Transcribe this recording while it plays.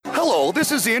Hello,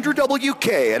 this is Andrew WK,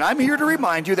 and I'm here to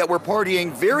remind you that we're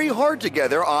partying very hard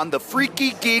together on the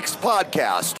Freaky Geeks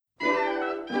podcast.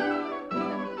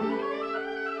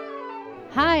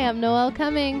 Hi, I'm Noelle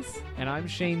Cummings. And I'm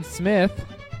Shane Smith.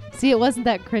 See, it wasn't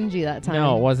that cringy that time.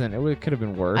 No, it wasn't. It could have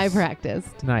been worse. I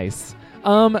practiced. Nice.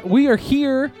 We are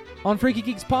here on Freaky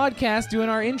Geeks podcast doing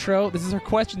our intro. This is our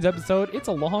questions episode. It's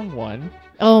a long one.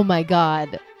 Oh my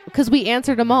God. Because we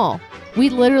answered them all. We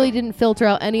literally didn't filter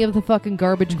out any of the fucking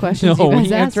garbage questions you guys we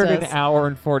asked answered us. an hour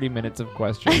and 40 minutes of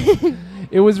questions.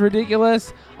 It was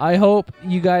ridiculous. I hope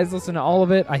you guys listen to all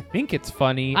of it. I think it's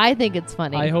funny. I think it's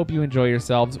funny. I hope you enjoy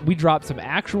yourselves. We dropped some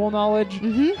actual knowledge.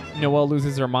 Mm-hmm. Noelle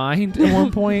loses her mind at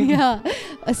one point. Yeah.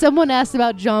 Someone asked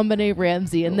about JonBenet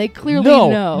Ramsey, and they clearly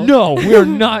know. No, we're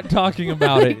not talking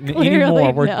about it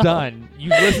anymore. We're know. done. You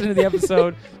listen to the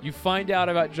episode, you find out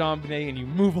about JonBenet, and you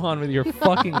move on with your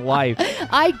fucking life.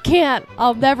 I can't.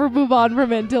 I'll never move on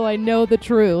from it until I know the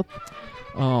truth.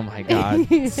 Oh my God.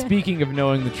 Speaking of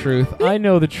knowing the truth, I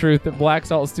know the truth that Black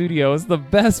Salt Studio is the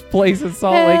best place in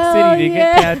Salt Lake City to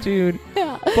get tattooed.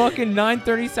 Yeah. Fucking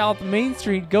 930 South Main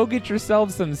Street. Go get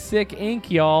yourselves some sick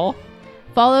ink, y'all.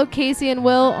 Follow Casey and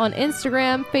Will on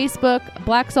Instagram, Facebook.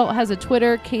 Black Salt has a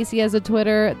Twitter. Casey has a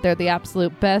Twitter. They're the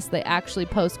absolute best. They actually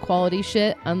post quality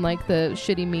shit, unlike the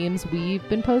shitty memes we've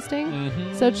been posting.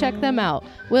 Mm-hmm. So check them out.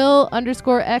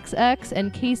 Will_XX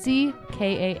and Casey,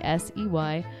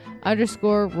 KASEY,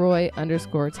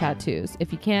 _Roy_tattoos.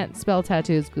 If you can't spell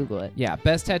tattoos, Google it. Yeah,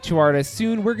 best tattoo artist.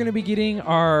 Soon we're going to be getting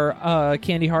our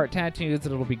candy heart tattoos,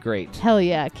 and it'll be great. Hell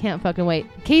yeah. Can't fucking wait.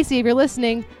 Casey, if you're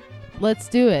listening, let's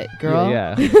do it, girl.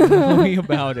 Yeah. Tell me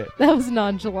about it. That was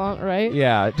nonchalant, right?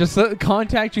 Yeah, just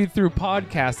contact you through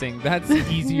podcasting. That's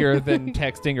easier than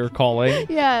texting or calling.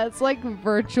 Yeah, it's like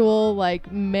virtual,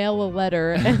 like mail a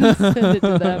letter and send it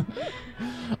to them.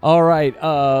 All right,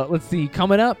 let's see.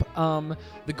 Coming up,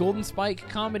 the Golden Spike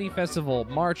Comedy Festival,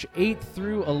 March 8th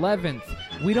through 11th.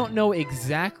 We don't know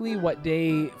exactly what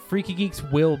day Freaky Geeks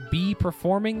will be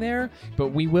performing there, but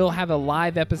we will have a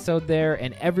live episode there,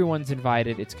 and everyone's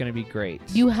invited. It's going to be great.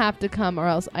 You have to come or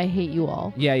else I hate you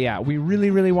all. Yeah. We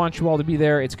really, really want you all to be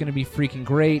there. It's going to be freaking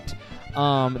great.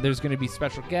 There's going to be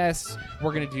special guests.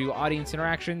 We're going to do audience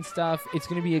interaction stuff. It's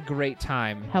going to be a great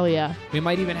time. Hell yeah. We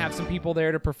might even have some people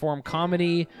there to perform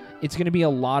comedy. It's going to be a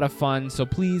lot of fun. So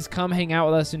please come hang out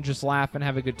with us and just laugh and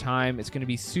have a good time. It's going to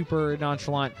be super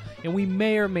nonchalant, and we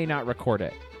may or may not record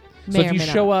it. So if you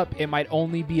show up, it might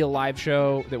only be a live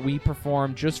show that we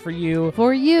perform just for you.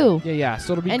 For you. Yeah.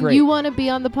 So it'll be and great. And you want to be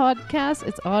on the podcast?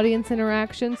 It's audience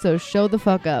interaction, so show the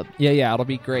fuck up. Yeah, it'll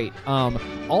be great.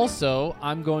 Also,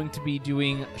 I'm going to be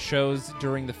doing shows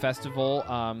during the festival,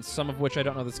 some of which I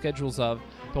don't know the schedules of,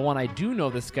 but one I do know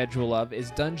the schedule of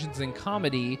is Dungeons and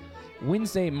Comedy,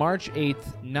 Wednesday, March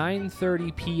 8th,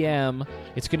 9:30 p.m.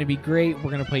 It's going to be great.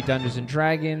 We're going to play Dungeons and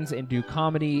Dragons and do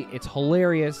comedy. It's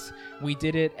hilarious. We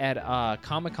did it at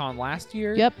Comic-Con last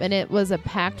year. Yep, and it was a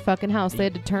packed fucking house. They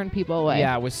had to turn people away.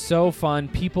 Yeah, it was so fun.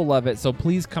 People love it. So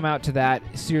please come out to that.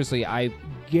 Seriously, I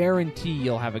guarantee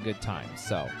you'll have a good time.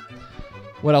 So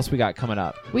what else we got coming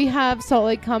up? We have Salt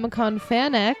Lake Comic-Con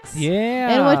Fan X.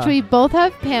 Yeah. In which we both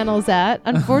have panels at.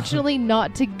 Unfortunately,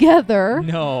 not together.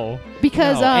 No.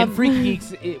 Because and Freaky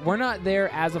Geeks, we're not there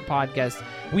as a podcast.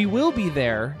 We will be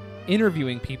there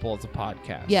interviewing people as a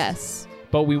podcast. Yes.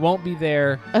 But we won't be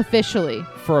there officially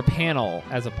for a panel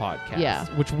as a podcast. Yeah.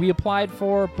 Which we applied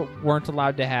for but weren't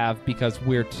allowed to have because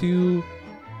we're too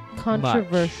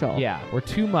controversial. Much. Yeah, we're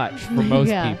too much for most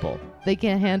people. They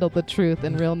can't handle the truth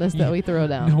and realness that we throw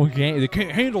down. No, they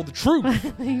can't handle the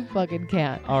truth. They fucking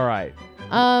can't. All right.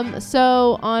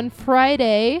 So on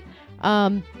Friday,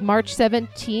 March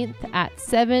 17th at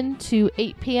 7 to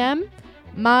 8 p.m.,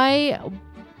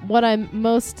 what I'm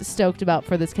most stoked about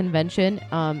for this convention,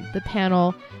 the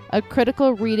panel, a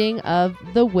critical reading of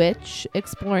The Witch,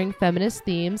 exploring feminist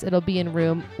themes. It'll be in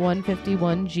room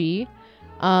 151G.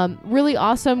 Really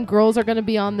awesome girls are going to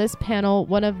be on this panel.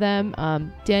 One of them,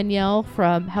 Danielle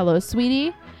from Hello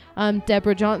Sweetie,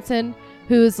 Deborah Jensen,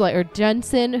 who's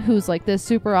like this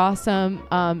super awesome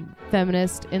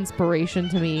feminist inspiration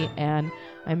to me, and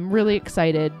I'm really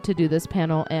excited to do this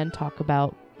panel and talk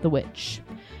about The Witch.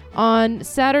 On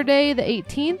Saturday the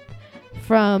 18th,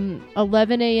 from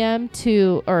 11 a.m.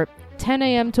 to 10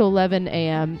 a.m. to 11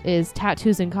 a.m. is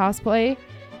Tattoos and Cosplay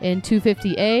in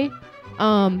 250A.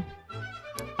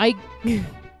 I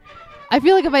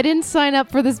feel like if I didn't sign up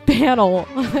for this panel,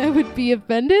 I would be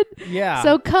offended. Yeah.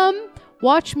 So come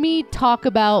watch me talk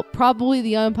about probably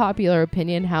the unpopular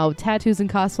opinion how tattoos and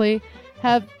cosplay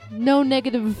have no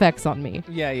negative effects on me.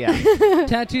 Yeah.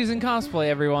 Tattoos and Cosplay,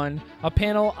 everyone. A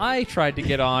panel I tried to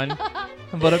get on.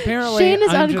 But apparently, Shane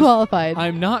is unqualified.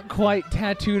 I'm not quite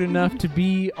tattooed enough to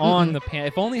be on the panel.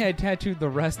 If only I had tattooed the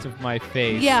rest of my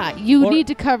face. Yeah, you need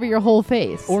to cover your whole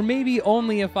face. Or maybe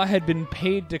only if I had been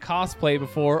paid to cosplay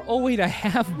before. Oh, wait, I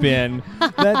have been.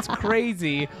 That's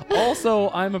crazy. Also,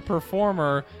 I'm a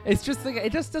performer. It's just like,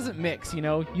 it just doesn't mix, you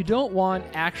know? You don't want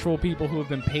actual people who have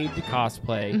been paid to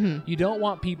cosplay. Mm-hmm. You don't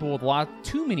want people with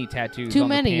too many tattoos too on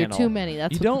many. the panel. You're too many.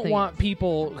 That's You what don't the thing want is.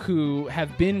 people who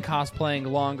have been cosplaying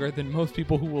longer than most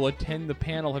people who will attend the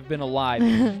panel have been alive.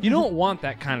 You don't want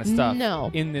that kind of stuff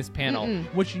in this panel.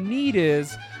 What you need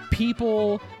is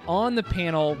people on the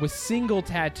panel with single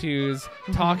tattoos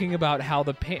talking about how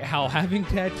how having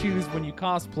tattoos when you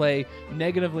cosplay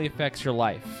negatively affects your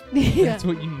life. That's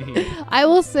what you need. I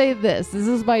will say this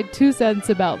is my 2 cents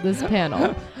about this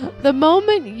panel. The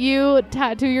moment you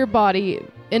tattoo your body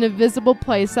in a visible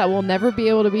place that will never be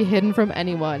able to be hidden from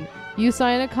anyone, you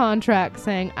sign a contract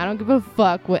saying, I don't give a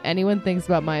fuck what anyone thinks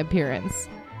about my appearance.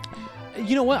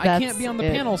 You know what? I That's can't be on the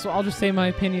it. panel, so I'll just say my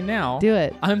opinion now. Do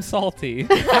it. I'm salty.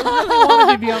 I really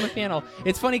wanted to be on the panel.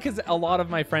 It's funny because a lot of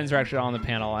my friends are actually on the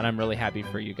panel, and I'm really happy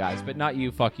for you guys, but not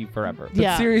you. Fuck you forever. But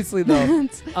Yeah. seriously, though.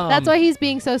 That's why he's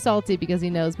being so salty, because he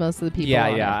knows most of the people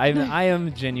on it. I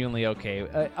am genuinely okay.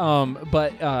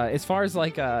 But as far as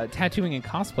like tattooing and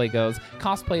cosplay goes,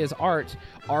 cosplay is art.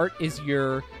 Art is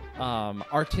your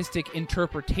artistic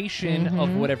interpretation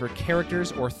of whatever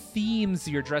characters or themes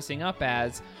you're dressing up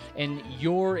as, and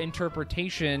your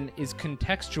interpretation is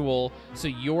contextual, so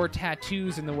your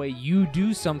tattoos and the way you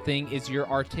do something is your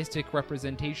artistic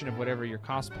representation of whatever you're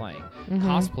cosplaying.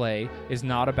 Cosplay is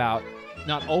not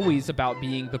always about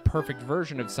being the perfect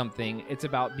version of something. It's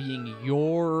about being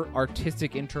your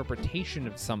artistic interpretation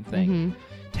of something.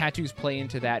 Tattoos play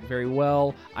into that very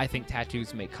well. I think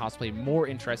tattoos make cosplay more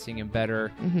interesting and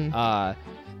better.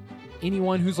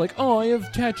 Anyone who's like, oh, I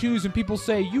have tattoos, and people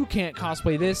say, you can't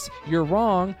cosplay this, you're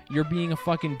wrong. You're being a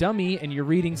fucking dummy, and you're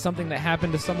reading something that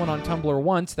happened to someone on Tumblr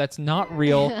once. That's not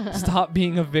real. Stop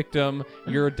being a victim.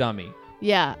 You're a dummy.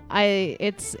 Yeah,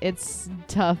 it's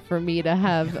tough for me to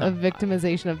have a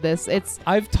victimization of this.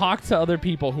 I've talked to other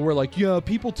people who were like, yeah,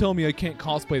 people tell me I can't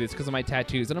cosplay this because of my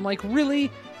tattoos. And I'm like,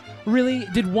 really? Really?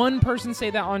 Did one person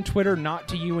say that on Twitter, not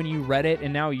to you, and you read it,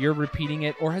 and now you're repeating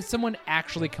it? Or has someone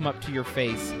actually come up to your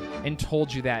face and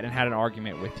told you that and had an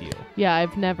argument with you? Yeah,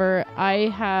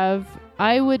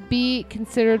 I would be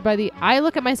considered I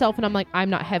look at myself and I'm like, I'm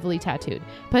not heavily tattooed.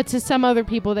 But to some other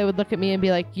people, they would look at me and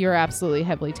be like, you're absolutely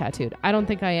heavily tattooed. I don't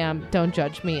think I am. Don't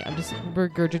judge me. I'm just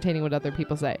regurgitating what other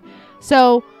people say.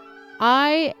 So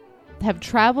I have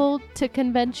traveled to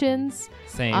conventions.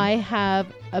 Same. I have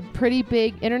a pretty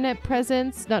big internet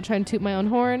presence, not trying to toot my own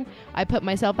horn. I put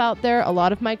myself out there. A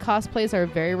lot of my cosplays are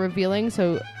very revealing,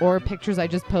 or pictures I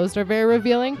just post are very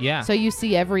revealing. Yeah. So you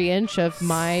see every inch of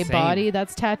my Same. body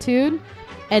that's tattooed.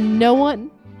 And no one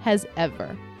has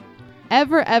ever, out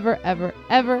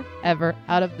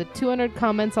of the 200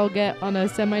 comments I'll get on a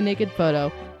semi-naked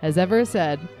photo, has ever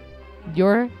said,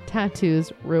 your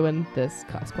tattoos ruined this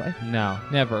cosplay. No,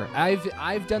 never.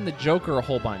 I've done the Joker a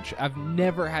whole bunch. I've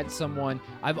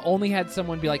only had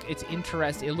someone be like, it's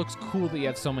interesting. It looks cool that you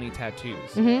have so many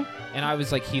tattoos. And I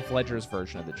was like Heath Ledger's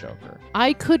version of the Joker.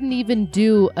 I couldn't even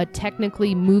do a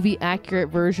technically movie-accurate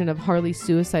version of Harley's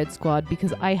Suicide Squad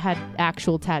because I had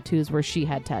actual tattoos where she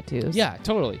had tattoos. Yeah,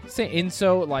 totally. And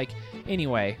so, like,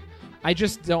 anyway, I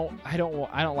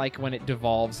don't like when it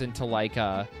devolves into like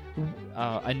a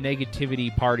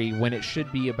negativity party when it should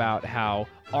be about how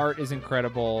art is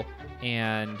incredible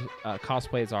and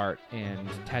cosplay is art and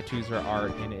tattoos are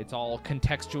art and it's all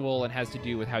contextual and has to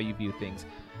do with how you view things.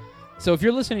 So if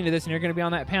you're listening to this and you're going to be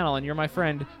on that panel and you're my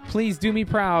friend, please do me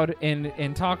proud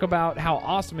and talk about how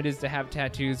awesome it is to have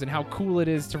tattoos and how cool it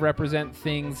is to represent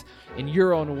things in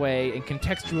your own way and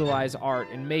contextualize art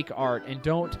and make art, and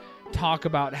don't talk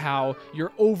about how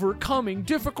you're overcoming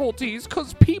difficulties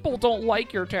because people don't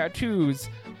like your tattoos.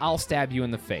 I'll stab you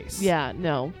in the face. Yeah,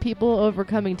 no. People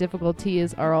overcoming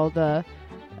difficulties are all the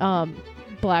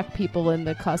black people in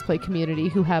the cosplay community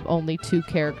who have only 2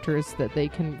 characters that they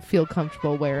can feel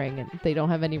comfortable wearing, and they don't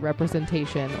have any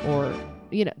representation, or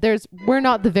we're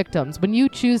not the victims. When you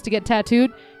choose to get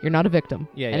tattooed, you're not a victim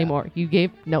anymore.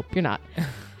 Nope, you're not.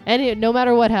 And no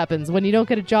matter what happens, when you don't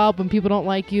get a job, when people don't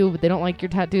like you, but they don't like your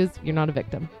tattoos, you're not a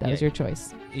victim. That was your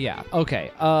choice. Yeah.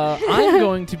 Okay. I'm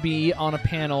going to be on a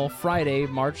panel Friday,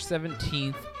 March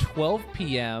 17th, 12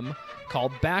 p.m.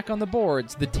 called Back on the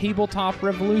Boards, The Tabletop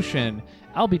Revolution.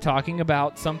 I'll be talking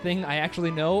about something I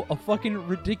actually know a fucking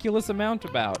ridiculous amount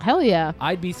about. Hell yeah.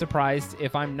 I'd be surprised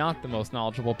if I'm not the most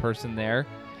knowledgeable person there.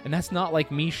 And that's not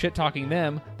like me shit-talking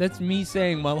them. That's me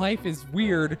saying my life is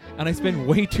weird and I spend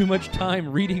way too much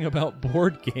time reading about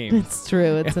board games. It's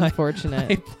true. It's And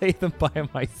unfortunate. I play them by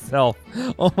myself.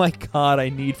 Oh my God, I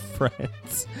need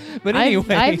friends. But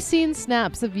anyway. I've seen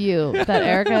snaps of you that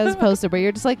Erica has posted where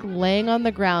you're just like laying on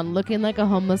the ground looking like a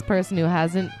homeless person who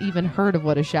hasn't even heard of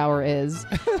what a shower is.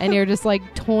 And you're just like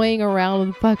toying around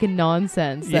with fucking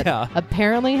nonsense that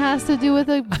apparently has to do with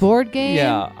a board game.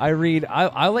 Yeah, I read.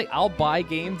 I'll buy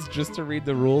games just to read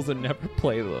the rules and never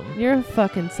play them. You're a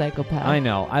fucking psychopath. I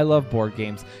know. I love board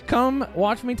games. Come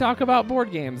watch me talk about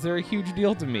board games. They're a huge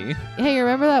deal to me. Hey,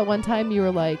 remember that one time you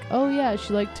were like, oh yeah,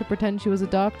 she liked to pretend she was a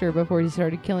doctor before she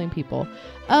started killing people.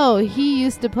 Oh, he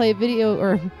used to play video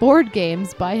or board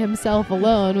games by himself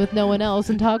alone with no one else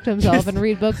and talk to himself and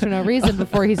read books for no reason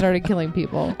before he started killing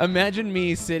people. Imagine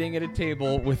me sitting at a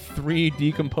table with 3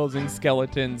 decomposing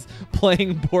skeletons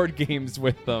playing board games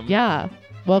with them. Yeah.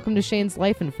 Welcome to Shane's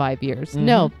life in 5 years. Mm-hmm.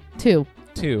 No, 2.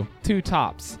 2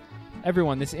 tops.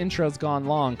 Everyone, this intro's gone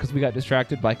long because we got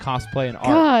distracted by cosplay and art.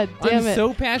 God damn I'm it.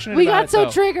 so passionate We about got it, so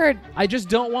though. triggered. I just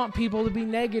don't want people to be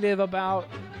negative about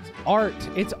art.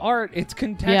 It's art. It's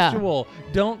contextual.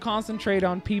 Don't concentrate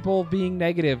on people being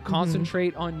negative.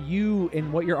 Concentrate on you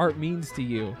and what your art means to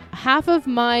you. Half of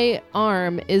my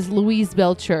arm is Louise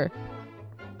Belcher.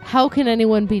 How can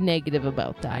anyone be negative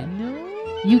about that? know.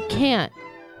 You can't.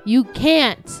 You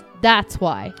can't. That's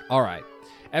why. All right.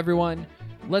 Everyone,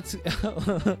 let's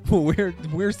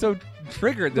we're so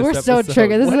triggered this We're episode. so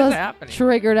triggered. This What is is a happening?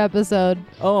 triggered episode.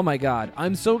 Oh my God.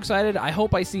 I'm so excited. I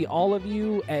hope I see all of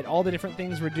you at all the different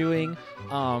things we're doing.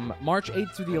 March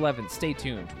 8th through the 11th. Stay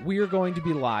tuned. We're going to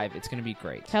be live. It's going to be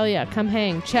great. Hell yeah, come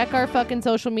hang. Check our fucking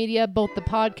social media, both the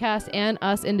podcast and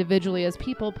us individually as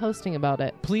people posting about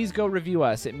it. Please go review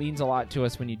us. It means a lot to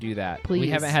us when you do that. We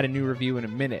Please. haven't had a new review in a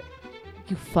minute.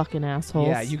 You fucking assholes.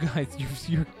 Yeah, you guys,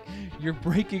 you're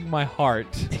breaking my heart.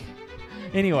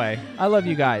 Anyway, I love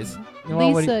you guys.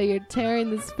 Well, Lisa, you're tearing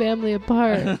this family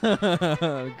apart.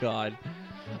 Oh, God.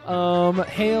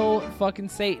 Hail fucking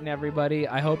Satan, everybody.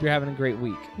 I hope you're having a great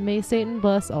week. May Satan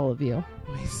bless all of you.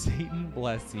 May Satan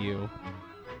bless you.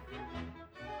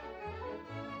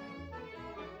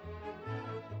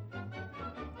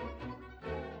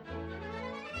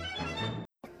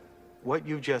 What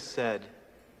you just said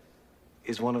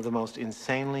is one of the most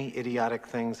insanely idiotic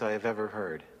things I have ever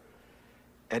heard.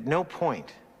 At no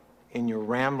point in your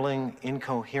rambling,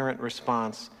 incoherent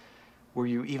response were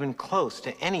you even close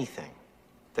to anything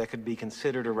that could be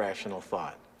considered a rational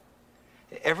thought.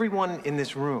 Everyone in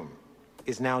this room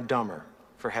is now dumber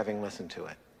for having listened to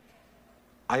it.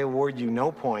 I award you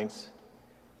no points,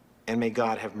 and may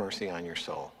God have mercy on your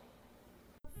soul.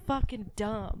 Fucking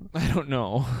dumb. I don't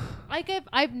know. Like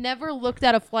I've never looked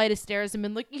at a flight of stairs and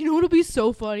been like, you know what'll be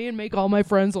so funny and make all my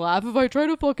friends laugh if I try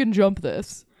to fucking jump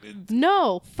this.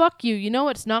 No, fuck you. You know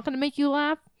what's not going to make you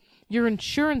laugh? Your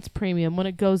insurance premium when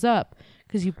it goes up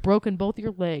because you've broken both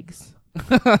your legs.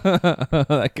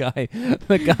 the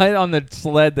guy on the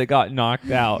sled that got knocked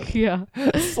out Yeah.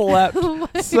 slept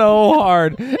so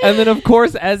hard, and then of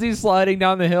course as he's sliding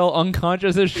down the hill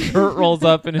unconscious, his shirt rolls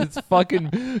up and his fucking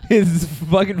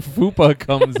fupa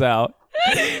comes out.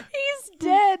 He's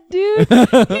dead, dude. He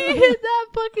hit that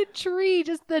fucking tree.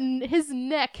 Just his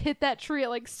neck hit that tree at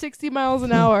like 60 miles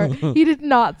an hour. He did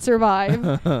not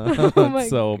survive. Oh my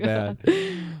so God.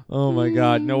 bad. Oh my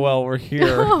God, Noelle, we're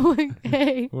here. Oh my,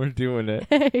 hey, We're doing it.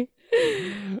 hey.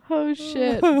 Oh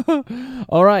shit.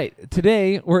 All right,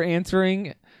 today we're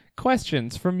answering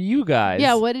questions from you guys.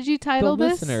 Yeah, what did you the title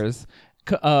this? listeners.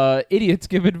 Idiots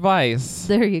give advice.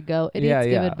 There you go. Idiots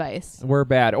give yeah. advice. We're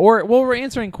bad. Or, well, we're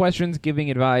answering questions, giving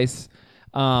advice.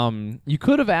 You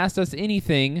could have asked us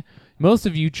anything. Most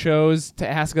of you chose to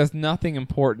ask us nothing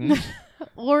important.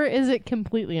 Or is it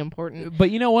completely important? But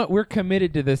you know what? We're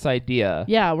committed to this idea.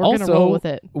 Yeah, we're going to roll with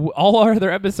it. All our other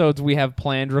episodes we have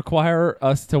planned require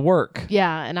us to work.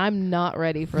 Yeah, and I'm not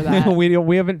ready for that.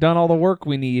 We haven't done all the work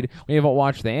we need. We haven't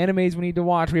watched the animes we need to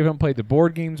watch. We haven't played the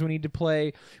board games we need to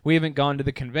play. We haven't gone to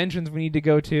the conventions we need to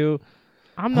go to.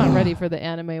 I'm not ready for the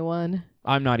anime one.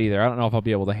 I'm not either. I don't know if I'll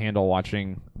be able to handle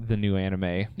watching the new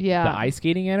anime. Yeah. The ice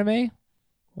skating anime?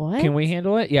 What? Can we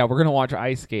handle it? Yeah, we're going to watch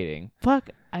ice skating. Fuck,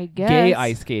 I guess. Gay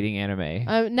ice skating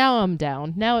anime. Now I'm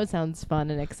down. Now it sounds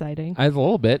fun and exciting. A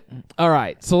little bit. All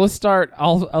right, so let's start.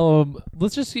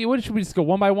 Let's just see. What should we just go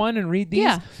one by one and read these?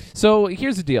 Yeah. So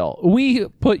here's the deal. We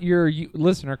put your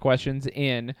listener questions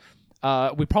in.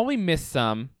 We probably missed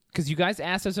some because you guys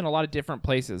asked us in a lot of different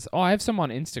places. Oh, I have some on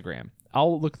Instagram.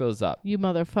 I'll look those up. You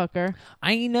motherfucker.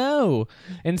 I know.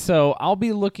 And so I'll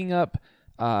be looking up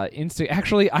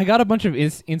Actually, I got a bunch of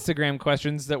Instagram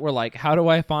questions that were like, how do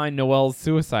I find Noelle's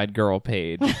Suicide Girl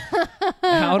page?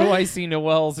 How do I see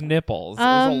Noelle's nipples?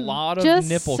 There's a lot of just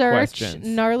nipple search questions.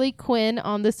 Gnarly Quinn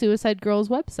on the Suicide Girls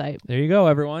website. There you go,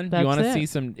 everyone. That's you want to it. see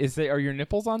some? Are your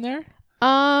nipples on there?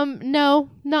 No,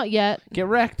 not yet. Get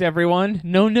wrecked, everyone.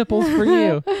 No nipples for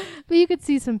you. But you could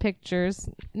see some pictures.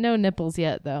 No nipples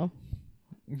yet, though.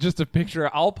 Just a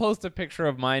picture. I'll post a picture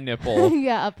of my nipple.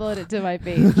 Yeah, upload it to my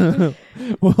page.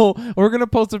 Well, we're gonna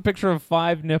post a picture of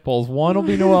 5 nipples. One will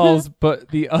be Noelle's, but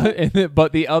the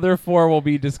other 4 will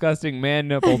be disgusting man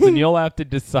nipples, and you'll have to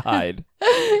decide.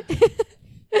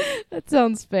 That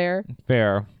sounds fair.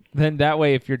 Fair. Then that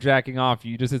way, if you're jacking off,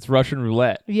 it's Russian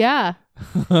roulette. Yeah.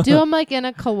 Do them like in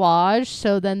a collage,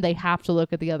 so then they have to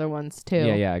look at the other ones too.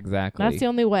 Yeah, exactly. That's the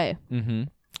only way. Mm-hmm.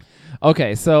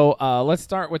 Okay, so let's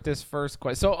start with this first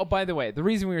question. So, by the way, the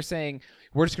reason we were saying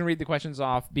we're just going to read the questions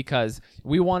off because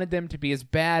we wanted them to be as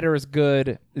bad or as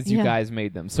good as you guys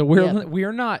made them. So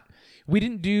we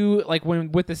didn't do like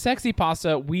when with the sexy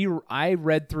pasta. I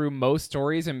read through most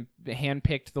stories and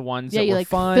handpicked the ones that were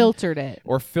fun. Filtered it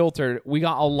or filtered. We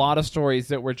got a lot of stories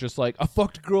that were just like, I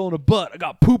fucked a girl in the butt. I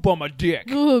got poop on my dick.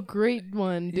 Oh, great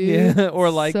one, dude. Yeah, or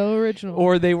like so original.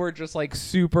 Or they were just like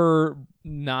super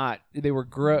they were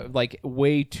like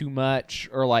way too much,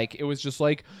 or like it was just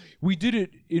like we did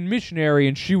it in missionary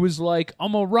and she was like,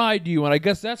 I'm gonna ride you, and I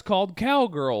guess that's called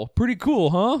cowgirl. Pretty cool,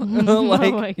 huh?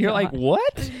 Like you're like,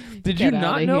 what? Did you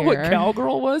not know what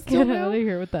cowgirl was? Get out of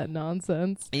here with that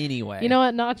nonsense. Anyway, you know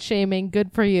what? Not shaming.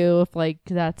 Good for you if like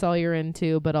that's all you're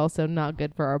into, but also not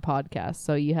good for our podcast.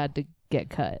 So you had to get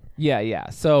cut. Yeah.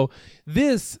 So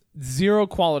this zero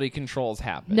quality controls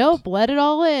happened. Nope, let it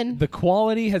all in. The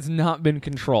quality has not been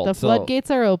controlled. The floodgates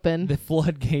are open. The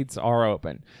floodgates are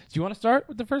open. Do you want to start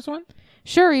with the first one?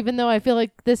 Sure, even though I feel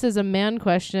like this is a man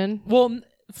question. Well,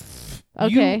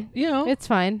 okay. You know. It's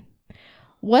fine.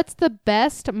 What's the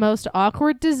best, most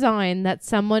awkward design that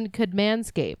someone could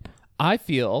manscape? I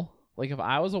feel like if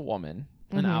I was a woman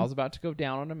and I was about to go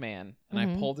down on a man and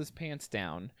I pulled his pants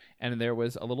down and there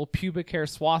was a little pubic hair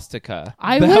swastika.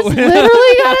 I was literally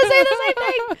going to say the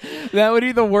same thing. That would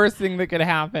be the worst thing that could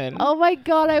happen. Oh my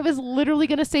God. I was literally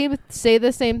going to say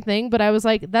the same thing, but I was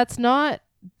like, that's not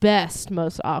best,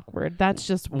 most awkward. That's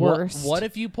just worse. What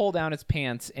if you pull down his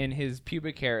pants and his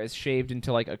pubic hair is shaved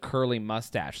into like a curly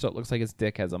mustache so it looks like his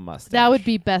dick has a mustache? That would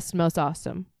be best, most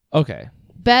awesome. Okay.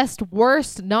 Best,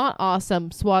 worst, not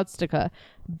awesome, swastika.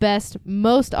 Best,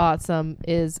 most awesome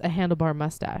is a handlebar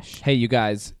mustache. Hey, you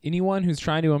guys, anyone who's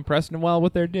trying to impress Noelle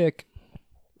with their dick,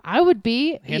 I would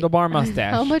be. Handlebar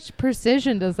mustache. How much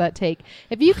precision does that take?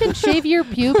 If you can shave your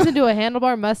pubes into a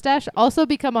handlebar mustache, also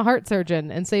become a heart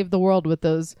surgeon and save the world with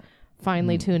those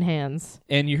finely tuned hands.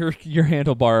 And your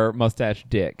handlebar mustache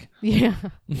dick. Yeah.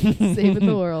 Saving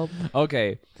the world.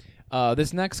 Okay.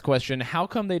 This next question, how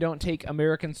come they don't take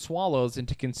American swallows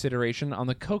into consideration on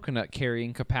the coconut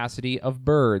carrying capacity of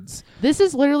birds? This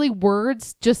is literally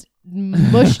words just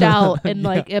mushed out and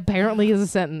like apparently is a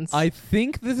sentence. I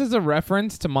think this is a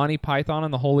reference to Monty Python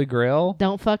and the Holy Grail.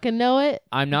 Don't fucking know it.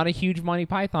 I'm not a huge Monty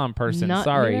Python person. Not,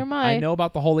 sorry. neither am I. I know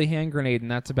about the holy hand grenade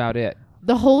and that's about it.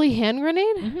 The holy hand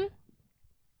grenade? Mm-hmm.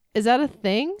 Is that a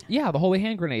thing? Yeah, the holy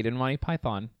hand grenade in Monty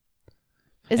Python.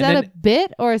 Is that a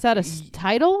bit or is that a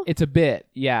title? It's a bit.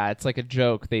 Yeah, it's like a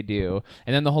joke they do.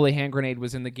 And then the holy hand grenade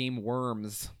was in the game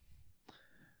Worms.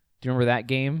 Do you remember that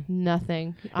game?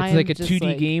 Nothing. It's like a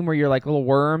 2D game where you're like little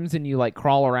worms and you like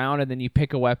crawl around and then you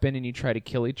pick a weapon and you try to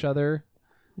kill each other.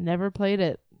 Never played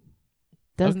it.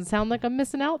 Doesn't sound like I'm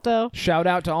missing out though. Shout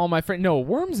out to all my friends. No,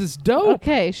 Worms is dope.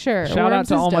 Okay, sure. Shout out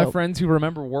to all my dope. friends who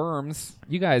remember Worms.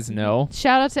 You guys know.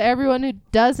 Shout out to everyone who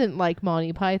doesn't like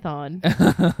Monty Python.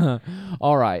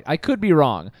 All right. I could be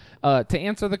wrong. To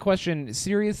answer the question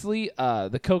seriously,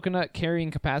 the coconut carrying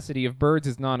capacity of birds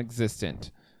is non-existent.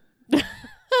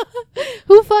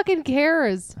 Who fucking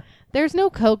cares? There's no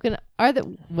coconut.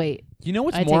 Wait. You know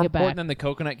what's more important than the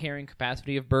coconut carrying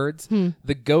capacity of birds?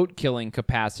 The goat killing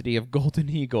capacity of golden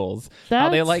eagles. That's how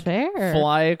they like fair.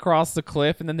 fly across the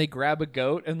cliff and then they grab a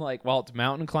goat and like while it's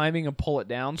mountain climbing and pull it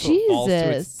down so it falls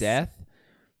to its death.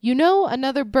 You know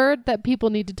another bird that people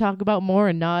need to talk about more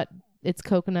and not its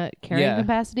coconut carrying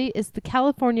capacity is the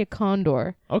California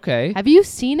condor. Okay. Have you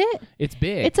seen it? It's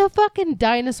big. It's a fucking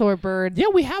dinosaur bird. Yeah,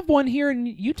 we have one here in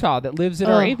Utah that lives at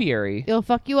our aviary. It'll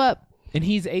fuck you up. And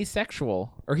he's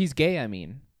asexual. Or he's gay, I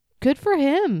mean. Good for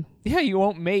him. Yeah, you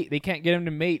won't mate. They can't get him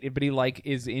to mate, but he like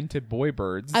is into boy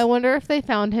birds. I wonder if they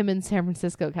found him in San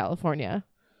Francisco, California.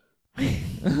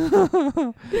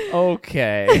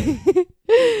 Okay.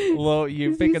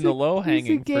 You're picking the low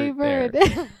hanging fruit bird.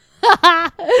 there.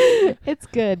 It's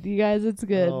good, you guys. It's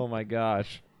good. Oh my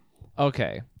gosh.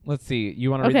 Okay, let's see.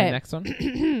 You want to read Okay. the next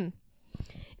one?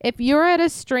 If you're at a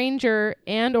stranger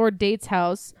and or date's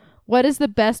house, what is the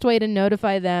best way to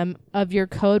notify them of your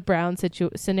code brown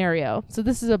scenario? So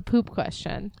this is a poop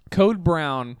question. Code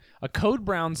brown. A code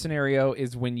brown scenario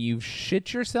is when you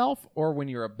shit yourself or when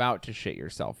you're about to shit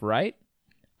yourself, right?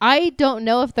 I don't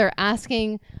know if they're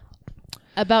asking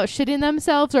about shitting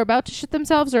themselves or about to shit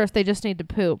themselves or if they just need to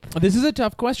poop. This is a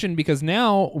tough question because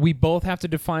now we both have to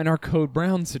define our code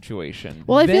brown situation.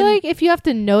 Well, I feel like if you have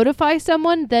to notify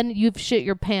someone, then you've shit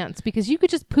your pants because you could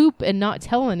just poop and not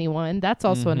tell anyone. That's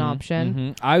also an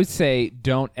option. I would say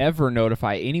don't ever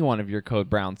notify anyone of your code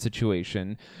brown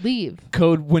situation. Leave.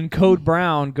 When code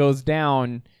brown goes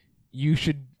down,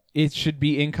 it should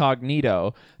be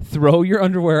incognito. Throw your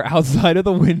underwear outside of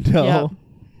the window.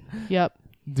 Yep.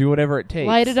 Do whatever it takes.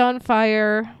 Light it on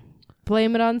fire.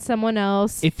 Blame it on someone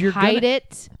else. If you're hide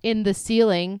it in the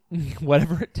ceiling.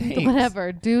 Whatever it takes.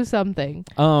 Whatever. Do something.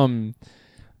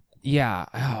 Yeah.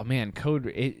 Oh man,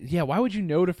 why would you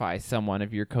notify someone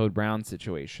of your code brown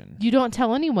situation? You don't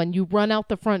tell anyone. You run out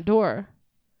the front door.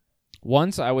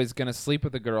 Once I was going to sleep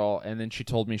with a girl and then she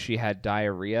told me she had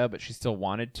diarrhea, but she still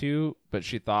wanted to, but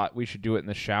she thought we should do it in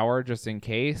the shower just in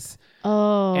case.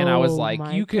 Oh, and I was like,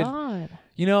 my you could, God.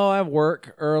 I have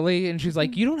work early. And she's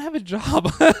like, you don't have a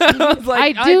job. I was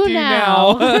like, I do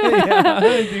now. Yeah,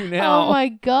 I do now. Oh my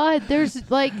God.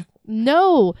 There's like,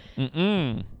 no.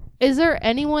 Mm-mm. Is there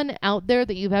anyone out there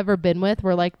that you've ever been with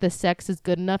where like the sex is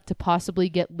good enough to possibly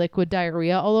get liquid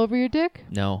diarrhea all over your dick?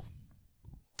 No.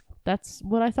 That's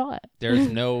what I thought. There's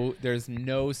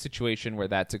no situation where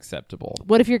that's acceptable.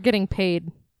 What if you're getting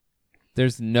paid?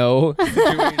 There's no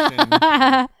situation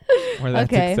where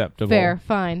that's acceptable. Fair,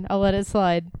 fine. I'll let it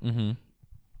slide. Mm-hmm.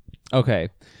 Okay.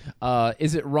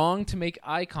 Is it wrong to make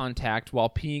eye contact while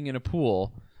peeing in a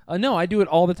pool? No, I do it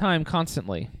all the time,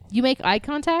 constantly. You make eye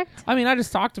contact? I mean, I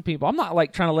just talk to people. I'm not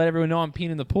like trying to let everyone know I'm peeing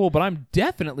in the pool, but I'm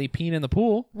definitely peeing in the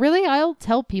pool. Really? I'll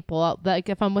tell people, like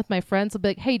if I'm with my friends, I'll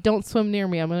be like, hey, don't swim near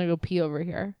me. I'm going to go pee over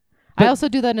here. I also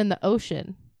do that in the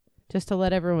ocean, just to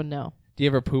let everyone know. Do you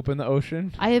ever poop in the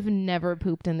ocean? I have never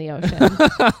pooped in the ocean.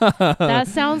 That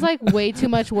sounds like way too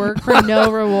much work for no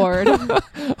reward.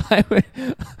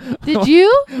 Did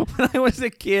you? When I was a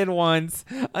kid once,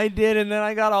 I did, and then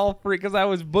I got all freaked because I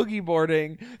was boogie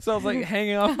boarding. So I was like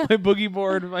hanging off my boogie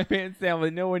board with my pants down,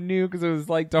 but no one knew because it was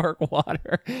like dark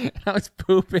water. And I was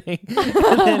pooping.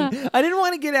 And then I didn't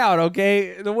want to get out,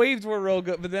 okay? The waves were real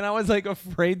good, but then I was like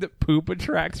afraid that poop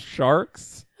attracts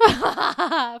sharks.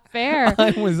 Fair.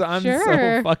 I'm Sure.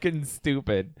 so fucking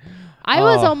stupid. I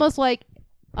was almost like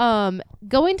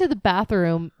going to the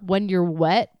bathroom when you're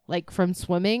wet, like from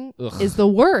swimming, is the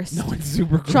worst. No, it's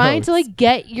super gross. Trying to like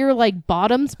get your like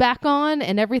bottoms back on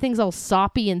and everything's all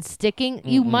soppy and sticking.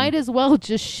 You might as well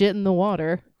just shit in the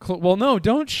water. Well, no,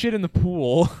 don't shit in the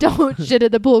pool. Don't shit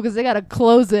in the pool because they gotta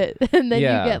close it, and then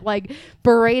Yeah. you get like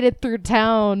berated through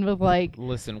town with like.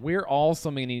 Listen, we're all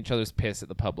swimming in each other's piss at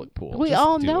the public pool. We Just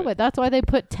all do know it. That's why they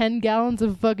put 10 gallons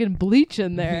of fucking bleach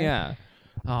in there. Yeah.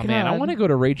 Oh man, I God. want to go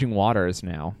to Raging Waters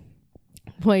now.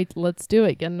 Wait, let's do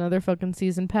it. Get another fucking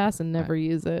season pass and never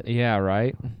use it. Yeah,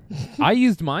 right. I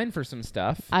used mine for some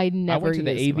stuff. I never went to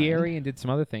the used aviary mine. and did some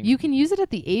other things. You can use it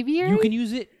at the aviary? You can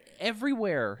use it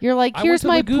everywhere. You're like, I went here's to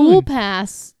my Lagoon. pool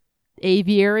pass,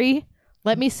 aviary.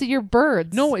 Let me see your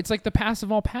birds. No, it's like the pass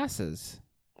of all passes.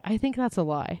 I think that's a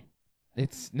lie.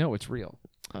 It's real.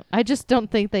 I just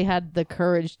don't think they had the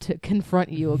courage to confront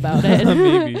you about it.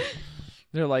 Maybe.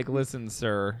 They're like, listen,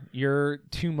 sir, you're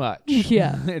too much.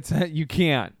 Yeah. You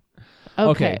can't.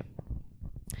 Okay.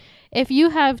 If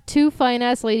you have two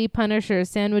fine-ass lady punishers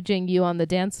sandwiching you on the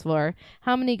dance floor,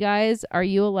 how many guys are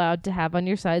you allowed to have on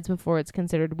your sides before it's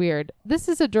considered weird? This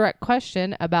is a direct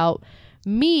question about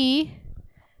me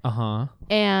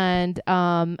and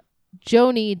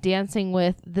Joni dancing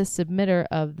with the submitter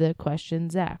of the question,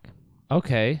 Zach.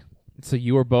 Okay. So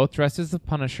you were both dressed as the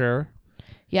Punisher.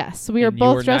 Yes, we were and both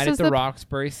you were dressed night as at the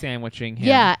Roxbury sandwiching him.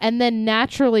 Yeah, and then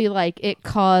naturally, like, it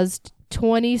caused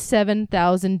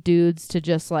 27,000 dudes to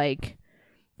just, like,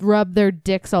 rub their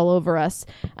dicks all over us.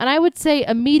 And I would say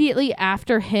immediately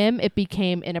after him, it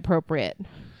became inappropriate.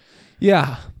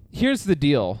 Yeah. Here's the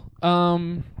deal.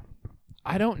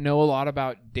 I don't know a lot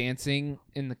about dancing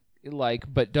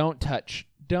but don't touch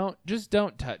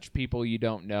people you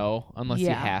don't know unless you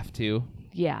have to.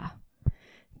 Yeah.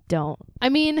 Don't. I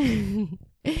mean,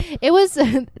 It was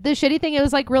the shitty thing. It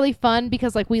was like really fun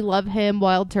because like we love him,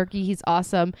 Wild Turkey. He's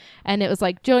awesome. And it was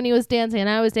like Joni was dancing and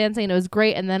I was dancing. And it was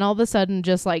great. And then all of a sudden,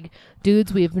 just like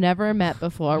dudes we've never met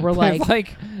before, we're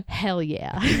like, hell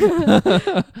yeah.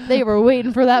 They were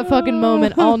waiting for that fucking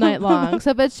moment all night long. So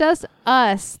if it's just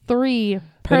us three,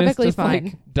 perfectly just fine.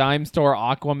 Like dime store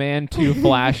Aquaman, 2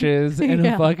 flashes, and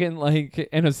a fucking like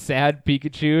and a sad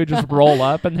Pikachu just roll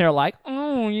up, and they're like,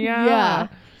 oh yeah. Yeah.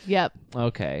 Yep.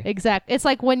 Okay. Exactly. It's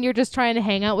like when you're just trying to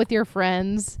hang out with your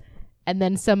friends and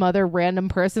then some other random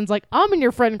person's like, I'm in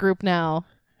your friend group now.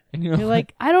 And you're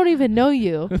like, I don't even know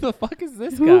you. Who the fuck is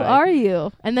this guy? Who are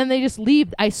you? And then they just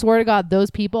leave. I swear to God, those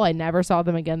people, I never saw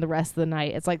them again the rest of the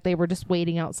night. It's like they were just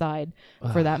waiting outside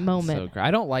for that moment.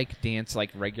 I don't like dance, like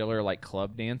regular, like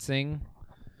club dancing.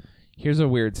 Here's a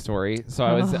weird story. So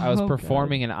I was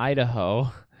performing in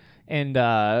Idaho. And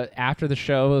after the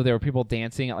show, there were people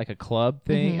dancing at like a club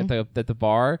thing at the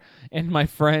bar. And my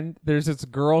friend, there's this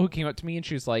girl who came up to me and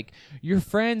she was like, "Your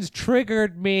friends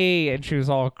triggered me," and she was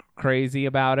all crazy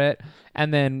about it.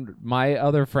 And then my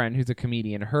other friend, who's a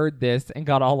comedian, heard this and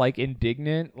got all like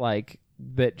indignant, like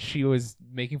that she was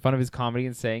making fun of his comedy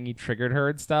and saying he triggered her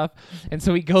and stuff. And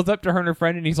so he goes up to her and her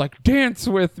friend and he's like, "Dance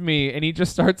with me," and he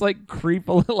just starts like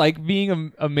like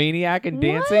being a maniac and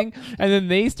dancing. And then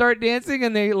they start dancing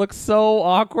and they look so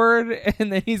awkward,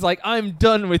 and then he's like, "I'm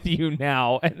done with you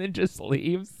now," and then just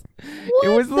leaves. It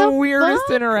was the weirdest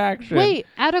interaction. Wait,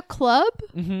 at a club?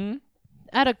 Mm-hmm.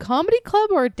 At a comedy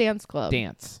club or a dance club?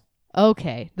 Dance.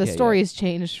 Okay, the story's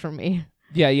changed for me.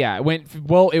 Yeah.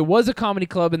 It was a comedy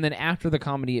club, and then after the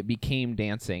comedy, it became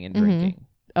dancing and drinking.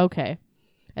 Okay.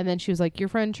 And then she was like, "Your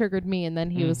friend triggered me," and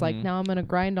then he was like, "Now I'm going to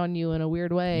grind on you in a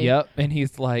weird way." Yep. And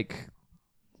he's like,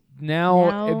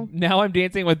 now I'm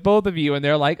dancing with both of you, and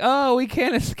they're like, "Oh, we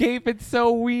can't escape. It's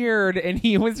so weird." And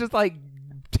he was just like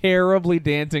terribly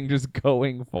dancing, just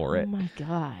going for it. Oh my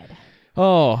God.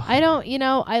 Oh.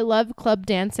 I love club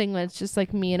dancing when it's just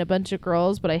like me and a bunch of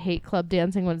girls, but I hate club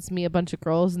dancing when it's me, a bunch of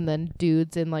girls, and then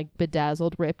dudes in like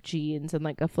bedazzled ripped jeans and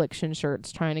like affliction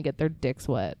shirts trying to get their dicks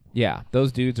wet. Yeah,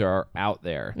 those dudes are out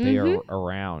there. They are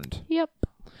around. Yep.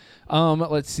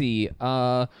 Let's see.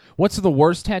 What's the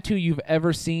worst tattoo you've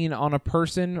ever seen on a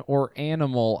person or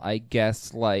animal? I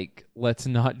guess, like, let's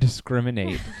not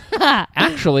discriminate.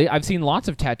 Actually, I've seen lots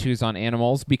of tattoos on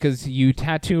animals because you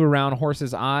tattoo around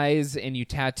horses' eyes and you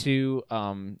tattoo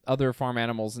other farm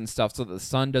animals and stuff so that the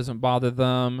sun doesn't bother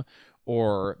them.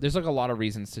 Or there's like a lot of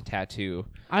reasons to tattoo.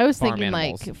 I was farm thinking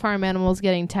animals. like farm animals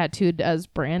getting tattooed as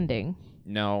branding.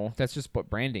 No, that's just what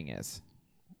branding is.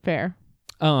 Fair.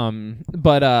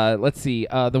 But let's see.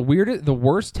 The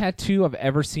worst tattoo I've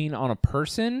ever seen on a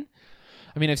person.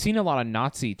 I mean, I've seen a lot of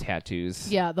Nazi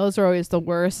tattoos. Yeah, those are always the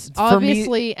worst. For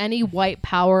Obviously, any white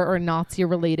power or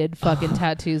Nazi-related fucking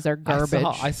tattoos are garbage.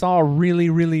 I saw a really,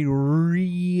 really,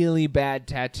 really bad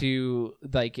tattoo.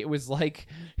 Like it was like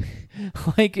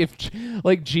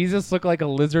if Jesus looked like a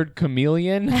lizard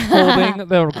chameleon holding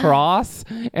the cross,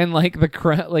 and like it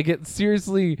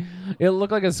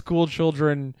looked like a school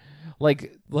children.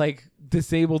 Like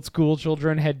disabled school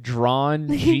children had drawn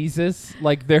Jesus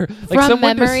like they're like from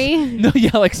someone memory.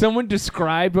 Like someone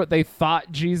described what they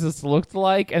thought Jesus looked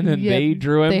like, and then they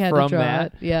drew him from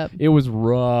that. Yep. It was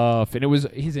rough, and it was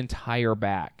his entire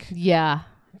back. Yeah.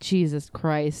 Jesus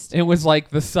Christ. It was like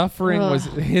the suffering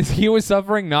he was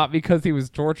suffering not because he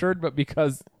was tortured, but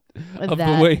because of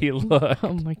the way he looked.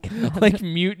 Oh my God. Like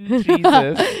mutant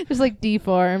Jesus. Just like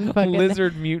deformed fucking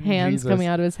lizard mutant hands Jesus. coming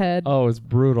out of his head. Oh, it's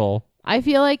brutal. I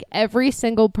feel like every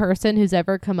single person who's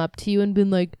ever come up to you and been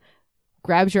like,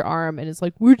 grabs your arm and is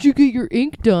like, "Where'd you get your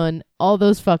ink done?" All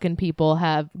those fucking people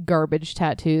have garbage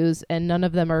tattoos and none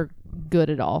of them are good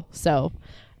at all. So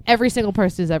every single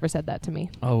person who's ever said that to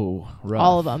me. Oh, rough.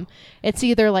 All of them. It's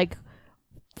either like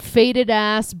faded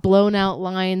ass, blown out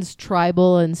lines,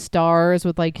 tribal and stars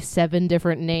with like 7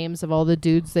 different names of all the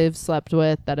dudes they've slept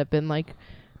with that have been like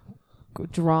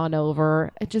drawn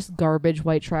over. It's just garbage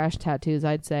white trash tattoos,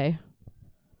 I'd say.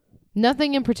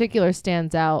 Nothing in particular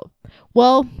stands out.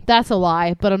 Well, that's a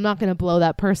lie, but I'm not going to blow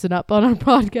that person up on our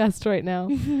podcast right now.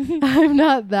 I'm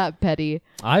not that petty.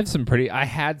 I had some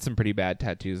pretty bad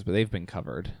tattoos, but they've been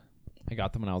covered. I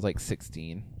got them when I was like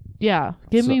 16. Yeah,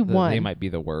 give me one. They might be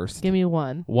the worst. Give me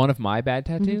one. One of my bad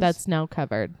tattoos? That's now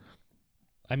covered.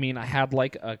 I mean, I had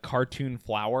like a cartoon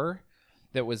flower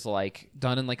that was like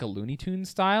done in like a Looney Tunes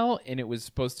style, and it was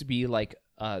supposed to be like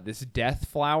this death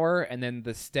flower, and then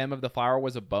the stem of the flower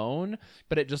was a bone,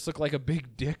 but it just looked like a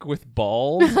big dick with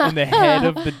balls, and the head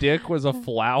of the dick was a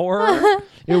flower.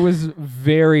 It was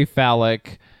very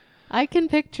phallic. I can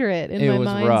picture it in my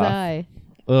mind's rough. eye.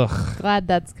 Ugh. Glad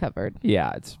that's covered.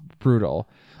 Yeah, it's brutal.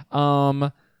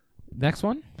 Next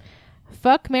one.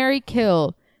 Fuck, marry,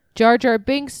 kill. Jar Jar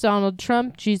Binks, Donald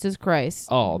Trump, Jesus Christ.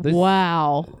 Oh, this.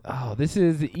 Wow. Oh, this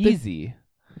is easy.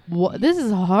 This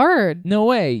is hard. No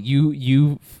way.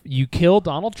 You kill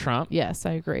Donald Trump. Yes,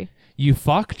 I agree. You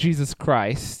fuck Jesus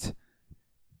Christ.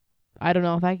 I don't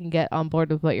know if I can get on board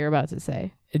with what you're about to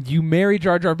say. And you marry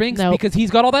Jar Jar Binks Nope. because he's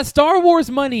got all that Star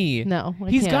Wars money. No, I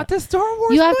He's can't. got the Star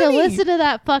Wars You have money. to listen to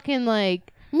that fucking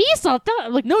like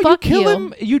like No, you fuck kill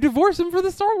him. You divorce him for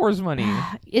the Star Wars money.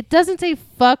 It doesn't say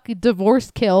fuck, divorce,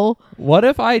 kill. What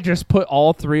if I just put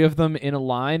all three of them in a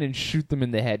line and shoot them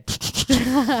in the head?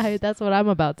 That's what I'm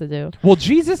about to do. Well,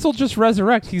 Jesus will just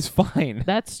resurrect. He's fine.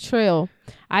 That's true.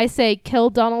 I say kill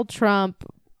Donald Trump.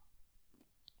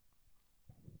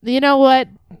 You know what?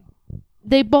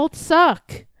 They both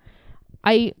suck.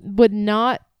 I would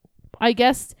not. I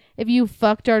guess if you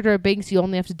fuck Jar Jar Binks, you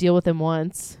only have to deal with him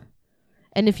once.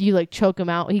 And if you like choke him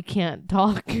out, he can't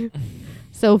talk.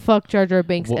 So fuck Jar Jar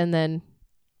Binks and then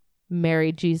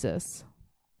marry Jesus.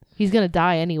 He's gonna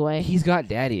die anyway. He's got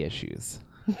daddy issues.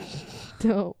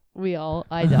 Don't we all?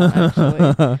 I don't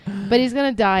actually. But he's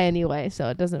gonna die anyway, so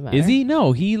it doesn't matter. Is he?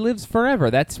 No, he lives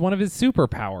forever. That's one of his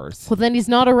superpowers. Well, then he's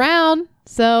not around.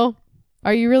 So,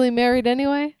 are you really married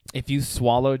anyway? If you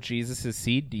swallow Jesus'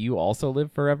 seed, do you also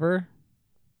live forever?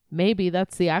 Maybe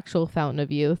that's the actual fountain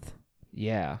of youth.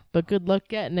 Yeah. But good luck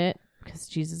getting it, because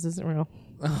Jesus isn't real.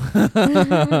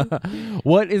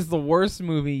 What is the worst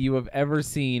movie you have ever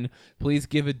seen? Please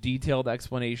give a detailed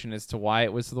explanation as to why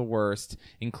it was the worst,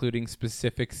 including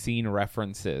specific scene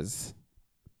references.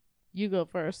 You go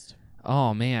first.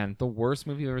 Oh, man. The worst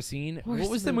movie you've ever seen? Worst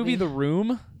What was the movie. movie The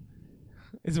Room?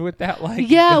 Is it with that, like...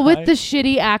 Yeah, guy? with the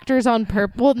shitty actors on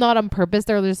purpose. Well, not on purpose.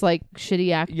 They're just like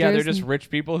shitty actors. Yeah, they're just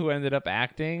rich people who ended up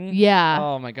acting. Yeah.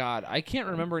 Oh, my God. I can't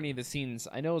remember any of the scenes.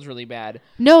 I know it was really bad.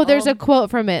 No, there's a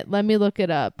quote from it. Let me look it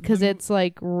up, because it's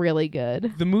like really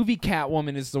good. The movie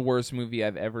Catwoman is the worst movie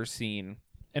I've ever seen.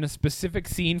 And a specific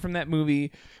scene from that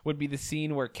movie would be the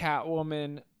scene where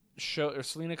Catwoman... or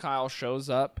Selena Kyle shows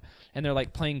up and they're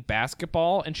like playing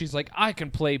basketball and she's like, I can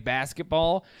play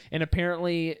basketball, and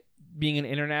apparently being an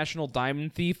international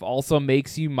diamond thief also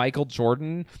makes you Michael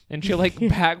Jordan, and she like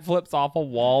backflips off a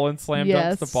wall and slam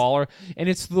dunks the baller, and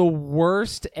it's the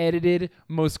worst edited,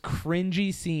 most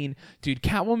cringy scene. Dude,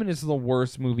 Catwoman is the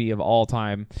worst movie of all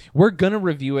time. We're gonna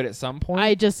review it at some point.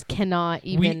 I just cannot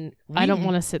even. I don't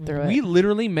want to sit through it. We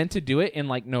literally meant to do it in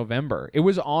like November. It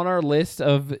was on our list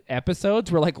of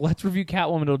episodes. We're like, let's review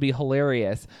Catwoman. It'll be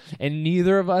hilarious. And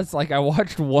neither of us, like, I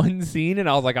watched one scene and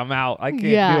I was like, I'm out. I can't do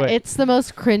it. Yeah, it's the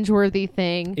most cringeworthy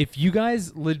thing. If you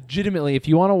guys legitimately, if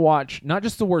you want to watch not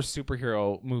just the worst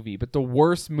superhero movie, but the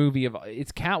worst movie of,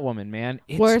 it's Catwoman, man.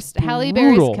 It's worst brutal. Halle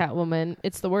Berry's Catwoman.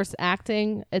 It's the worst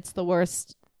acting. It's the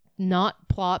worst not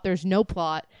plot. There's no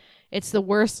plot. It's the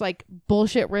worst, like,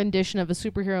 bullshit rendition of a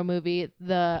superhero movie.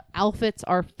 The outfits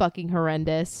are fucking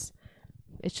horrendous.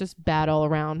 It's just bad all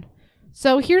around.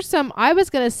 So here's some. I was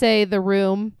gonna say The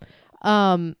Room.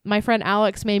 My friend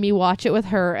Alex made me watch it with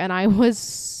her, and I was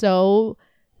so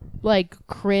like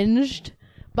cringed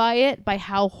by it, by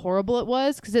how horrible it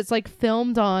was, because it's like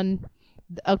filmed on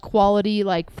a quality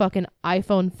like fucking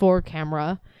iPhone 4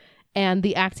 camera, and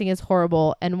the acting is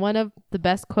horrible. And one of the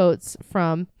best quotes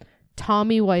from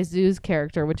Tommy Wiseau's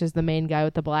character, which is the main guy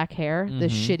with the black hair, the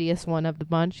shittiest one of the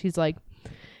bunch, he's like,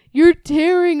 "You're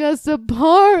tearing us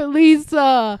apart,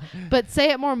 Lisa." But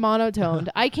say it more monotoned.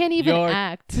 I can't even You're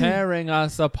act. tearing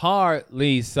us apart,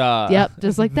 Lisa. Yep,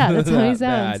 just like that. That's how he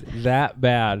sounds. That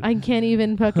bad. I can't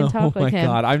even fucking talk Oh like my him.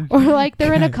 God, Or like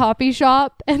they're in a coffee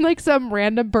shop and like some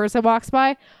random person walks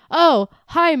by. "Oh,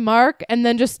 hi, Mark," and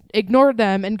then just ignore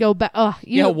them and go back. Oh,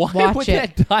 you why watch would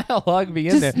it. that dialogue be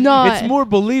in Just there? not. It's more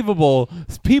believable.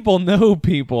 People know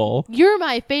people. "You're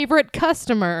my favorite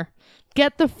customer.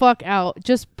 Get the fuck out.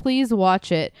 Just please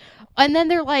watch it." And then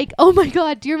they're like, "Oh my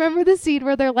God, do you remember the scene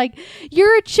where they're like,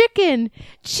 'You're a chicken.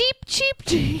 Cheep, cheep,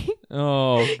 cheep.'"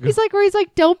 Oh, He's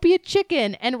like, "Don't be a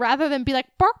chicken." And rather than be like,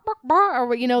 "Bark, bark, bark,"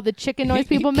 or, you know, the chicken noise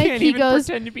people make, can't he even goes,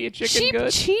 pretend to be a chicken "Cheep,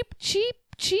 good. cheep, cheep,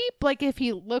 cheep." Like if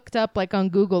he looked up like on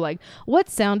Google, like, what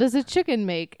sound does a chicken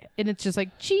make? And it's just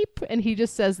like cheep. And he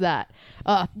just says that.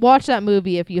 Watch that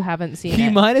movie if you haven't seen He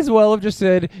it. might as well have just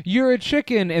said, "You're a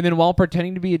chicken," and then while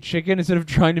pretending to be a chicken, instead of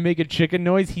trying to make a chicken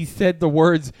noise, he said the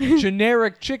words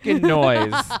generic chicken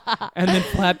noise, and then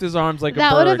flapped his arms like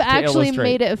That a would bird have to actually illustrate.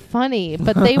 made it funny,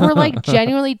 but they were like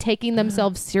genuinely taking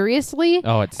themselves seriously.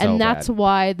 Oh, it's so and that's bad.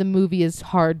 why the movie is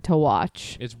hard to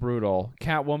watch. It's brutal.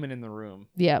 Catwoman in the Room.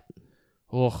 Yep.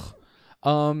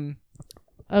 Ugh.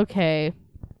 Okay.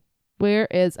 Where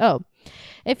is... Oh.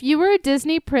 If you were a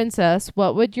Disney princess,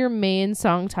 what would your main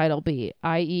song title be?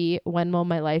 I.e., When Will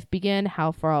My Life Begin?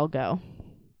 How Far I'll Go?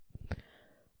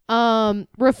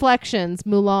 Reflections.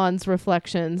 Mulan's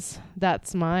Reflections.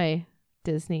 That's my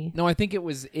Disney. No, I think it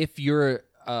was if you're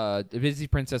a Disney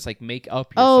princess, like make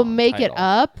up your Oh, song Make It title.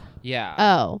 Up? Yeah.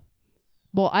 Oh.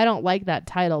 Well, I don't like that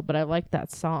title, but I like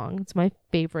that song. It's my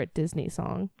favorite Disney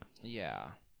song. Yeah.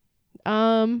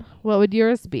 What would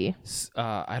yours be?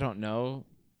 I don't know.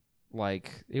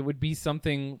 Like, it would be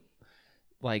something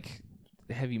like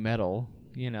heavy metal,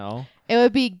 you know? It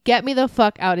would be Get Me the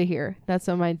Fuck Out of Here. That's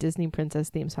what my Disney princess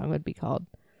theme song would be called.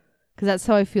 Because that's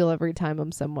how I feel every time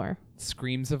I'm somewhere.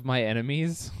 Screams of My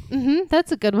Enemies. Mm-hmm.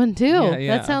 That's a good one, too.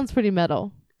 Yeah. That sounds pretty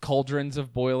metal. Cauldrons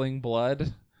of Boiling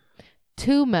Blood.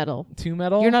 Too metal. Too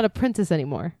metal? You're not a princess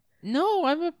anymore. No,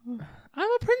 I'm a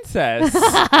princess.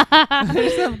 I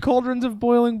just have Cauldrons of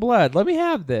Boiling Blood. Let me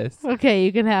have this. Okay,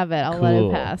 you can have it. I'll let it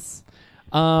Cool. pass.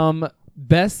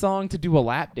 Best song to do a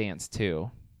lap dance to.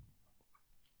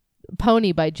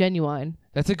 Pony by Genuine.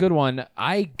 That's a good one.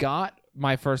 I got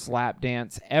my first lap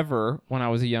dance ever when I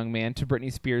was a young man to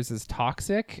Britney Spears'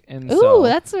 Toxic. And Ooh, so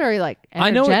that's very, like,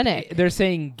 I know energetic. they're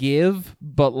saying give,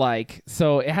 but like,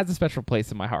 so it has a special place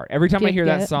in my heart. Every time I hear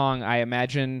that Get. song, I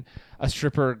imagine a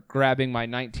stripper grabbing my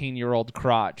 19-year-old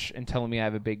crotch and telling me I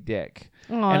have a big dick.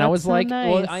 Aw, And I was that's so like,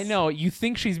 well, nice. I know, you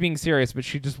think she's being serious, but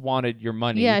she just wanted your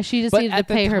money. Yeah, she just But needed to at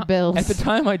the pay her ti- bills. At the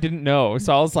time, I didn't know.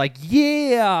 So I was like,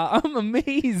 yeah, I'm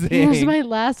amazing. Here's my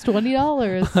last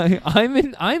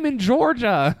 $20. I'm in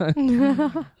Georgia.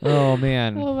 Oh,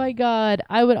 man. Oh my God.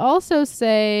 I would also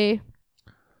say,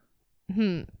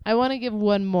 I want to give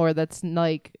one more that's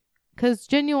like, because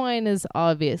Genuine is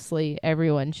obviously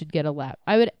everyone should get a lap.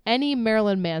 Any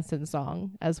Marilyn Manson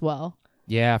song as well.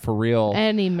 Yeah, for real.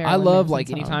 Any Marilyn I love Manson like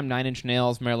song. anytime Nine Inch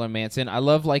Nails, Marilyn Manson. I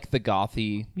love like the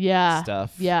gothy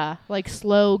stuff. Yeah, like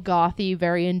slow, gothy,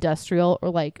 very industrial, or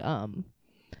like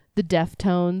the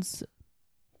Deftones.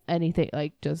 Anything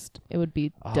like just it would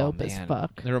be dope as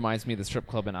fuck. It reminds me of the strip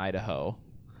club in Idaho.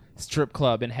 Strip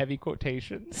club in heavy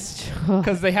quotations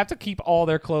because they have to keep all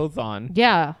their clothes on.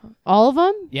 Yeah, all of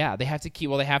them. Yeah, they have to keep.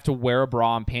 Well, they have to wear a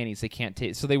bra and panties. They can't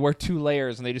take. So they wear 2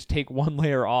 layers and they just take 1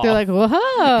 layer off. They're like,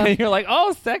 whoa. And you're like,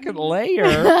 oh, second layer.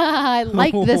 I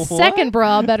like the What? second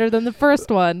bra better than the first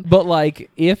one. But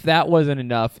like, if that wasn't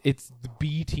enough, it's the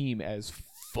B team as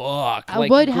fuck. I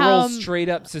Like would girls have- straight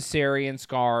up cesarean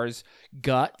scars,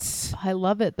 guts. I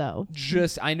love it though.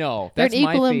 I know. They're That's an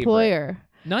my equal favorite. employer.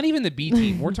 Not even the B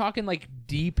team. We're talking like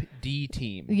deep D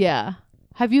team. Yeah.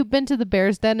 Have you been to the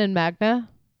Bears Den in Magna?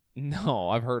 No,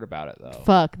 I've heard about it though.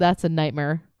 Fuck, that's a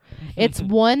nightmare. It's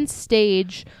one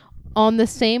stage on the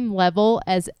same level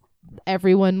as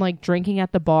everyone like drinking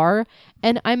at the bar,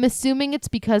 and I'm assuming it's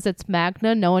because it's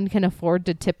Magna. No one can afford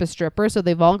to tip a stripper, so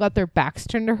they've all got their backs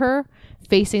turned to her,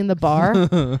 facing the bar.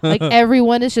 Like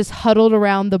everyone is just huddled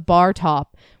around the bar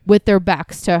top with their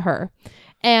backs to her.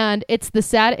 And it's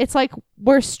it's like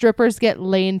where strippers get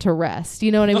laid to rest.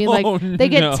 You know what I mean? Like they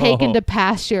get taken to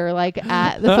pasture like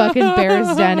at the fucking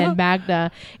Bears Den in Magna.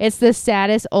 It's the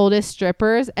saddest, oldest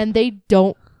strippers, and they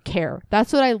don't care.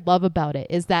 That's what I love about it,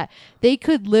 is that they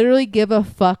could literally give a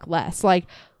fuck less. Like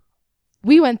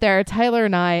we went there, Tyler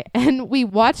and I, and we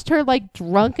watched her like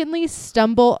drunkenly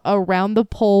stumble around the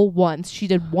pole once. She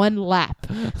did 1 lap.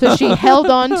 So she held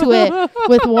on to it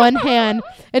with one hand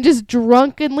and just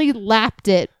drunkenly lapped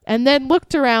it, and then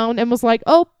looked around and was like,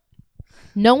 oh,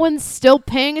 no one's still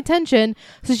paying attention.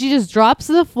 So she just drops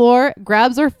to the floor,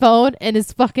 grabs her phone, and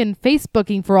is fucking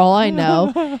Facebooking for all I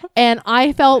know. And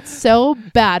I felt so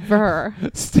bad for her.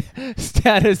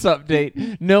 Status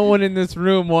update. No one in this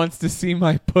room wants to see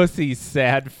my pussy's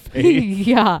sad face.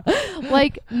 Yeah.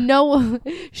 Like, no,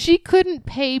 she couldn't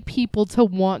pay people to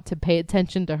want to pay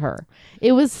attention to her.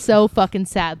 It was so fucking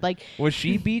sad. Like, Was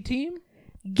she B team?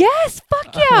 yes,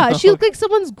 fuck yeah. She looked like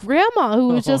someone's grandma who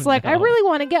was just like, I no. really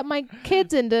want to get my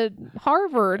kids into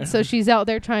Harvard. So she's out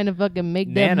there trying to fucking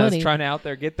make that Nana's money. trying to out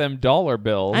there get them dollar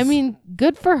bills. I mean,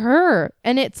 good for her.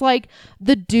 And it's like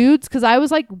the dudes, because I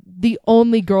was like the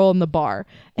only girl in the bar,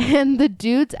 and the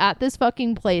dudes at this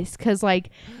fucking place, because like,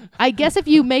 I guess if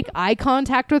you make eye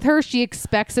contact with her, she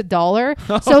expects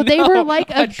 $1. So they were like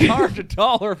I charge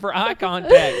 $1 for eye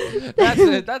contact.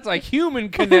 That's a human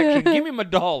connection. Give me my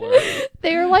dollar.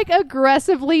 they're like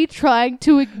aggressively trying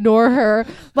to ignore her.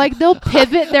 Like they'll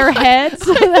pivot their heads.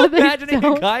 So that they Imagining a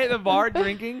don't. guy at the bar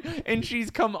drinking, and she's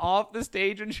come off the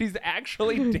stage, and she's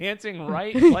actually dancing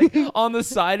right, like on the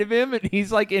side of him, and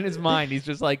he's like in his mind, he's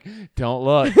just like, "Don't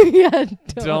look, Yeah,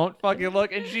 don't fucking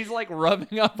look," and she's like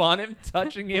rubbing up on him,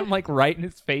 touching him him like right in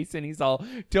his face, and he's all,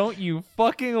 "Don't you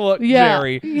fucking look, Yeah.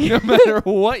 Jerry. No matter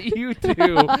what you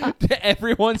do,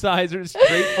 everyone's eyes are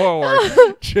straight forward.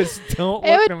 Just don't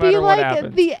It look no would be matter what like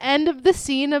happens." the end of the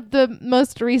scene of the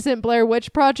most recent Blair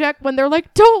Witch Project when they're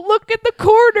like, "Don't look in the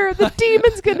corner, the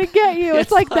demon's gonna get you."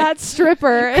 It's like that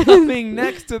stripper. Coming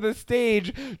next to the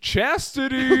stage,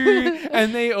 Chastity,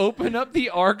 and they open up the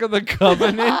Ark of the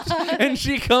Covenant, and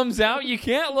she comes out. You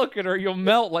can't look at her; you'll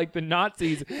melt like the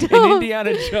Nazis in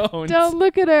Indiana Jones. Don't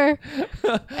look at her.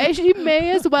 And she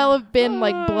may as well have been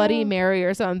like Bloody Mary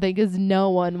or something, because no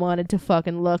one wanted to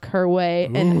fucking look her way,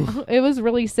 and it was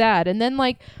really sad. And then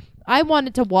like I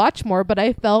wanted to watch more, but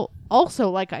I felt also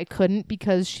like I couldn't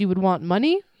because she would want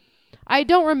money. I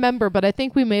don't remember, but I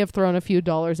think we may have thrown a few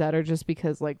dollars at her just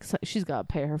because like she's got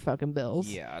to pay her fucking bills.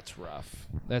 Yeah, it's rough.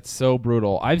 That's so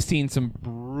brutal. I've seen some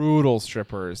brutal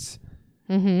strippers.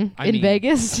 In mean,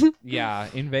 Vegas. Yeah,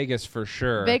 in Vegas for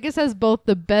sure. Vegas has both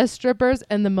the best strippers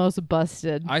and the most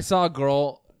busted. I saw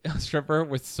a stripper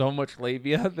with so much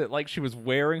labia that like she was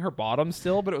wearing her bottom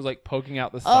still, but it was like poking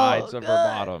out the sides of her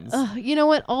bottoms. You know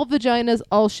what? All vaginas,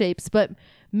 all shapes, but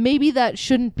maybe that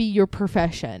shouldn't be your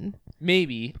profession.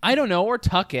 Maybe. I don't know. Or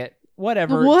tuck it.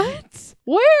 Whatever. What?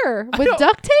 Where? With don't-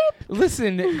 duct tape?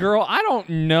 Listen, girl, I don't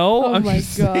know. Oh I'm my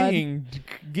just God. saying,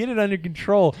 get it under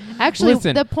control. Actually,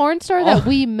 Listen, the porn star that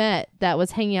we met that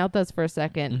was hanging out with us for a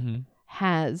second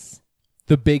has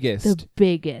the biggest. the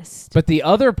biggest. But the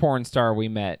other porn star we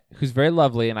met, who's very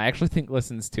lovely and I actually think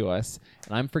listens to us,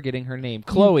 and I'm forgetting her name,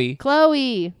 Chloe.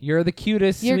 Chloe. You're the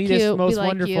cutest, You're sweetest, cute. We most like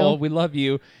wonderful. you. We love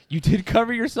you. You did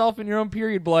cover yourself in your own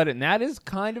period blood, and that is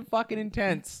kind of fucking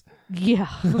intense. Yeah.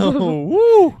 Oh,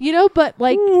 woo! You know, but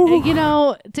like, Ooh. you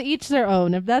know, to each their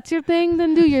own. If that's your thing,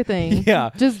 then do your thing. Yeah.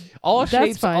 Just All that's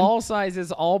shapes, fine. all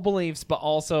sizes, all beliefs, but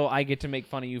also I get to make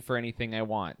fun of you for anything I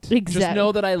want. Just Exact-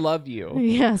 know that I love you.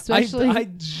 Yeah, especially. I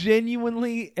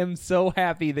genuinely am so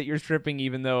happy that you're stripping,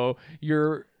 even though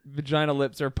your vagina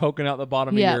lips are poking out the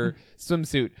bottom Yeah. of your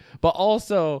swimsuit. But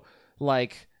also,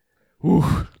 like, whew,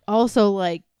 also,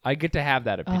 like, I get to have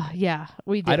that opinion. yeah,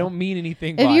 we do. I don't mean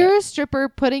anything If by you're it. a stripper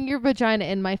putting your vagina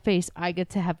in my face, I get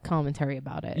to have commentary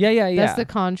about it. Yeah. That's the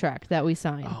contract that we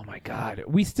signed. Oh my God.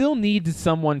 We still need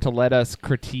someone to let us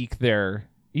critique their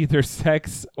either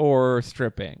sex or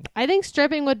stripping. I think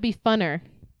stripping would be funner.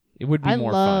 It would be I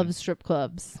more love fun. strip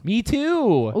clubs. Me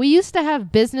too. We used to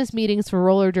have business meetings for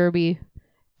roller derby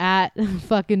at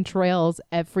fucking Trails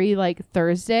every like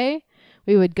Thursday.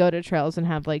 We would go to Trails and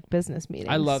have like business meetings.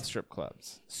 I love strip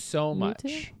clubs so Me much.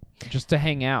 too. Just to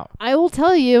hang out. I will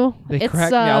tell you, They it's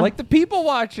crack me out. I like the people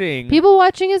watching. people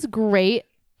watching is great,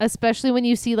 especially when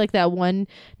you see like that one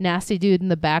nasty dude in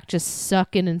the back just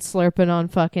sucking and slurping on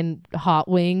fucking hot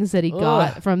wings that he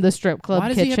got Ugh. from the strip club Why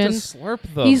does kitchen. he have to slurp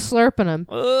them? He's slurping them.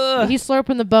 Ugh. He's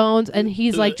slurping the bones, and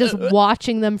he's like just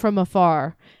watching them from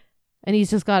afar. And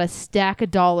he's just got a stack of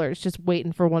dollars just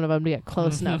waiting for one of them to get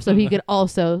close enough so he could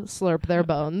also slurp their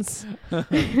bones.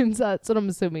 And so that's what I'm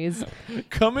assuming is.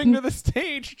 Coming to the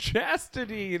stage,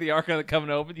 Chastity. The Ark of the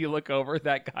Covenant open. You look over.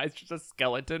 That guy's just a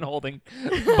skeleton holding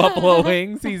buffalo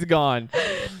wings. He's gone.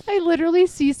 I literally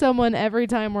see someone every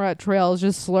time we're at Trails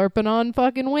just slurping on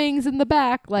fucking wings in the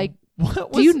back. Like,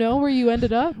 What do you know where you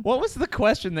ended up? What was the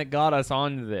question that got us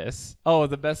onto this? Oh,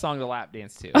 the best song to lap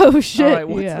dance to. Oh, shit. All right,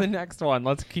 what's Yeah. the next one?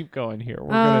 Let's keep going here. We're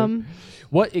gonna.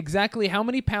 What exactly? How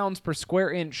many pounds per square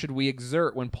inch should we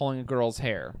exert when pulling a girl's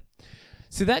hair?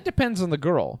 See, that depends on the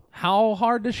girl. How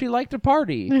hard does she like to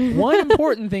party? One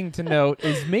important thing to note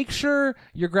is make sure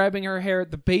you're grabbing her hair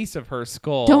at the base of her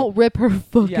skull. Don't rip her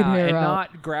fucking hair and out.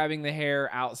 not grabbing the hair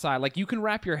outside. Like you can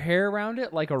wrap your hair around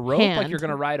it like a rope, like Hand. you're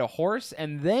gonna ride a horse,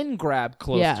 and then grab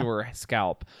close Yeah. to her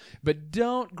scalp. But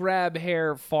don't grab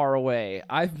hair far away.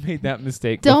 I've made that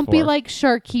mistake. Don't be before. like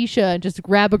Sharkeisha and just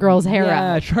grab a girl's hair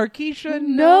yeah, out. Sharkeisha.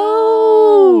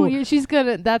 No, No. Yeah, she's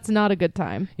gonna. That's not a good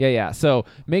time. Yeah. So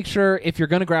make sure if you're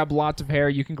gonna grab lots of hair,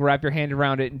 you can grab your hand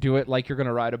around it and do it like you're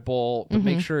gonna ride a bull. But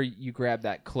make sure you grab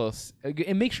that close,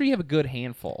 and make sure you have a good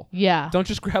handful. Yeah. Don't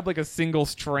just grab like a single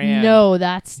strand. No,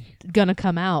 that's gonna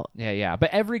come out. Yeah.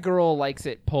 But every girl likes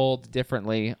it pulled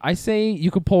differently. I say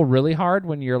you could pull really hard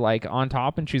when you're like on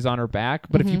top and she's on her back.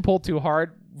 But if you pull too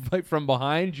hard, like from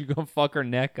behind, you gonna fuck her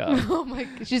neck up. Oh my!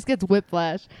 She just gets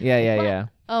whiplash. Yeah.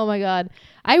 Oh my god!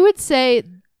 I would say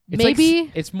It's maybe.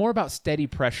 like, it's more about steady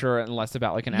pressure and less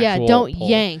about like an Yeah, actual don't pull.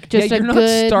 yank, just yeah, a you're not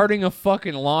good- starting a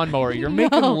fucking lawnmower. You're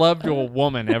making love to a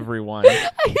woman, everyone. I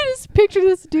can just picture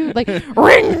this dude like ring,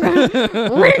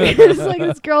 ring. It's like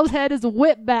this girl's head is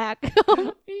whipped back.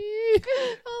 Oh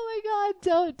my god!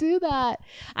 Don't do that.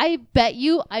 I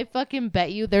fucking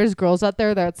bet you, there's girls out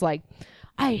there that's like,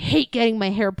 I hate getting my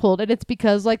hair pulled. And it's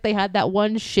because like they had that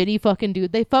one shitty fucking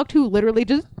dude they fucked who literally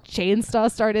just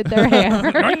chainsaw started their hair.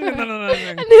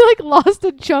 And they like lost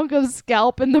a chunk of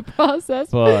scalp in the process.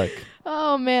 Fuck.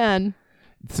 Oh man.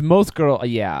 It's most girl.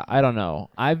 Yeah, I don't know.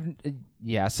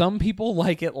 Some people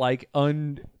like it like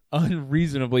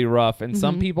unreasonably rough, and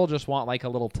some people just want like a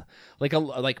little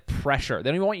like pressure. They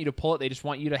don't even want you to pull it. They just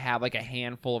want you to have like a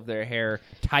handful of their hair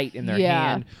tight in their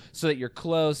hand so that you're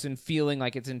close and feeling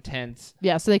like it's intense.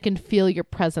 Yeah, so they can feel your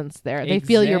presence there. They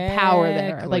feel your power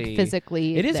there, like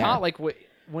physically. It is there. hot. Like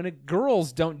when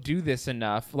girls don't do this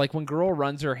enough, like when girl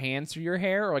runs her hands through your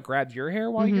hair or like grabs your hair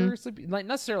while you're sleeping, like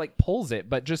necessarily like pulls it,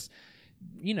 but just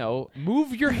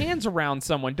move your hands around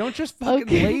someone. Don't just fucking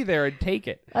lay there and take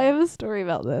it. I have a story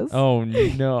about this. Oh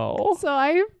no. So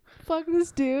I fucked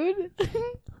this dude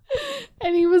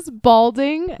and he was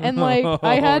balding and like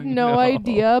I had no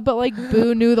idea, but like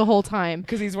Boo knew the whole time.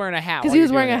 Because he's wearing a hat. Because he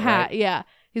was wearing a hat, right? Yeah.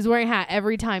 He's wearing a hat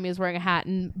every time he was wearing a hat.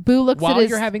 And Boo looks while at his...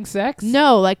 you're having sex?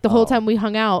 No, like the whole time we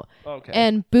hung out. Okay.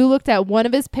 And Boo looked at one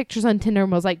of his pictures on Tinder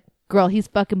and was like, girl, he's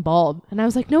fucking bald. And I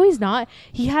was like, no, he's not.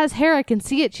 He has hair. I can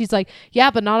see it. She's like,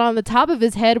 yeah, but not on the top of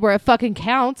his head where it fucking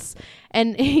counts.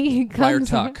 And he comes,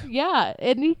 tuck. Yeah,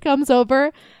 and he comes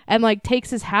over and like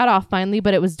takes his hat off finally,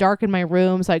 but it was dark in my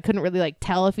room, so I couldn't really like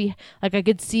tell if he like I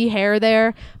could see hair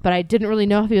there, but I didn't really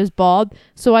know if he was bald.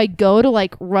 So I go to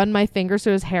like run my fingers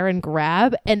through his hair and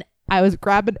grab, and I was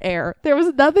grabbing air. There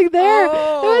was nothing there.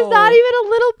 Oh. There was not even a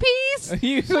little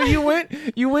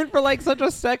piece. You went for like such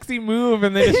a sexy move,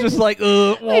 and then it's just like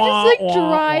I just like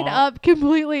dried up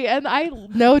completely, and I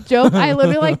no joke, I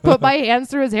literally like put my hands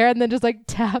through his hair and then just like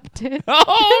tapped it.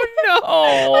 Oh no!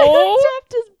 I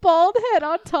tapped his bald head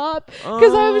on top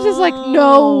because I was just like,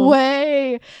 no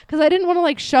way, because I didn't want to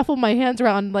like shuffle my hands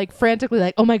around like frantically,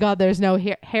 like, oh my god, there's no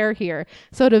hair here.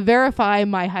 So to verify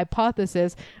my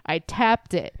hypothesis, I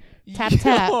tapped it. Tap,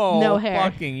 tap, no hair.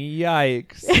 Fucking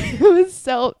yikes. It was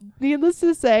so, needless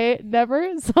to say,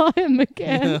 never saw him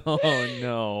again. Oh,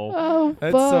 no. Oh,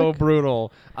 that's fuck. so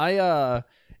brutal.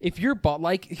 If you're bald,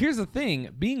 like, here's the thing.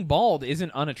 Being bald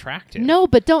isn't unattractive. No,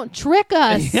 but don't trick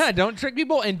us. Yeah, don't trick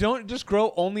people, and don't just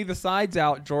grow only the sides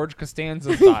out, George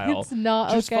Costanza style. It's not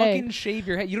just okay. fucking shave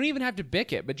your head. You don't even have to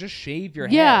bick it, but just shave your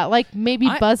head. Yeah, like maybe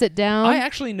buzz it down. I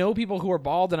actually know people who are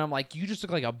bald, and I'm like, you just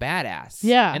look like a badass.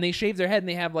 Yeah. And they shave their head, and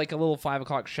they have like a little 5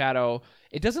 o'clock shadow.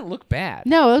 It doesn't look bad.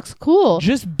 No, it looks cool.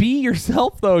 Just be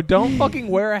yourself, though. Don't fucking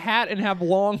wear a hat and have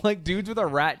long, like, dudes with a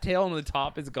rat tail and the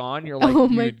top is gone. You're like, oh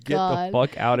my dude, get God. the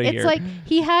fuck out of here. It's like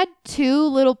he had 2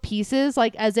 little pieces,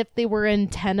 like as if they were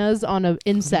antennas on an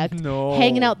insect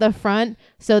hanging out the front.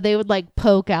 So they would like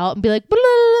poke out and be like, blah, blah,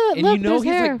 blah, and look, you know he's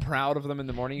hair. like proud of them in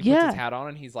the morning. He puts his hat on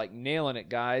and he's like, nailing it,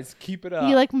 guys. Keep it up.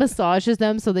 He like massages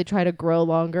them so they try to grow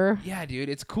longer. Yeah, dude,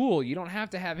 it's cool. You don't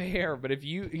have to have hair, but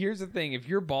here's the thing. If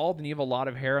you're bald and you have a lot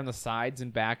of hair on the sides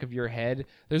and back of your head,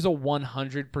 there's a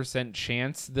 100%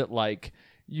 chance that like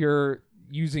you're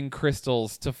using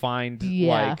crystals to find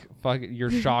like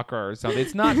your chakra or something.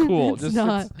 It's not cool. It's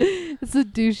not. It's the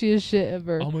douchiest shit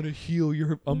ever. I'm gonna heal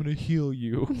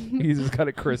you. He's just got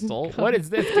a crystal. What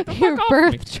is this? Get the your fuck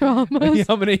birth off me. traumas. Yeah,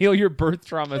 I'm gonna heal your birth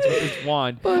traumas with this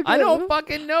wand. I don't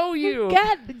fucking know you.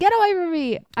 Get away from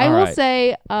me. I All will right.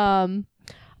 say,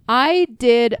 I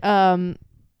did.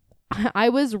 I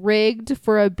was rigged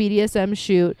for a BDSM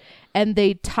shoot, and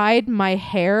they tied my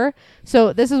hair.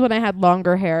 So this is when I had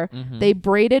longer hair. Mm-hmm. They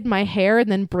braided my hair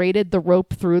and then braided the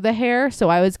rope through the hair. So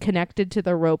I was connected to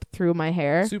the rope through my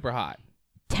hair. Super hot.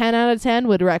 10 out of 10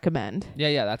 would recommend.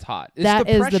 Yeah, that's hot. It's That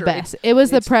the is pressure. the best. It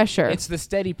was the pressure. It's the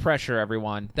steady pressure,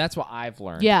 everyone. That's what I've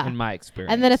learned in my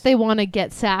experience. And then if they want to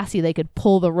get sassy, they could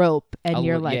pull the rope and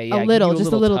you're like a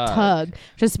little tug.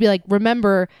 Just to be like,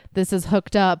 remember, this is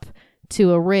hooked up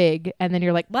to a rig. And then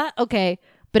you're like, what? Okay.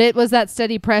 But it was that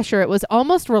steady pressure. It was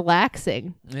almost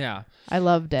relaxing. Yeah. I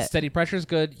loved it. Steady pressure is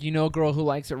good. You know a girl who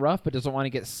likes it rough but doesn't want to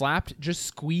get slapped? Just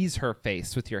squeeze her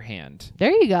face with your hand.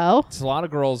 There you go. So a lot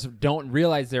of girls don't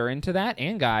realize they're into that,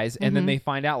 and guys, and then they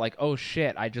find out like, oh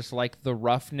shit, I just like the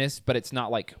roughness, but it's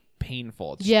not like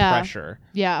painful. It's just pressure.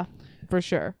 Yeah, for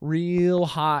sure. Real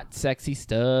hot, sexy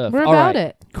stuff. We're All about right.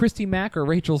 it. Christy Mack or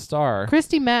Rachel Starr?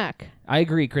 Christy Mack. I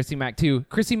agree, Christy Mack too.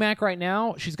 Christy Mack right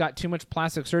now, she's got too much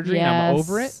plastic surgery and I'm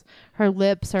over it. Her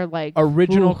lips are like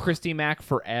original Christy Mack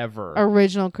forever.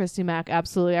 Original Christy Mack,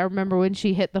 absolutely. I remember when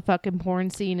she hit the fucking porn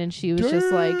scene and she was just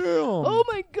like, oh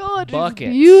my God, she's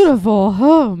beautiful.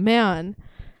 Oh man.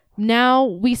 Now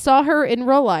we saw her in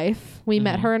real life. We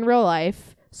met her in real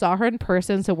life. Saw her in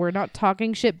person, so we're not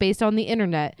talking shit based on the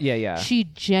internet. Yeah. She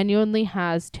genuinely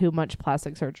has too much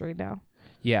plastic surgery now.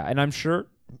 Yeah, and I'm sure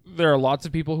There are lots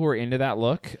of people who are into that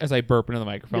look as I burp into the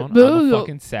microphone. I'm a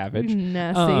fucking savage.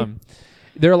 Nasty.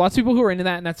 There are lots of people who are into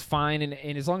that, and that's fine,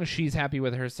 and as long as she's happy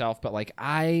with herself. But, like,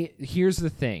 here's the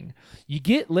thing. You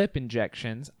get lip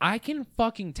injections. I can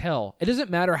fucking tell. It doesn't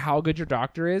matter how good your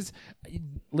doctor is.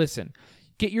 Listen,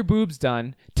 get your boobs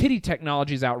done. Titty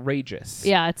technology is outrageous.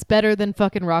 Yeah, it's better than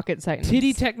fucking rocket science.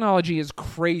 Titty technology is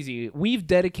crazy. We've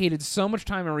dedicated so much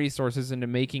time and resources into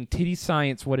making titty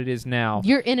science what it is now.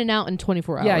 You're in and out in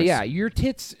 24 hours. Yeah. Your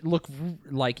tits look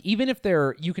like, even if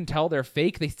you can tell they're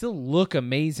fake, they still look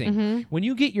amazing. Mm-hmm. When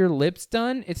you get your lips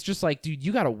done, it's just like, dude,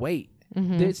 you gotta wait.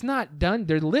 Mm-hmm. It's not done.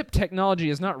 Their lip technology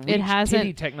has not reached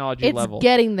titty technology it's level. It's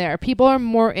getting there. People are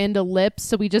more into lips,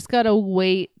 so we just gotta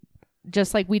wait.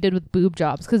 Just like we did with boob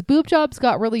jobs, because boob jobs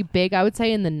got really big, I would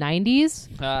say, in the 90s.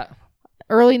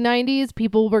 Early 90s,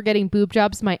 people were getting boob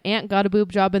jobs. My aunt got a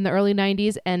boob job in the early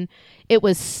 90s, and it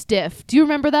was stiff. Do you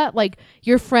remember that? Like,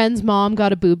 your friend's mom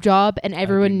got a boob job, and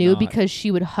everyone knew because she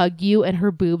would hug you, and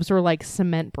her boobs were like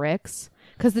cement bricks.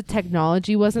 Because the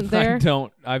technology wasn't there.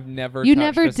 I've never You touched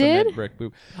never a cement did? brick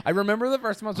boob. I remember the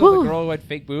first time I was with a girl who had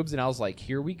fake boobs, and I was like,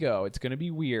 here we go. It's going to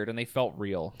be weird. And they felt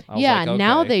real. I was like, okay.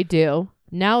 Now they do.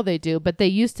 Now they do, but they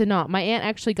used to not. My aunt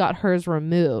actually got hers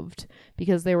removed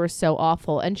because they were so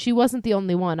awful. And she wasn't the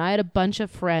only one. I had a bunch of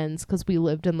friends because we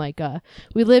lived in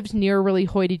we lived near a really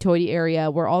hoity-toity area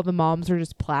where all the moms were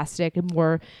just plastic and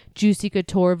wore Juicy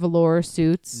Couture velour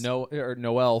suits.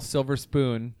 Noelle, Silver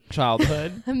Spoon,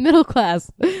 childhood. Middle class.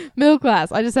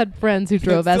 I just had friends who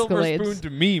drove Escalades. Silver Spoon to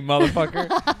me,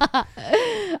 motherfucker.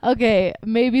 Okay,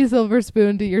 maybe Silver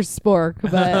Spoon to your spork,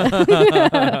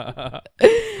 but...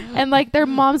 And like their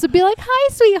moms would be like,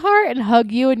 "Hi, sweetheart," and hug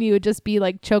you, and you would just be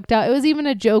like choked out. It was even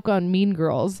a joke on Mean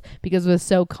Girls because it was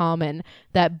so common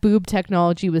that boob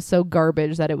technology was so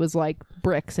garbage that it was like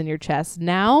bricks in your chest.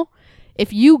 Now,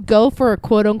 if you go for a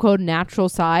quote unquote natural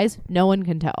size, no one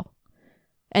can tell.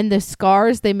 And the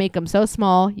scars, they make them so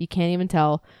small, you can't even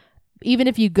tell. Even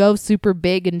if you go super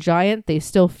big and giant, they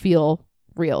still feel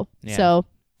real. Yeah. So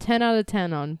 10 out of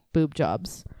 10 on boob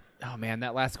jobs. Oh, man,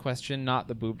 that last question, not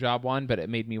the boob job one, but it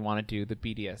made me want to do the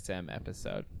BDSM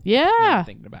episode. Yeah. Now I'm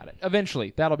thinking about it.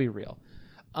 Eventually, that'll be real.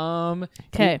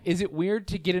 Okay. Is it weird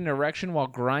to get an erection while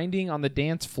grinding on the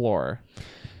dance floor?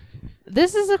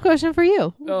 This is a question for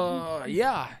you.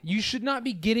 Yeah. You should not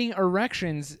be getting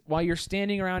erections while you're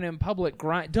standing around in public.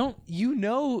 Don't you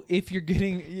know if you're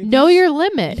getting... Know your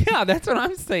limit. Yeah, that's what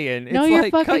I'm saying. Know it's your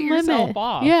like, fucking cut yourself limit.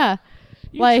 off. Yeah.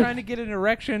 You're like, trying to get an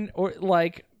erection or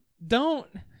like, don't...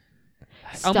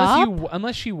 Stop.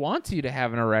 Unless she wants you to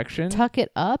have an erection. Tuck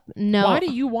it up. No. Why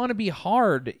do you want to be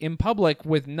hard in public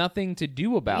with nothing to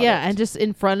do about it? Yeah, and just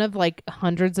in front of like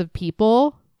hundreds of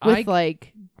people with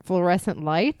like fluorescent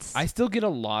lights. I still get a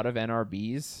lot of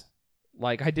NRBs.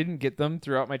 Like, I didn't get them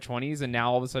throughout my 20s, and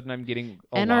now all of a sudden I'm getting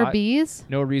a NRBs? lot.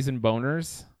 No reason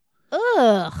boners.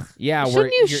 Ugh. Yeah.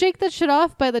 Shouldn't you shake that shit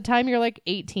off by the time you're like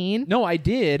 18? No, I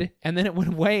did, and then it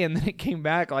went away, and then it came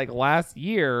back like last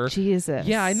year. Jesus.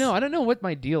 Yeah, I know. I don't know what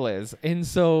my deal is. And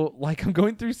so, like, I'm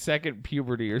going through second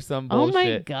puberty or some bullshit. Oh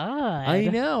my God. I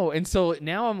know. And so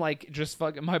now I'm like, just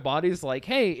fucking, my body's like,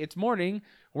 hey, it's morning.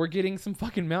 We're getting some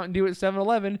fucking Mountain Dew at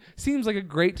 7-Eleven. Seems like a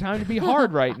great time to be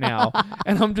hard right now.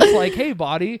 And I'm just like, hey,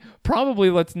 body, probably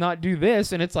let's not do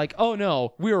this. And it's like, oh,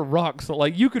 no, we're rocks. So,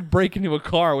 like, you could break into a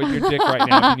car with your dick right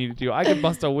now if you needed to. I could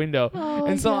bust a window. Oh,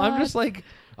 and so God. I'm just like,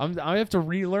 I have to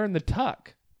relearn the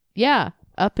tuck. Yeah.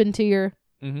 Up into your...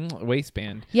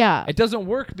 waistband. Yeah. It doesn't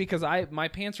work because my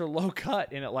pants are low cut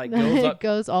and it like goes up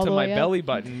goes all to the my way belly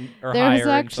button or There higher. was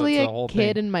actually and so it's the whole a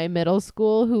kid thing. in my middle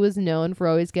school who was known for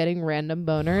always getting random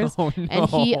boners. Oh, no. And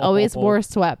he always wore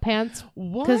sweatpants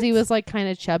because he was like kind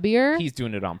of chubbier. He's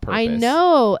doing it on purpose. I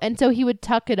know. And so he would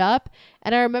tuck it up.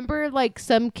 And I remember like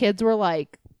some kids were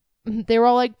like, they were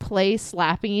all like play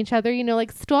slapping each other, you know,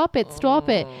 like stop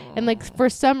it. And like for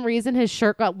some reason his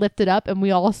shirt got lifted up and we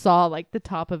all saw like the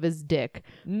top of his dick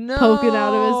poking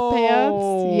out of his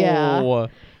pants. Yeah.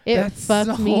 It That's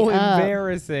fucked so me up.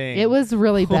 embarrassing. It was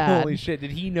really bad. Holy shit.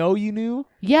 Did he know you knew?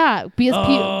 Yeah.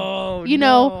 Because you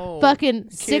know,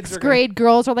 fucking sixth grade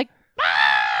girls are like,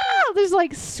 ah! There's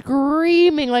like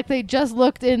screaming like they just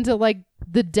looked into like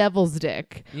the devil's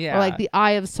dick. Yeah. Or like the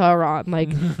Eye of Sauron,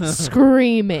 like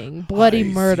screaming bloody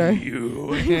murder. See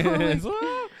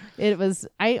you. It was,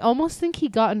 I almost think he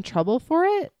got in trouble for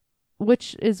it,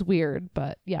 which is weird,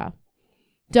 but yeah.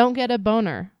 Don't get a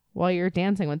boner while you're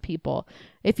dancing with people.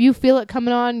 If you feel it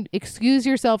coming on, excuse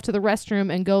yourself to the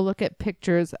restroom and go look at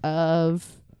pictures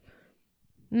of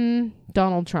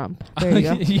Donald Trump. There you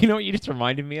go. You know what you just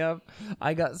reminded me of?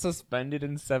 I got suspended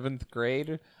in 7th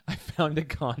grade. I found a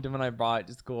condom and I brought it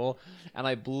to school and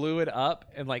I blew it up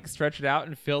and like stretched it out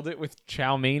and filled it with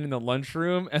chow mein in the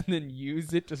lunchroom and then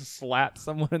used it to slap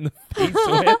someone in the face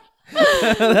with.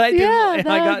 I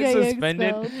got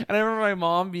suspended. And I remember my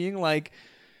mom being like,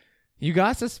 "You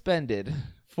got suspended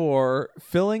for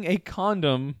filling a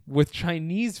condom with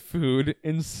Chinese food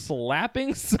and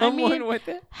slapping someone with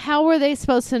it." How were they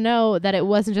supposed to know that it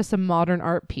wasn't just a modern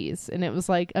art piece and it was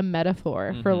like a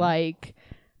metaphor for like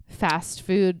the fast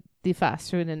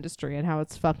food industry and how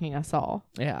it's fucking us all?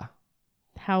 Yeah.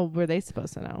 How were they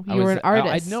supposed to know? You were an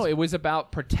artist. I know it was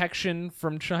about protection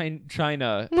from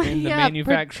China in the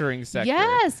manufacturing sector.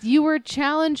 Yes, you were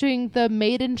challenging the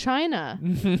made in China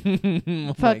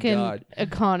fucking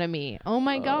economy. Oh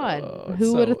my god,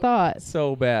 who would have thought?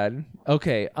 So bad.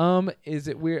 Okay, is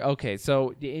it weird? Okay,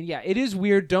 so yeah, it is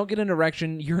weird. Don't get an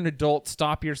erection. You're an adult.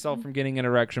 Stop yourself from getting an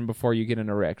erection before you get an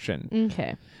erection.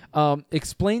 Okay.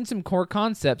 Explain some core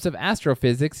concepts of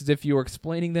astrophysics as if you were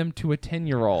explaining them to a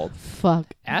 10-year-old. Fuck.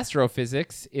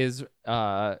 Astrophysics is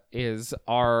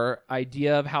our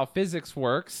idea of how physics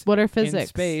works. What are physics? In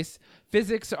space.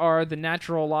 Physics are the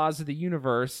natural laws of the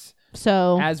universe.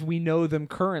 So as we know them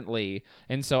currently.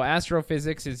 And so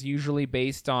astrophysics is usually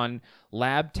based on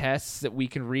lab tests that we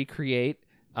can recreate,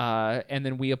 and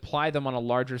then we apply them on a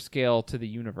larger scale to the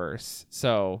universe.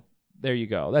 So there you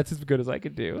go. That's as good as I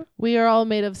could do. We are all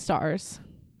made of stars.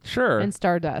 Sure. And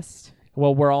stardust.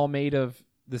 Well, we're all made of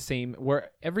the same.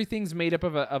 Everything's made up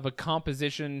of a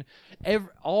composition.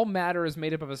 All matter is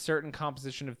made up of a certain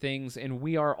composition of things, and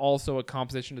we are also a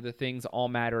composition of the things all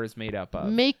matter is made up of.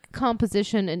 Make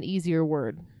composition an easier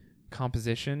word.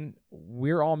 Composition.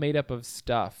 We're all made up of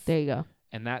stuff. There you go.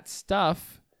 And that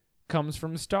stuff comes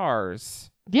from stars.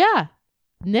 Yeah.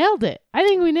 Nailed it. I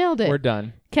think we nailed it. We're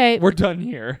done. Okay. We're done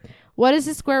here. What is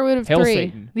the square root of Hail 3?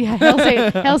 Satan. Yeah, Hail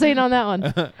Satan. Hail Satan on that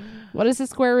one. What is the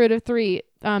square root of 3?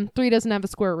 3 doesn't have a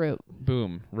square root.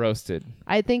 Boom. Roasted.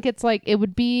 I think it's like, it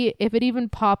would be, if it even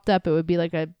popped up, it would be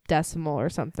like a decimal or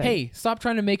something. Hey, stop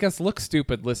trying to make us look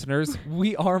stupid, listeners.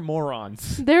 We are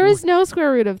morons. There is no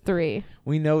square root of 3.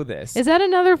 We know this. Is that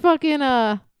another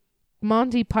fucking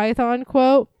Monty Python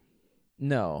quote?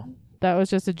 No. That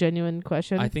was just a genuine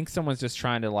question. I think someone's just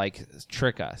trying to like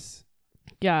trick us.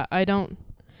 Yeah, I don't.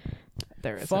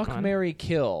 There is Fuck, marry,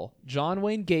 kill. John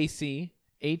Wayne Gacy,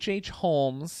 H.H.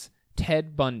 Holmes,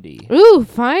 Ted Bundy. Ooh,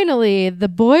 finally, the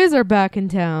boys are back in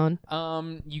town.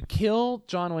 You kill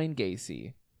John Wayne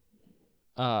Gacy.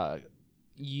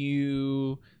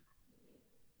 You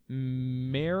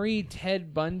marry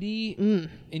Ted Bundy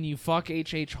and you fuck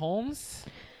H.H. Holmes?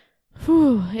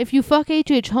 Whew. If you fuck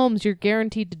H.H. Holmes, you're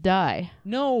guaranteed to die.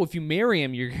 No, if you marry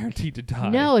him, you're guaranteed to die.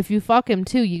 No, if you fuck him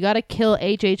too, you gotta kill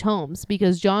H.H. Holmes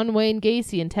because John Wayne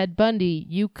Gacy and Ted Bundy,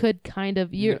 you could kind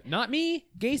of... Not me.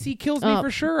 Gacy kills me for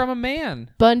sure. I'm a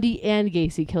man. Bundy and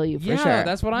Gacy kill you for sure. Yeah,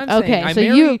 that's what I'm saying. Okay, I so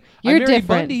marry you're different.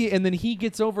 Bundy, and then he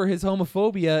gets over his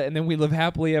homophobia, and then we live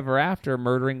happily ever after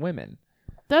murdering women.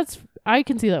 I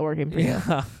can see that working for you.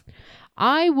 Yeah.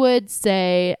 I would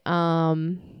say...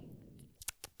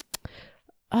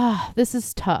 this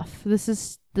is tough. This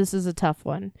is a tough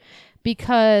one.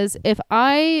 Because if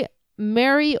I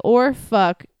marry or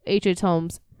fuck H.H.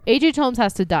 Holmes, H.H. Holmes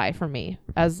has to die for me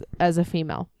as a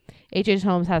female. H.H.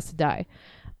 Holmes has to die.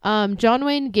 John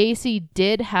Wayne Gacy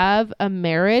did have a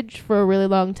marriage for a really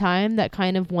long time that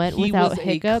kind of went without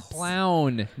hiccups. He was a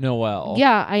clown, Noelle.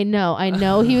 Yeah, I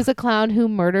know. He was a clown who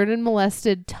murdered and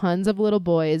molested tons of little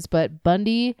boys, but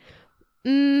Bundy,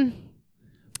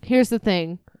 here's the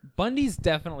thing. Bundy's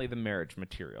definitely the marriage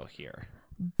material here.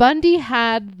 Bundy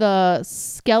had the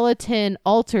skeleton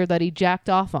altar that he jacked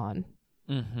off on.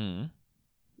 Mm-hmm.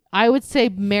 I would say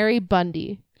marry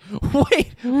Bundy.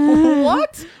 Wait,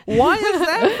 what? Why is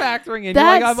that factoring in?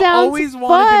 That I've sounds always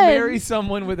wanted fun. to marry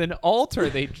someone with an altar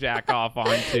they jack off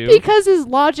onto. Because his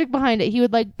logic behind it, he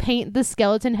would like paint the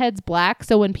skeleton heads black,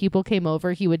 so when people came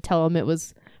over, he would tell them it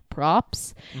was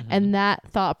props. And that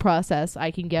thought process I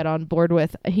can get on board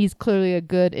with. He's clearly a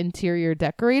good interior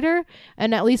decorator,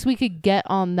 and at least we could get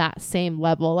on that same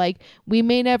level. Like we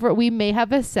may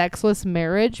have a sexless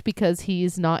marriage because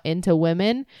he's not into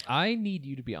women. I need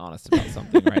you to be honest about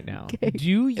something right now. Okay.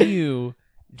 Do you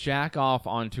jack off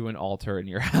onto an altar in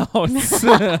your house?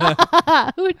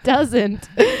 Who doesn't?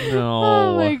 No.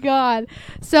 Oh my god.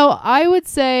 So I would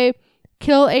say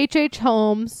kill H.H.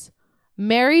 Holmes,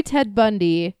 marry Ted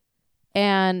Bundy,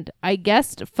 and I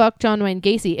guess fuck John Wayne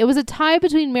Gacy. It was a tie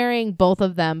between marrying both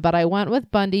of them, but I went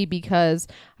with Bundy because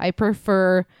I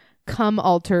prefer cum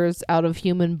alters out of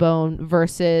human bone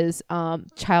versus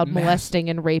child molesting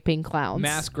and raping clowns.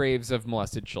 Mass graves of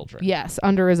molested children. Yes,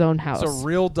 under his own house. It's a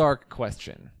real dark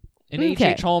question. In Okay.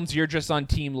 H.H. Holmes, you're just on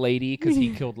team lady because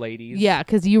he killed ladies. Yeah,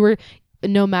 because you were,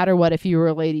 no matter what, if you were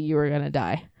a lady, you were going to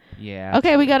die. Yeah.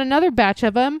 Okay, we got another batch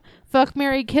of them. Fuck,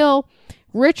 marry, kill.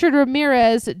 Richard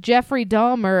Ramirez, Jeffrey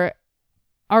Dahmer,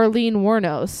 Arlene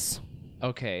Wuornos.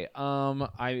 Okay.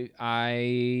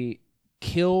 I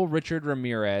kill Richard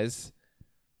Ramirez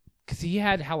because he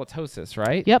had halitosis,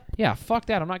 right? Yep. Yeah. Fuck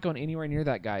that. I'm not going anywhere near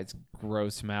that guy's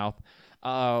gross mouth.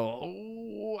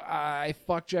 I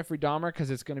fuck Jeffrey Dahmer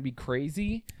because it's gonna be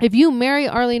crazy. If you marry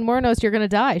Arlene Wuornos, you're going to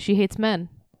die. She hates men.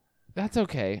 That's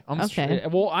okay. Okay.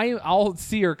 I'll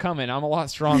see her coming. I'm a lot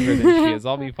stronger than she is.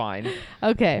 I'll be fine.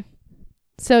 Okay.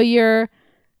 So you're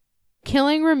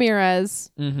killing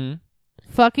Ramirez, Mm-hmm.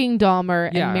 fucking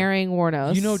Dahmer, Yeah. and marrying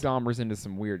Wuornos. You know Dahmer's into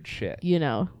some weird shit. You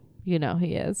know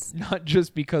he is. Not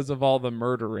just because of all the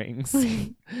murderings.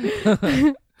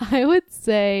 I would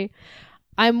say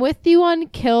I'm with you on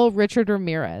kill Richard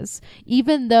Ramirez.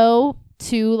 Even though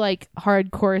to like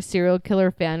hardcore serial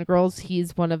killer fangirls,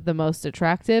 he's one of the most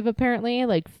attractive apparently,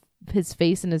 like his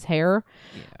face and his hair.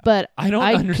 Yeah. But I don't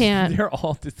I understand.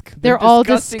 can't. They're all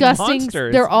disgusting disgusting.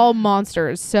 monsters. They're all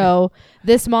monsters. So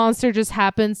this monster just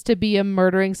happens to be a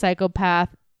murdering psychopath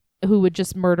who would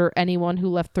just murder anyone who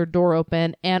left their door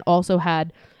open, and also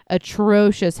had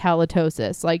atrocious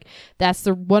halitosis. Like that's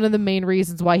one of the main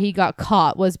reasons why he got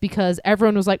caught, was because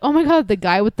everyone was like, "Oh my god, the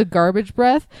guy with the garbage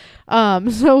breath."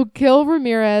 So kill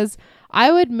Ramirez.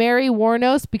 I would marry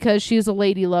Wuornos because she's a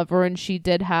lady lover and she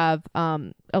did have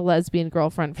a lesbian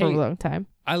girlfriend for a long time.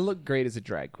 I look great as a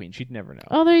drag queen. She'd never know.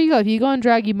 Oh, there you go. If you go on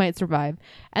drag, you might survive.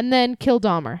 And then kill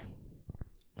Dahmer.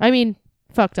 I mean,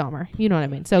 fuck Dahmer. You know what I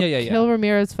mean. So kill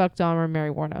Ramirez, fuck Dahmer, marry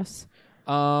Wuornos.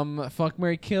 Fuck,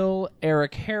 marry, kill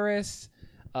Eric Harris,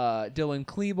 Dylan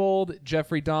Klebold,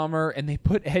 Jeffrey Dahmer, and they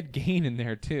put Ed Gein in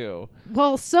there too.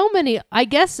 Well, so many. I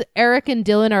guess Eric and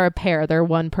Dylan are a pair. They're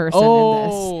one person in this.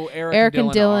 Oh, Eric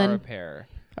and Dylan are a pair.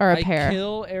 I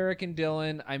kill Eric and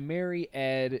Dylan, I marry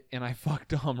Ed, and I fuck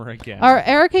Dahmer again. Are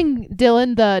Eric and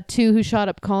Dylan the two who shot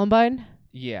up Columbine?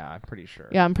 Yeah, I'm pretty sure.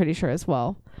 Yeah, I'm pretty sure as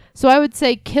well. So I would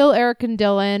say kill Eric and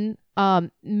Dylan,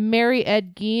 marry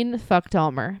Ed Gein, fuck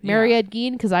Dahmer. Marry Ed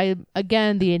Gein because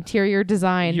the interior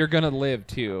design. You're going to live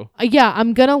too. Yeah,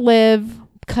 I'm going to live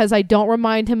because I don't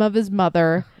remind him of his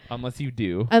mother. Unless you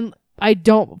do. And I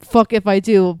don't. Fuck if I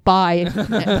do. Bye,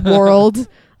 world.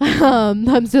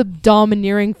 I'm so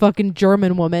domineering fucking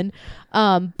German woman.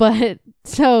 But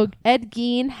so Ed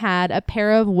Gein had a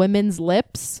pair of women's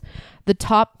lips. The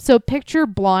top. So picture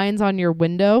blinds on your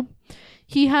window.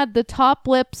 He had the top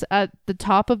lips at the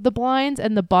top of the blinds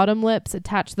and the bottom lips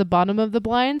attached to the bottom of the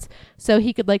blinds, so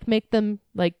he could like make them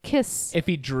like kiss. If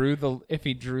he drew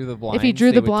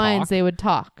the blinds, they would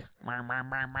talk.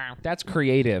 That's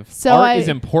creative. So Art is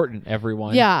important,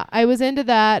 everyone. Yeah, I was into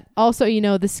that. Also,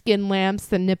 the skin lamps,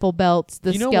 the nipple belts,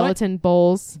 the skeleton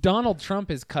bowls. Donald Trump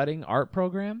is cutting art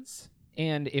programs.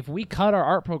 And if we cut our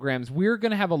art programs, we're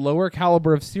going to have a lower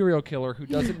caliber of serial killer who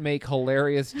doesn't make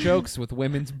hilarious jokes with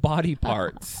women's body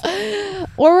parts.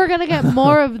 Or we're going to get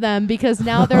more of them because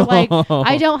now they're like,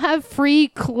 I don't have free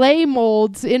clay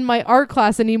molds in my art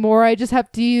class anymore. I just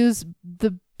have to use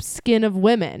the skin of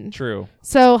women. True.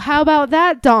 So how about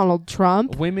that, Donald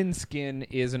Trump? Women's skin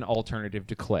is an alternative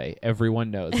to clay.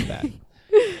 Everyone knows that.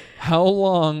 How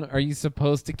long are you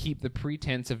supposed to keep the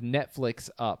pretense of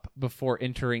Netflix up before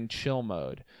entering chill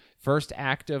mode? First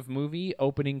act of movie,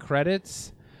 opening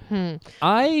credits?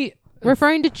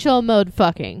 Referring to chill mode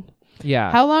fucking.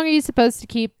 Yeah. How long are you supposed to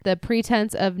keep the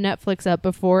pretense of Netflix up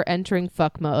before entering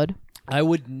fuck mode? I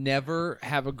would never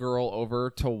have a girl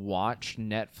over to watch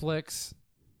Netflix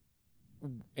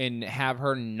and have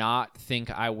her not think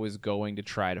I was going to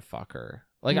try to fuck her.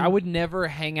 Like, I would never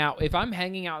hang out. If I'm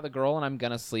hanging out with a girl and I'm going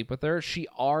to sleep with her, she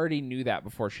already knew that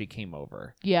before she came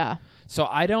over. Yeah. So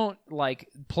I don't like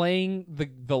playing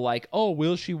the like, oh,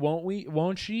 will she,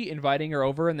 won't she, inviting her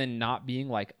over and then not being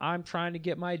like, I'm trying to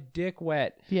get my dick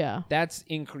wet. Yeah. That's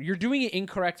you're doing it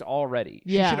incorrect already.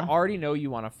 She Yeah. should already know you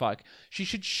want to fuck. She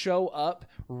should show up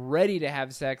ready to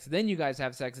have sex. Then you guys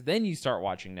have sex. Then you start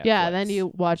watching Netflix. Yeah, then you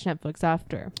watch Netflix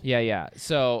after. Yeah.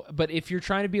 So, but if you're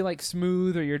trying to be like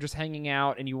smooth or you're just hanging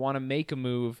out and you want to make a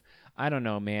move, I don't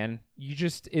know, man. You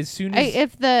just, as soon as...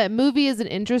 If the movie isn't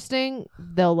interesting,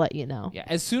 they'll let you know. Yeah,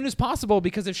 as soon as possible,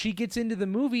 because if she gets into the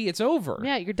movie, it's over.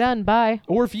 Yeah, you're done. Bye.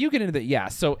 Or if you get into the... Yeah,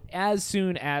 so as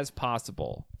soon as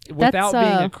possible. Without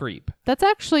being a creep. That's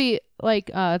actually like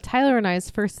Tyler and I's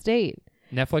first date.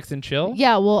 Netflix and chill?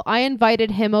 Yeah, well, I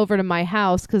invited him over to my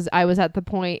house because I was at the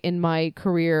point in my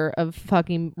career of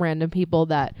fucking random people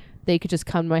that they could just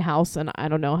come to my house, and I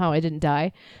don't know how I didn't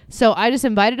die. So I just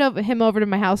invited him over to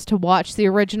my house to watch the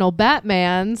original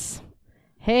Batmans.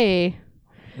 Hey,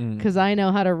 because I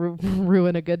know how to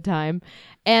ruin a good time.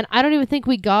 And I don't even think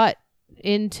we got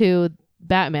into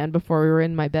Batman before we were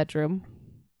in my bedroom.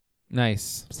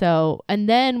 Nice. So, and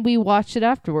then we watched it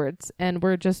afterwards, and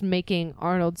we're just making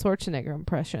Arnold Schwarzenegger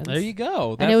impressions. There you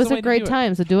go. And it was a great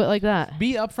time, so do it like that.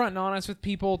 Be upfront and honest with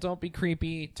people. Don't be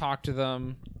creepy. Talk to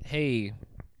them. Hey,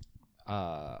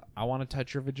 I want to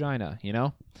touch your vagina, you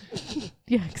know?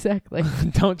 Yeah, exactly.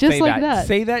 Don't just say like that. that.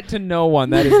 Say that to no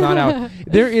one. That is not how.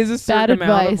 There is a certain Bad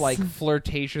amount of advice. like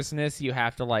flirtatiousness. You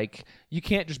have to like. You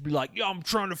can't just be like, "Yo, I'm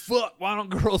trying to fuck." Why don't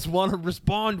girls want to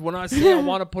respond when I say I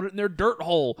want to put it in their dirt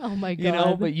hole? Oh my god. You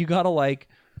know, but you gotta like,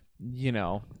 you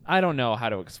know, I don't know how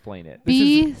to explain it.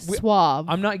 Be suave.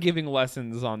 I'm not giving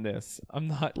lessons on this. I'm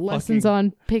not Lessons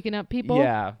on picking up people?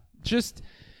 Yeah, just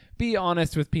be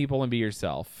honest with people and be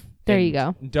yourself. There And you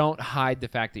go. Don't hide the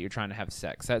fact that you're trying to have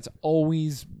sex. That's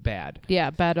always bad. Yeah,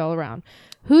 bad all around.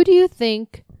 Who do you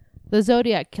think the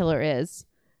Zodiac Killer is?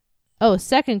 Oh,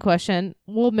 second question.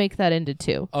 We'll make that into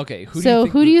two. Okay, who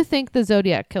do you think the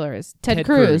Zodiac Killer is? Ted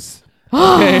Cruz.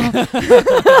 Okay. Next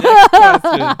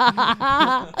question.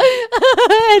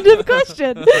 End of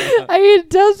question. I mean,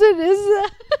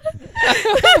 that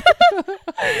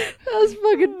was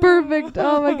fucking perfect.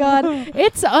 Oh my god.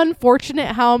 It's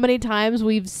unfortunate how many times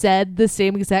we've said the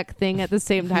same exact thing at the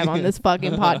same time on this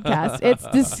fucking podcast. It's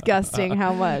disgusting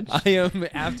how much. I am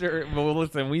well,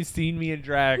 listen, we've seen me in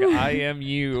drag. I am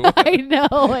you. I know.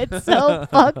 It's so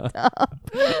fucked up.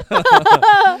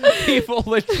 People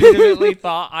legitimately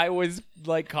thought I was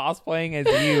like cosplaying as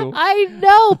you. I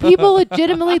know. People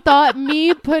legitimately thought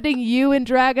me putting you in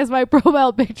drag as my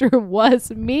profile picture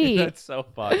was me. That's so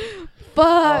fun.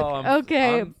 Fuck. Oh,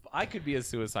 okay. I could be a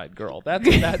suicide girl. That's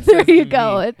There you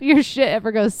go. If your shit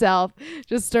ever goes south,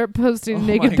 just start posting Oh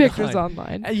naked my pictures God.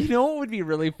 online. And you know what would be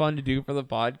really fun to do for the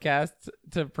podcast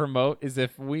to promote is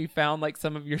if we found like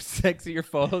some of your sexier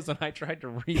photos and I tried to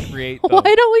recreate them.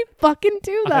 Why don't we fucking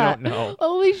do that? I don't know.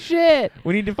 Holy shit.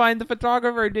 We need to find the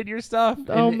photographer who did your stuff.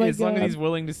 Oh and my as long as God. he's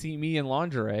willing to see me in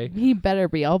lingerie. He better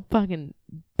be. I'll fucking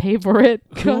pay for it.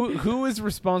 Who is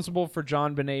responsible for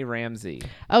John Benet Ramsey?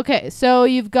 Okay, so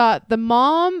you've got the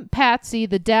mom, Patsy,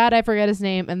 the dad, I forget his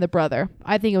name, and the brother.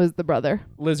 I think it was the brother.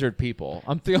 Lizard people.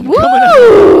 I'm coming out of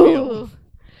the field.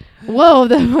 Whoa,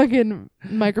 the fucking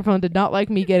microphone did not like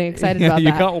me getting excited about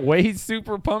you that. got way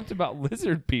super pumped about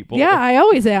lizard people. Yeah, I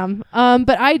always am.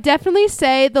 But I definitely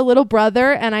say the little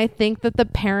brother, and I think that the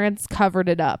parents covered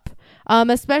it up.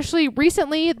 Especially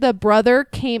recently, the brother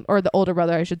came, or the older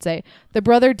brother, I should say. The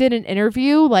brother did an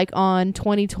interview like on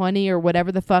 2020 or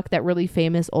whatever the fuck, that really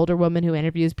famous older woman who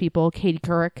interviews people, Katie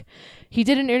Couric. He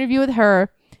did an interview with her,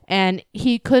 and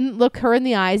he couldn't look her in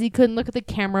the eyes. He couldn't look at the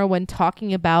camera when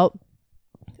talking about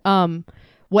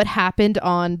what happened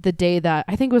on the day that,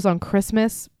 I think it was on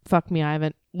Christmas. Fuck me, I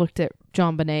haven't looked at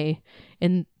John Bonet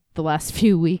in the last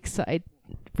few weeks.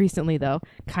 Recently though,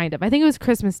 kind of. I think it was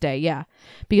Christmas Day, yeah,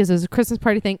 because it was a Christmas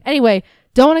party thing. Anyway,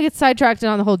 don't want to get sidetracked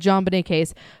on the whole John Bonet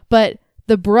case, but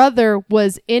the brother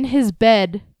was in his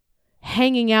bed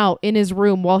hanging out in his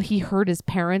room while he heard his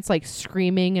parents like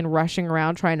screaming and rushing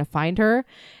around trying to find her.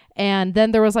 And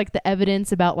then there was like the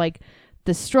evidence about like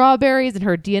the strawberries, and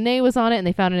her DNA was on it, and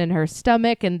they found it in her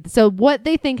stomach. And so what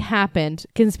they think happened,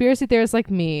 conspiracy theorists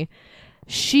like me,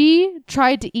 she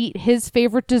tried to eat his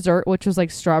favorite dessert, which was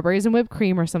like strawberries and whipped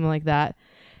cream or something like that.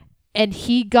 And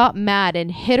he got mad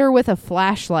and hit her with a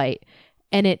flashlight,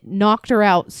 and it knocked her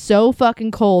out so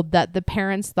fucking cold that the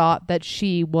parents thought that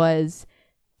she was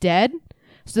dead.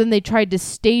 So then they tried to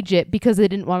stage it because they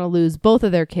didn't want to lose both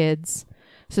of their kids.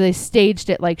 So they staged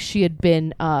it like she had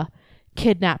been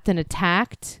kidnapped and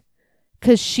attacked,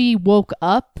 because she woke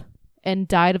up and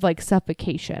died of like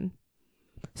suffocation.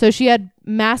 So she had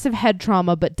massive head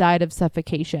trauma but died of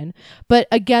suffocation. But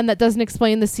again, that doesn't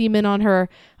explain the semen on her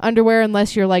underwear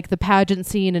unless you're like the pageant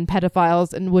scene and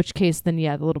pedophiles, in which case then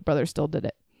yeah, the little brother still did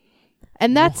it.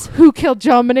 And that's who killed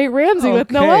John Benet Ramsey with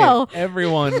Noelle.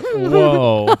 Everyone,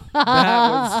 whoa.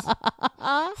 That was...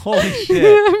 Holy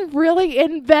shit. I'm really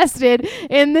invested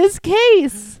in this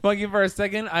case. Funky, for a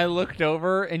second, I looked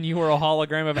over and you were a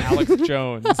hologram of Alex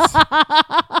Jones.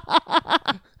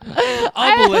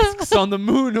 Obelisks on the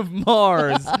moon of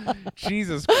Mars.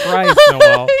 Jesus Christ,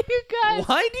 Noelle. You guys,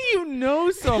 Why do you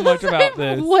know so much about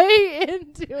this? way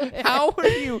into it. How are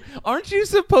you? Aren't you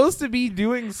supposed to be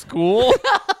doing school?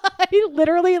 I I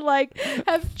literally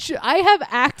I have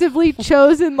actively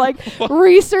chosen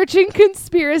researching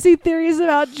conspiracy theories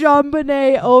about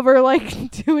JonBenet over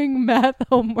doing math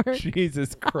homework.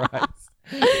 Jesus Christ.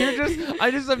 I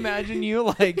just imagine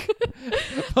you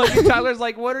Tyler's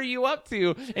like, what are you up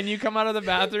to? And you come out of the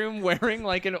bathroom wearing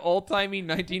an old-timey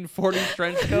 1940s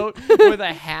trench coat with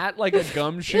a hat, like a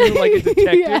gumshoe, like a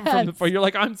detective you're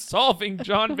like, I'm solving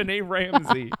JonBenet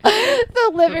Ramsey.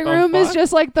 The living room is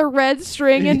just the red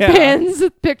string and Yeah. pins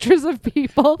with pictures of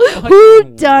people. Who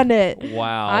done it?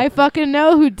 Wow. I fucking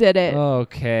know who did it.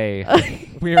 Okay.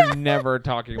 We are never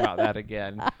talking about that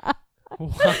again.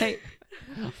 Why?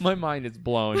 My mind is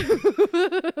blown.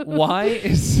 Why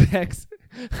is sex...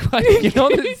 You know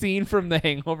the scene from The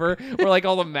Hangover where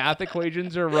all the math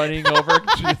equations are running over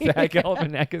Zach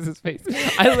Galifianakis' face?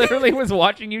 I literally was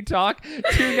watching you talk,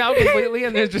 tuned out completely,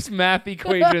 and there's just math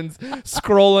equations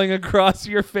scrolling across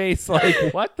your face.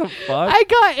 What the fuck? I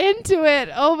got into it.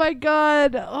 Oh my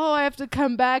god. Oh, I have to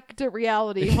come back to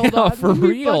reality. Hold on. For Let me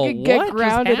real. fucking get What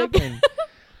grounded just again. happened?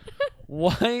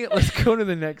 Why? Let's go to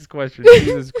the next question.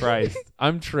 Jesus Christ.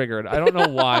 I'm triggered. I don't know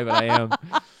why, but I am.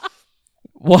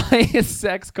 Why is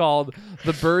sex called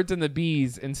the birds and the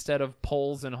bees instead of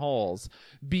poles and holes?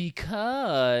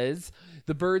 Because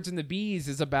the birds and the bees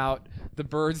is about the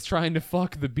birds trying to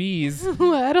fuck the bees.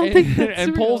 I don't think that's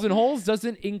And real. poles and holes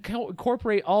doesn't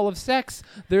incorporate all of sex.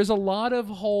 There's a lot of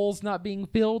holes not being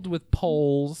filled with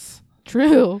poles.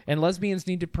 True. And lesbians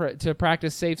need to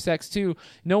practice safe sex too.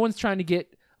 No one's trying to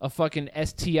get a fucking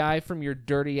STI from your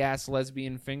dirty ass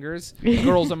lesbian fingers.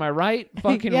 Girls, am I right?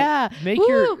 Fucking Yeah. make Woo.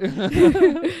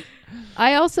 your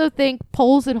I also think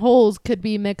poles and holes could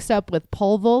be mixed up with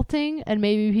pole vaulting, and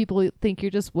maybe people think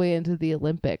you're just way into the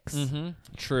Olympics.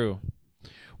 True.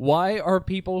 Why are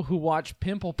people who watch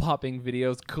pimple popping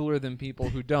videos cooler than people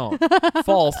who don't?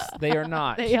 False. They are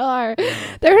not. They are.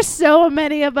 There's so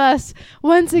many of us.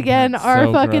 Once again, That's our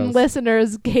so fucking gross.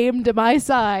 listeners came to my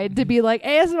side to be like,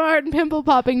 ASMR and pimple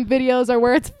popping videos are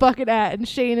where it's fucking at. And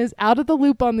Shane is out of the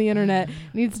loop on the internet.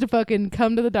 Needs to fucking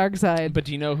come to the dark side. But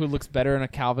do you know who looks better in a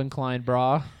Calvin Klein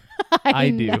bra?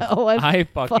 I do. know, I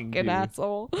fucking do.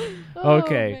 asshole.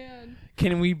 Okay. Man.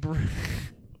 Can we...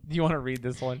 Do you want to read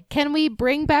this one? Can we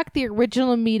bring back the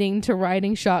original meeting to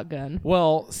riding shotgun?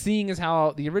 Well, seeing as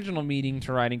how the original meeting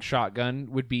to riding shotgun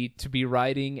would be to be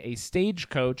riding a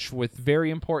stagecoach with very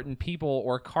important people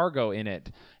or cargo in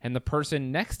it, and the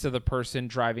person next to the person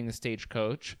driving the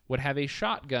stagecoach would have a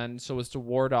shotgun so as to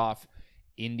ward off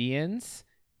Indians,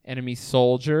 enemy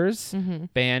soldiers,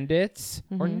 bandits,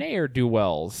 or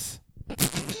ne'er-do-wells.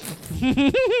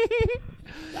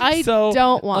 I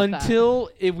don't want that. Until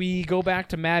we go back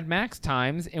to Mad Max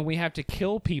times and we have to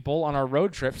kill people on our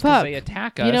road trips because they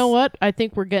attack us. You know what? I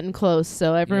think we're getting close.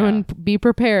 So everyone be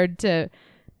prepared to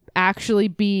actually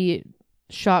be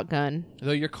shotgun.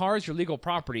 Though your car is your legal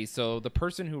property, so the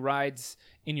person who rides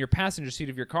in your passenger seat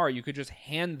of your car, you could just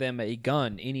hand them a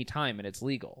gun anytime and it's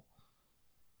legal.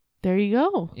 There you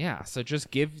go. Yeah, so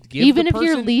just give Even the if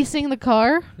you're person- leasing the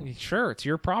car, Sure, it's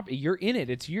your property. You're in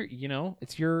it. It's your,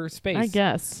 it's your space. I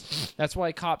guess. That's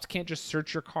why cops can't just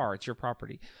search your car. It's your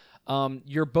property.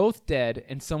 You're both dead,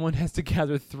 and someone has to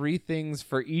gather 3 things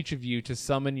for each of you to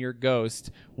summon your ghost.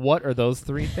 What are those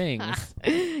 3 things?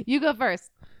 You go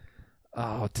first.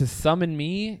 Oh, to summon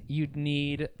me, you'd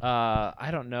need, I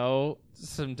don't know,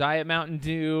 some Diet Mountain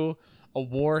Dew, a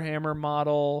Warhammer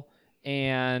model,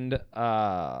 and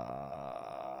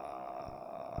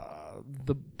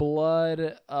the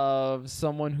blood of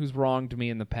someone who's wronged me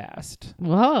in the past.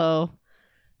 Whoa.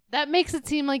 That makes it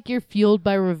seem like you're fueled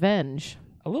by revenge.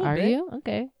 A little Are bit. you?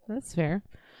 Okay, that's fair.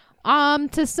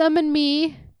 To summon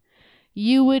me,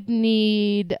 you would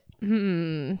need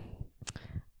the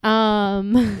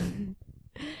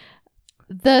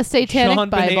Satanic JonBenet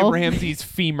Bible. Ramsey's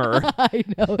femur. I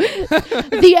know.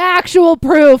 The actual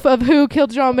proof of who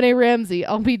killed JonBenet Ramsey.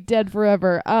 I'll be dead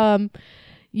forever.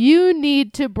 You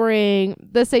need to bring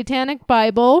the Satanic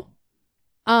Bible,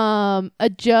 a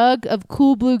jug of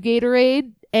Cool Blue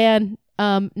Gatorade, and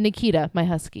Nikita, my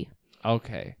husky.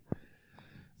 Okay.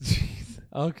 Jeez.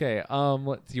 Okay.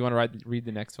 Do you want to read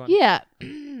the next one? Yeah.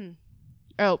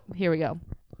 Oh, here we go.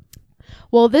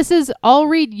 Well, I'll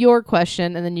read your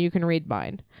question and then you can read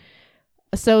mine.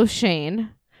 So, Shane,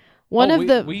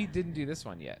 we didn't do this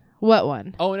one yet. What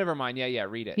one? Oh, never mind. Yeah,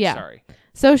 read it. Yeah. Sorry.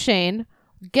 So, Shane,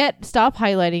 stop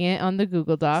highlighting it on the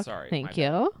Google Doc. Sorry, Thank my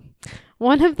you.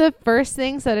 One of the first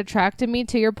things that attracted me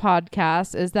to your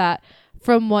podcast is that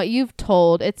from what you've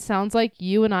told, it sounds like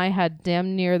you and I had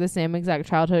damn near the same exact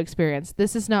childhood experience.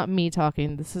 This is not me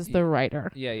talking. This is the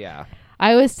writer. Yeah.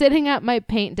 I was sitting at my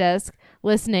paint desk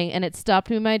listening, and it stopped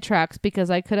me in my tracks because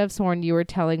I could have sworn you were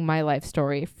telling my life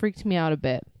story. It freaked me out a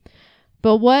bit.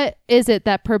 But what is it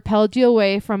that propelled you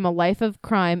away from a life of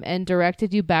crime and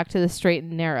directed you back to the straight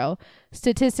and narrow?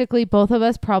 Statistically, both of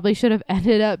us probably should have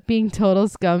ended up being total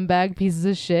scumbag pieces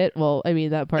of shit. Well, I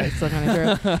mean, that part is still kind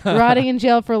of true. Rotting in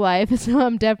jail for life. So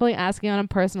I'm definitely asking on a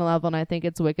personal level, and I think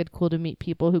it's wicked cool to meet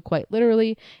people who quite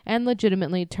literally and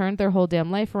legitimately turned their whole damn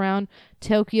life around.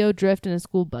 Tokyo Drift in a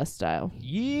school bus style.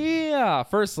 Yeah.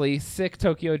 Firstly, sick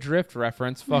Tokyo Drift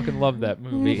reference. Fucking love that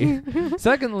movie.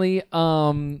 Secondly,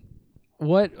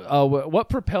 what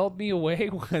propelled me away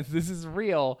was, this is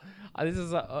real.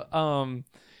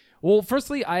 Well,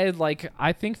 firstly,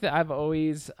 I think that I've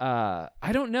always, I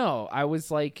don't know. I was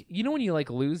like, you know, when you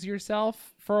like lose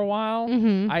yourself for a while,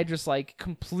 I just like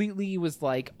completely was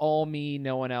like all me,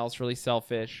 no one else, really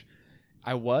selfish.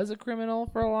 I was a criminal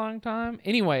for a long time.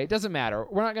 Anyway, it doesn't matter.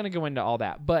 We're not going to go into all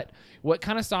that. But what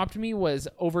kind of stopped me was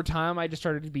over time, I just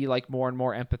started to be like more and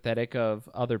more empathetic of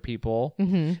other people.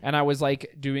 And I was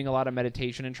like doing a lot of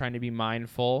meditation and trying to be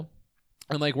mindful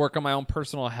and like work on my own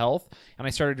personal health. And I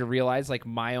started to realize like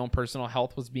my own personal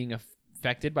health was being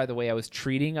affected by the way I was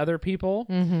treating other people.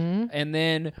 And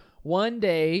then one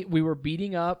day we were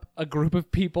beating up a group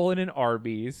of people in an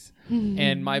Arby's,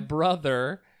 and my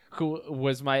brother, who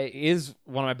is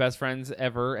one of my best friends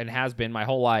ever and has been my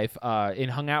whole life, and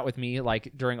hung out with me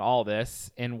like during all this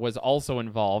and was also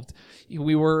involved.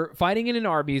 We were fighting in an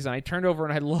Arby's, and I turned over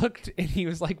and I looked, and he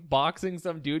was like boxing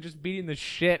some dude, just beating the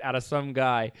shit out of some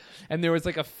guy. And there was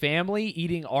like a family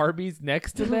eating Arby's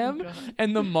next to them,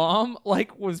 and the mom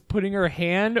like was putting her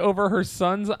hand over her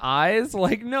son's eyes,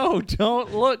 like, no,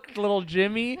 don't look, little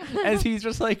Jimmy, as he's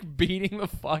just like beating the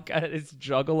fuck out of this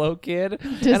juggalo kid.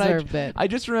 Deserved it. I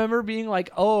just remember being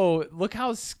like, oh, look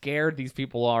how scared these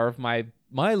people are of my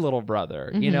little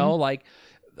brother, you know, like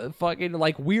fucking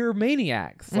like we're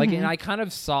maniacs. Like, and I kind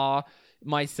of saw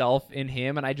myself in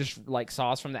him, and I just like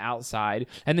saw us from the outside.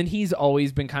 And then he's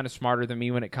always been kind of smarter than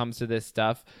me when it comes to this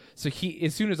stuff. So he,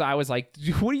 as soon as I was like,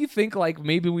 what do you think? Like,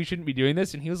 maybe we shouldn't be doing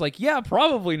this. And he was like, yeah,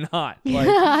 probably not. Like,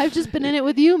 Yeah, I've just been in it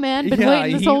with you, man. Been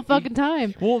waiting this whole fucking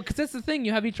time. Well, because that's the thing.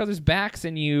 You have each other's backs,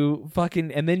 and you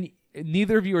fucking, and then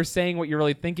neither of you are saying what you're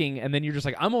really thinking, and then you're just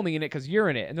like, I'm only in it because you're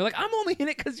in it, and they're like, I'm only in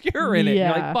it because you're in it. And you're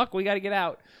like, fuck, we got to get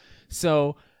out.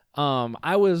 So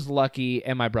I was lucky,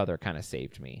 and my brother kind of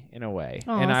saved me in a way.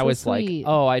 And I so was sweet.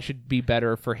 like, oh, I should be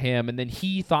better for him. And then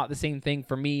he thought the same thing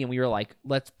for me, and we were like,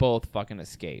 let's both fucking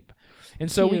escape.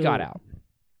 And so we got out.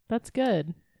 That's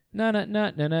good. No.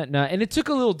 And it took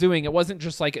a little doing. It wasn't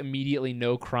just like immediately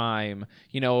no crime.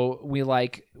 You know,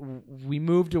 we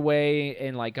moved away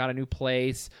and like got a new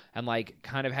place and like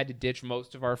kind of had to ditch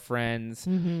most of our friends.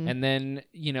 And then,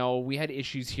 you know, we had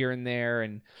issues here and there,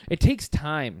 and it takes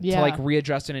time to like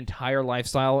readjust an entire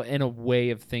lifestyle and a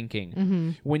way of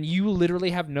thinking. When you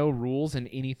literally have no rules and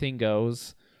anything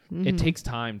goes, it takes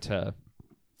time to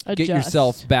get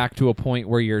yourself back to a point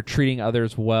where you're treating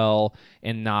others well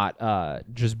and not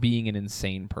just being an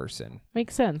insane person.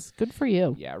 Makes sense. Good for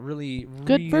you. Yeah, really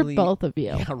Good for both of you.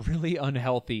 Yeah, really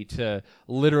unhealthy to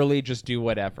literally just do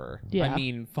whatever. Yeah. I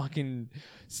mean, fucking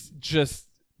just,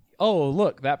 oh,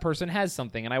 look, that person has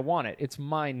something and I want it. It's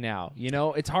mine now. You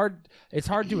know, it's hard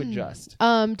to adjust.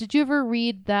 Did you ever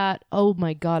read that? Oh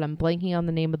my God, I'm blanking on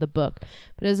the name of the book.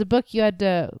 But it was a book you had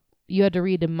to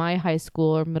read in my high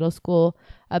school or middle school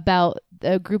about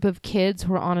a group of kids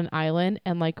who were on an island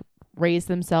and like raise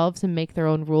themselves and make their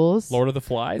own rules. Lord of the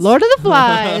Flies? Lord of the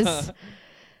Flies.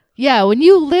 Yeah, when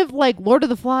you live like Lord of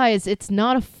the Flies, it's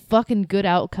not a fucking good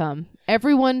outcome.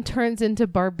 Everyone turns into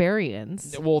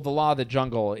barbarians. Well, the law of the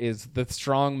jungle is the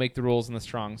strong make the rules and the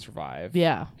strong survive.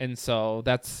 Yeah. And so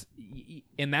that's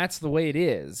the way it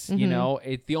is. You know,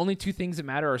 the only two things that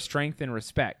matter are strength and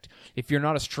respect. If you're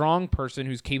not a strong person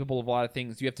who's capable of a lot of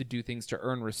things, you have to do things to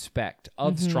earn respect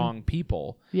of strong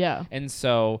people. Yeah. And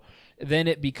so then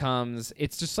it becomes,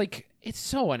 it's just like, it's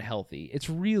so unhealthy. It's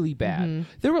really bad.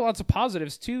 There were lots of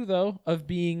positives too, though, of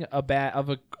being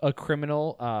a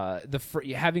criminal.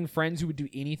 Having friends who would do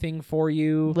anything for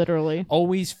you, Literally.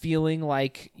 Always feeling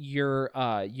like you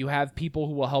have people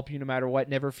who will help you no matter what.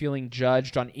 Never feeling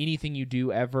judged on anything you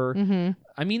do ever.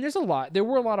 I mean, there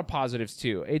were a lot of positives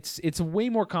too. It's a way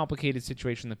more complicated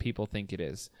situation than people think it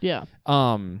is. Yeah.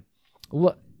 A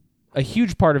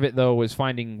huge part of it though was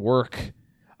finding work.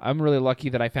 I'm really lucky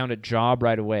that I found a job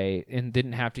right away and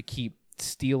didn't have to keep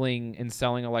stealing and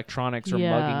selling electronics or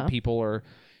mugging people or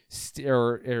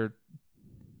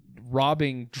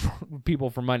robbing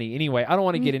people for money. Anyway, I don't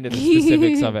want to get into the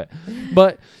specifics of it.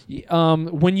 But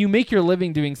when you make your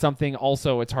living doing something,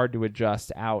 also it's hard to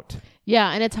adjust out.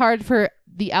 Yeah, and it's hard for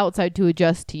the outside to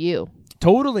adjust to you.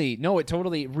 Totally. No, it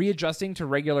totally readjusting to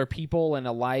regular people and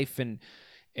a life and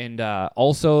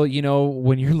also, you know,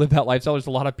 when you live that lifestyle, there's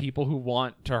a lot of people who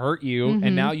want to hurt you,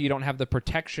 and now you don't have the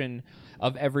protection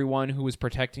of everyone who was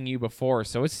protecting you before.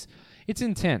 So it's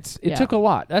intense. It took a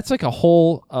lot. That's like a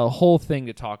whole thing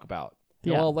to talk about.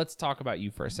 Yeah. Well, let's talk about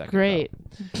you for a second. Great.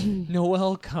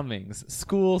 Noelle Cummings.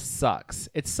 School sucks.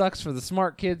 It sucks for the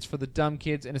smart kids, for the dumb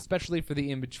kids, and especially for the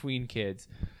in-between kids.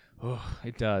 Oh,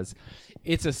 it does.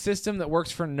 It's a system that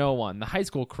works for no one. The high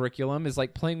school curriculum is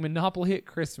like playing Monopoly at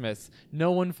Christmas.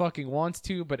 No one fucking wants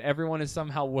to, but everyone is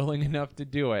somehow willing enough to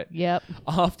do it. Yep.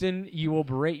 Often you will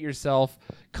berate yourself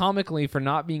comically for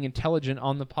not being intelligent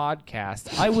on the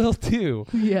podcast. I will too.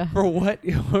 Yeah. For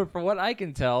what I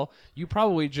can tell, you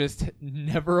probably just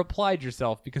never applied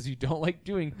yourself because you don't like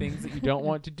doing things that you don't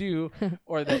want to do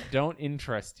or that don't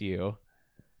interest you.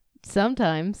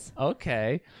 Sometimes.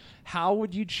 Okay. How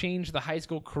would you change the high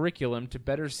school curriculum to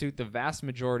better suit the vast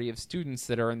majority of students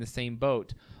that are in the same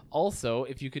boat? Also,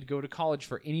 if you could go to college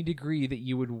for any degree that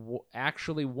you would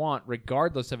actually want,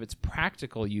 regardless of its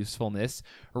practical usefulness,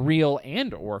 real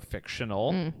and or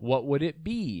fictional, what would it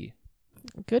be?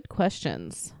 Good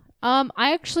questions.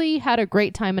 I actually had a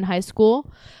great time in high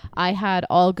school. I had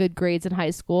all good grades in high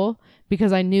school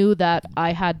because I knew that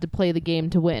I had to play the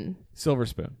game to win. Silver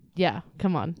spoon. Yeah,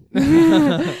 come on.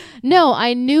 No,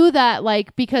 I knew that,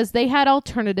 like, because they had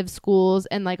alternative schools,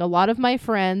 and like a lot of my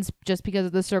friends, just because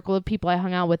of the circle of people I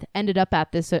hung out with, ended up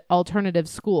at this alternative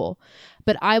school.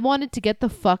 But I wanted to get the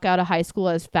fuck out of high school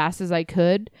as fast as I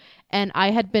could, and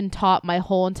I had been taught my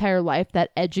whole entire life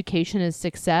that education is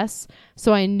success.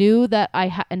 So I knew that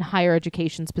and higher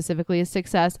education specifically is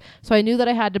success. So I knew that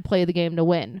I had to play the game to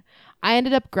win. I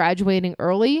ended up graduating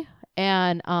early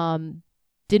and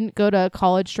didn't go to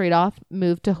college straight off,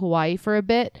 moved to Hawaii for a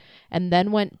bit, and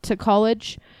then went to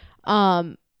college.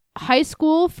 High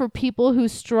school, for people who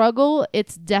struggle,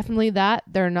 it's definitely that.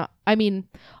 They're not, I mean,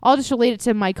 I'll just relate it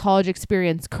to my college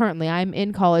experience currently. I'm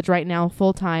in college right now,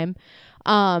 full time.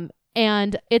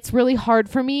 And it's really hard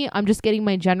for me. I'm just getting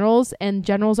my generals, and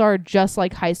generals are just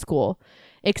like high school,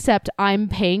 except I'm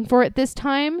paying for it this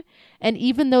time. And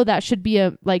even though that should be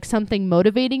something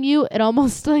motivating you, it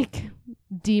almost like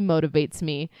demotivates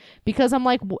me, because I'm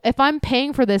like, if I'm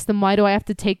paying for this, then why do I have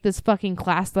to take this fucking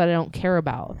class that I don't care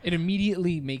about? It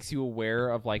immediately makes you aware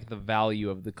of like the value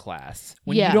of the class.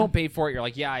 When you don't pay for it, you're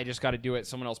like, yeah, I just got to do it.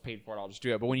 Someone else paid for it. I'll just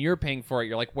do it. But when you're paying for it,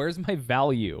 you're like, where's my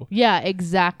value? Yeah,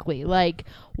 exactly. Like,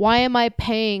 why am I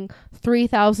paying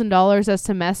 $3,000 a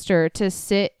semester to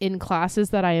sit in classes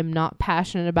that I am not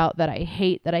passionate about, that I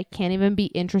hate, that I can't even be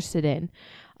interested in?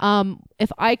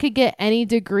 If I could get any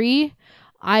degree,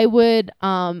 I would,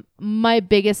 my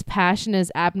biggest passion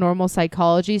is abnormal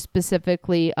psychology,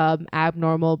 specifically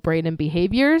abnormal brain and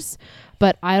behaviors,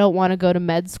 but I don't want to go to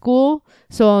med school,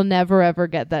 so I'll never ever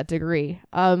get that degree.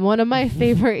 One of my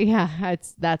favorite,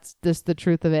 that's just the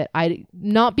truth of it.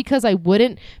 Not because I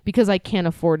wouldn't, because I can't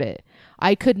afford it.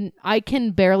 I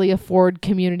can barely afford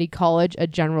community college, a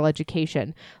general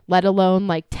education, let alone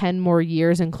like 10 more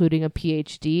years, including a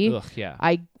PhD. Ugh, yeah.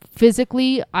 I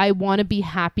want to be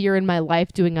happier in my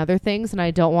life doing other things, and I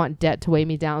don't want debt to weigh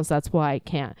me down, so that's why I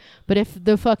can't. But if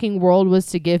the fucking world was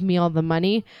to give me all the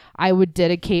money, I would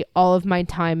dedicate all of my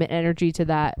time and energy to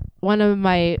that. One of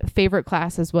my favorite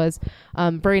classes was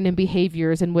brain and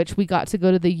behaviors, in which we got to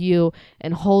go to the U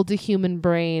and hold the human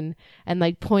brain and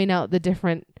like point out the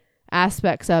different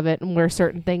aspects of it and where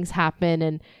certain things happen.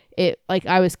 And it, like,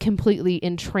 I was completely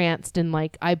entranced, and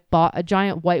like I bought a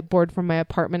giant whiteboard from my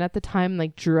apartment at the time,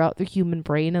 like drew out the human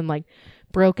brain and like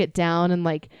broke it down, and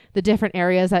like the different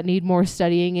areas that need more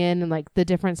studying in, and like the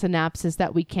different synapses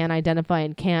that we can identify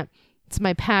and can't. It's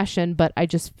my passion, but I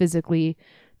just physically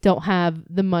don't have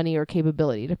the money or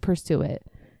capability to pursue it.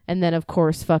 And then of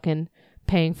course fucking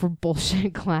paying for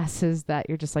bullshit classes that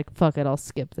you're just like, fuck it, I'll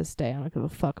skip this day. I don't give a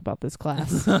fuck about this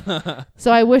class.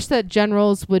 So I wish that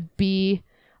generals weren't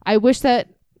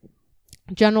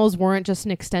just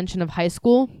an extension of high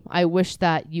school. I wish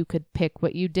that you could pick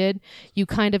what you did. You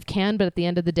kind of can, but at the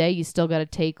end of the day, you still got to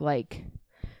take, like,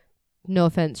 no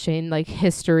offense, Shane, like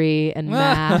history and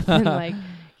math and like,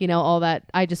 you know, all that.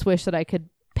 I just wish that I could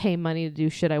pay money to do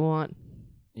shit I want.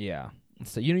 Yeah.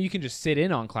 So, you know, you can just sit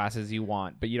in on classes you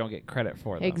want, but you don't get credit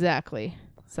for them. Exactly.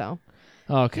 So,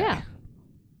 okay. Yeah.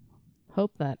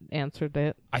 Hope that answered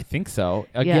it. I think so.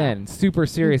 Again, super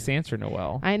serious answer,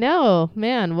 Noelle. I know.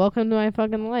 Man, welcome to my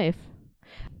fucking life.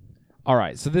 All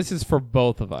right. So this is for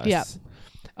both of us. Yep.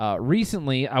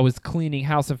 Recently, I was cleaning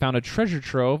house and found a treasure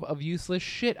trove of useless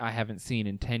shit I haven't seen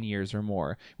in 10 years or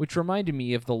more, which reminded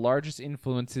me of the largest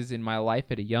influences in my life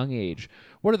at a young age.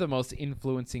 what are the most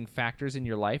influencing factors in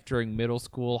your life during middle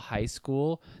school, high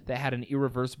school that had an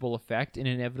irreversible effect and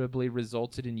inevitably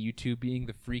resulted in you two being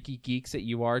the freaky geeks that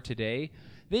you are today?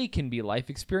 They can be life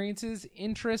experiences,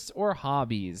 interests, or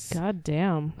hobbies. God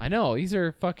damn. I know, these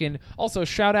are fucking... Also,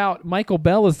 shout out, Michael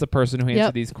Bell is the person who answered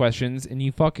Yep. these questions, and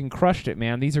you fucking crushed it,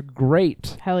 man. These are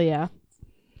great. Hell yeah.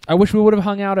 I wish we would have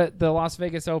hung out at the Las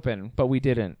Vegas Open, but we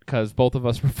didn't because both of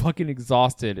us were fucking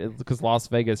exhausted because Las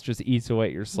Vegas just eats away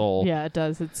at your soul. Yeah, it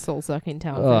does. It's soul-sucking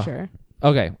town Ugh. for sure.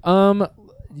 Okay.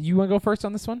 You want to go first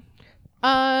on this one?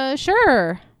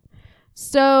 Sure.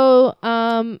 So,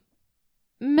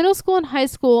 middle school and high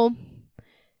school,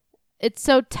 it's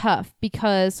so tough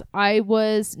because I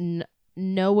was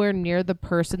nowhere near the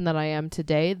person that I am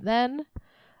today then.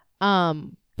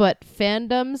 But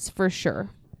fandoms for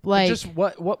sure. Like, just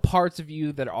what parts of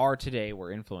you that are today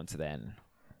were influenced then?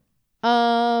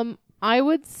 I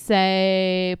would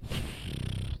say,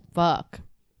 fuck.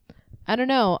 I don't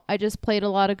know. I just played a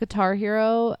lot of Guitar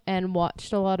Hero and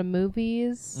watched a lot of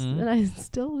movies, and I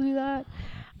still do that.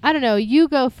 I don't know. You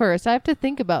go first. I have to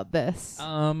think about this.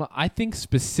 I think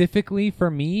specifically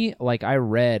for me, like I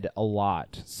read a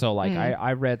lot. So like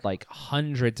I read like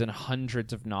hundreds and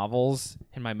hundreds of novels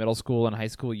in my middle school and high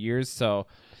school years. So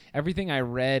everything I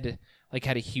read like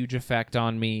had a huge effect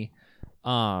on me.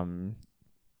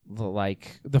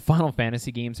 Like the Final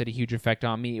Fantasy games had a huge effect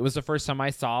on me. It was the first time I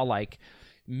saw like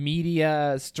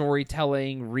media,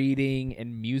 storytelling, reading,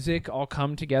 and music all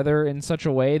come together in such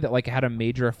a way that like it had a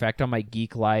major effect on my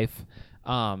geek life.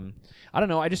 I don't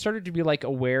know. I just started to be like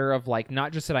aware of like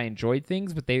not just that I enjoyed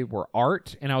things, but they were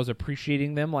art, and I was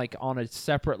appreciating them like on a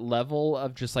separate level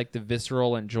of just like the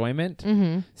visceral enjoyment.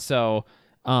 So,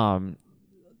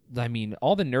 I mean,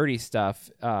 all the nerdy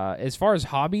stuff. As far as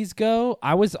hobbies go,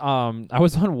 I was on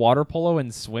water polo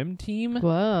and swim team.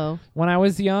 Whoa. When I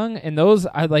was young, and those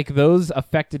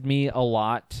affected me a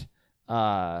lot.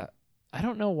 I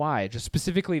don't know why, just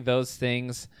specifically those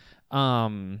things.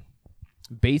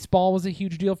 Baseball was a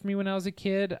huge deal for me when I was a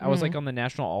kid. I was like on the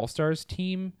National All-Stars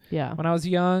team when I was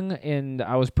young, and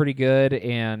I was pretty good.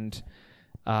 And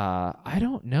I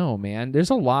don't know, man. There's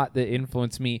a lot that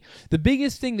influenced me. The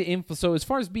biggest thing that so as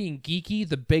far as being geeky,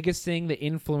 the biggest thing that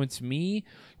influenced me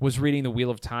was reading the Wheel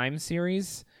of Time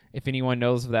series. If anyone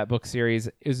knows of that book series,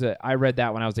 I read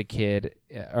that when I was a kid,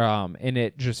 and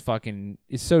it just fucking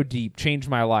is so deep, changed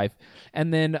my life.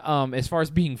 And then as far as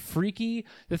being freaky,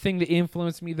 the thing that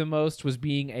influenced me the most was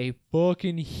being a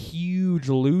fucking huge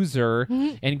loser,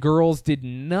 and girls did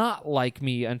not like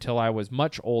me until I was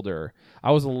much older.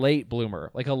 I was a late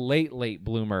bloomer, like a late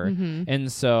bloomer.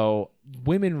 And so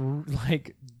women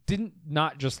like didn't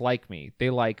not just like me, they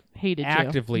like Hated you.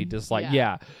 actively dislike.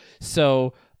 Yeah.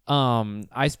 So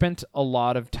I spent a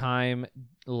lot of time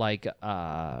like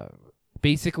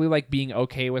basically like being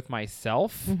okay with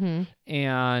myself,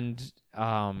 and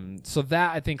so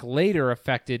that I think later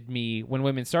affected me. When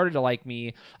women started to like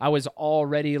me, I was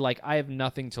already like, I have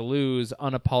nothing to lose,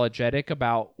 unapologetic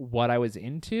about what I was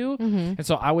into. And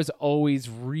so I was always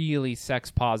really sex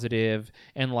positive,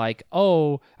 and like,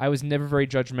 I was never very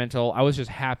judgmental. I was just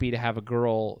happy to have a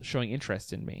girl showing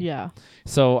interest in me. Yeah.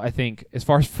 So I think as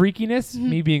far as freakiness,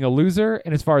 me being a loser,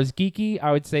 and as far as geeky,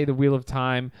 I would say the Wheel of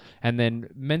Time. And then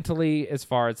mentally, as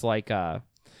far as like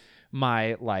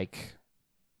my like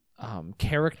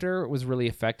character was really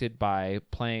affected by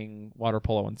playing water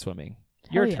polo and swimming.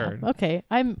 Your turn. Okay,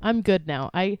 I'm good now.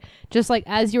 I just like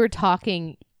as you were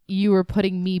talking, you were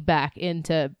putting me back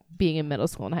into being in middle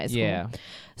school and high school. Yeah.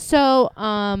 So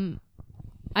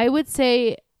I would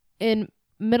say in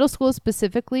middle school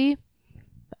specifically,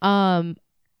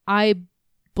 I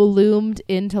bloomed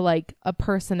into like a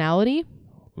personality.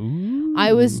 Ooh.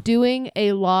 I was doing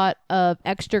a lot of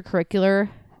extracurricular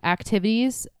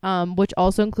activities, which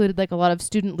also included like a lot of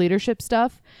student leadership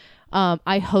stuff.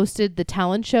 I hosted the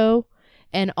talent show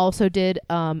and also did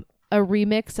a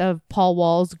remix of Paul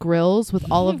Wall's Grills with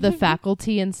all of the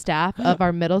faculty and staff of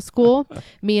our middle school,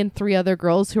 me and 3 other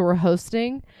girls who were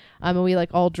hosting. And we like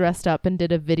all dressed up and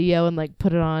did a video and like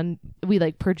put it on. We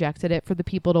like projected it for the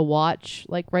people to watch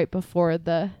like right before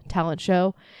the talent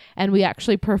show. And we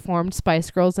actually performed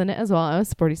Spice Girls in it as well. I was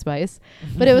Sporty Spice,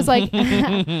 but it was like,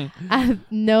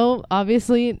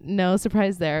 obviously no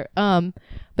surprise there.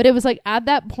 But it was like at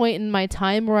that point in my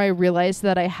time where I realized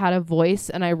that I had a voice,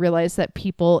 and I realized that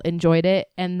people enjoyed it,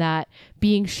 and that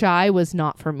being shy was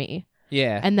not for me.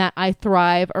 Yeah. And that I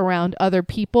thrive around other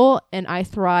people, and I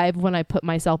thrive when I put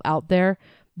myself out there,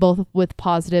 both with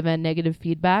positive and negative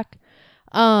feedback.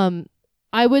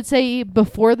 I would say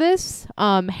before this,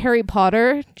 Harry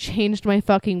Potter changed my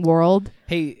fucking world.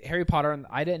 Hey, Harry Potter,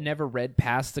 I never read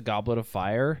past the Goblet of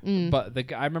Fire, but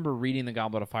I remember reading the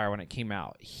Goblet of Fire when it came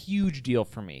out. Huge deal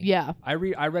for me. Yeah. I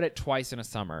read it twice in a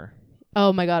summer.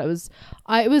 Oh my God,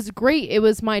 it was great. It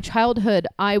was my childhood.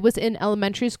 I was in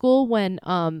elementary school when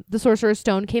The Sorcerer's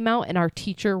Stone came out and our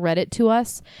teacher read it to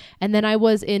us. And then I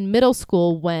was in middle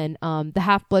school when The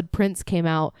Half-Blood Prince came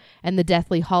out and The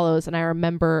Deathly Hallows, and I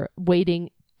remember waiting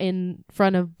in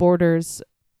front of Borders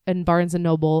and Barnes and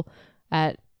Noble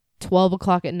at 12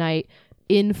 o'clock at night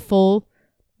in full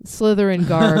Slytherin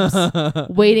garbs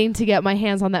waiting to get my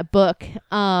hands on that book.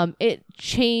 It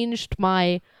changed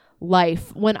my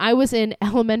life. When I was in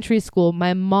elementary school,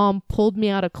 my mom pulled me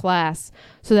out of class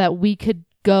so that we could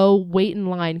go wait in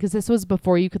line, because this was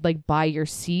before you could like buy your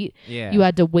seat. Yeah. You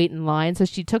had to wait in line. So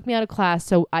she took me out of class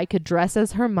so I could dress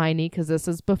as Hermione, because this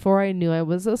is before I knew I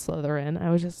was a Slytherin.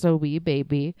 I was just a wee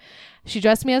baby. She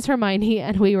dressed me as Hermione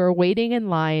and we were waiting in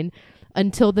line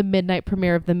until the midnight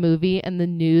premiere of the movie, and the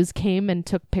news came and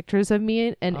took pictures of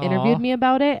me and interviewed me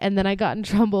about it. And then I got in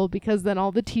trouble because then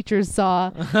all the teachers saw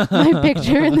my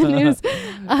picture in the news.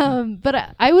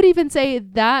 But I would even say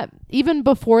that even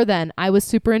before then, I was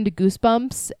super into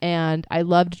Goosebumps and I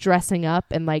loved dressing up,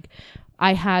 and like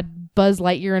I had Buzz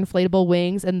Lightyear inflatable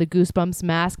wings and the Goosebumps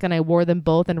mask, and I wore them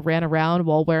both and ran around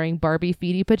while wearing Barbie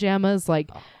feety pajamas. Like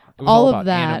It was all about of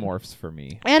that. Animorphs for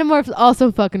me. Animorphs also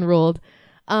fucking ruled.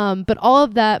 But all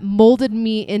of that molded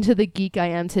me into the geek I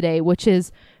am today, which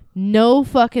is no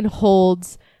fucking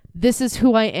holds. This is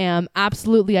who I am.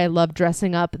 Absolutely, I love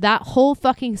dressing up. That whole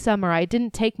fucking summer, I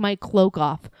didn't take my cloak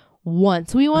off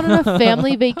once. We went on a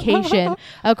family vacation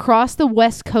across the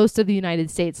west coast of the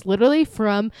United States, literally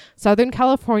from Southern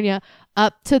California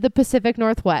up to the Pacific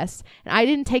Northwest. And I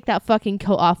didn't take that fucking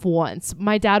coat off once.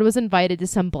 My dad was invited to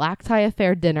some black tie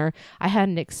affair dinner. I had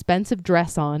an expensive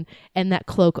dress on and that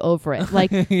cloak over it.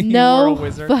 Like, no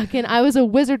fucking, I was a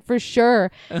wizard for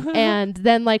sure. And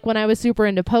then like when I was super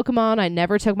into Pokemon, I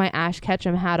never took my Ash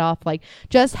Ketchum hat off. Like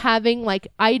just having like,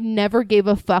 I never gave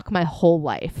a fuck my whole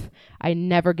life. I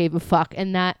never gave a fuck.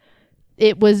 And that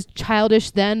it was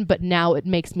childish then, but now it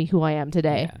makes me who I am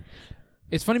today. Yeah.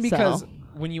 It's funny because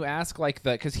when you ask like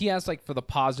because he asked like for the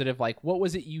positive, like what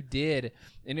was it you did?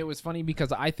 And it was funny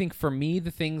because I think for me,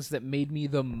 the things that made me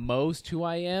the most who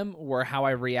I am were how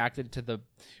I reacted to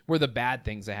the bad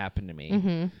things that happened to me.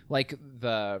 Mm-hmm. Like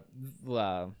the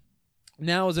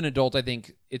now as an adult, I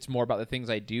think it's more about the things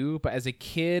I do. But as a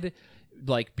kid,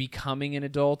 like becoming an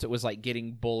adult, it was like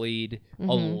getting bullied a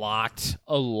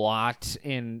lot,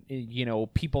 and you know,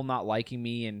 people not liking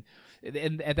me, and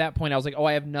at that point I was like, oh,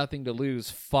 I have nothing to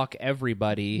lose, fuck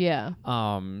everybody. Yeah.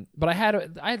 But I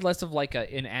had less of like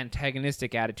an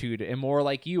antagonistic attitude and more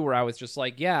like you, where I was just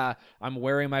like, yeah, I'm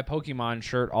wearing my Pokemon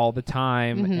shirt all the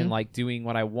time and like doing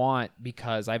what I want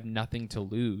because I have nothing to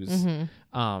lose.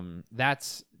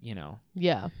 That's, you know,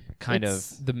 kind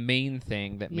of the main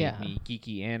thing that made me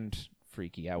geeky and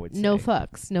freaky, I would say. No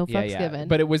fucks given.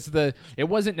 But it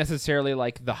wasn't necessarily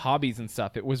like the hobbies and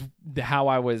stuff. It was how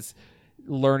I was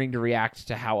learning to react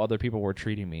to how other people were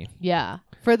treating me. Yeah.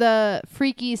 For the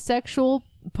freaky sexual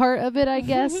part of it, I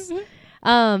guess.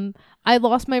 I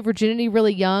lost my virginity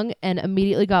really young and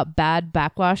immediately got bad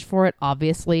backlash for it,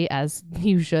 obviously, as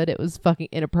you should. It was fucking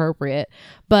inappropriate.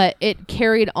 But it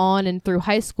carried on and through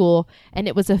high school, and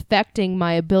it was affecting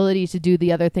my ability to do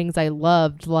the other things I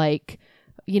loved, like,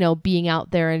 you know, being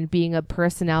out there and being a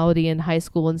personality in high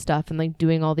school and stuff, and like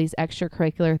doing all these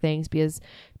extracurricular things because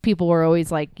people were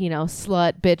always like, you know,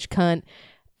 slut, bitch, cunt.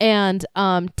 And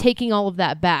taking all of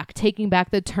that back, taking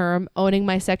back the term, owning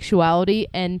my sexuality,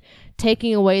 and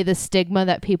taking away the stigma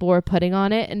that people were putting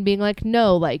on it, and being like,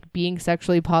 no, like being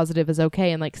sexually positive is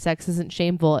okay, and like sex isn't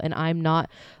shameful, and I'm not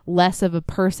less of a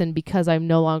person because I'm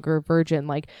no longer a virgin.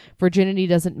 Like virginity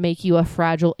doesn't make you a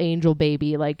fragile angel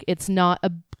baby. Like it's not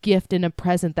a gift and a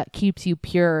present that keeps you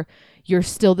pure. You're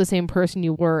still the same person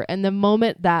you were. And the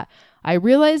moment that I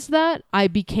realized that, I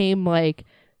became like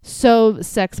so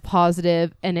sex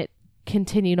positive, and it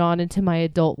continued on into my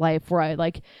adult life where I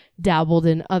like dabbled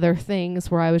in other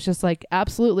things where I was just like,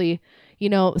 absolutely, you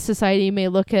know, society may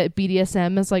look at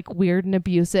BDSM as like weird and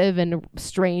abusive and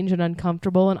strange and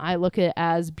uncomfortable, and I look at it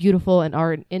as beautiful and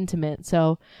art and intimate.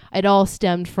 So it all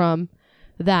stemmed from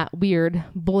that weird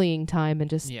bullying time, and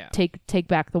just take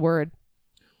back the word.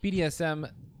 BDSM,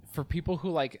 for people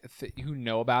who like who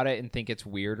know about it and think it's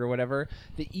weird or whatever,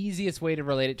 the easiest way to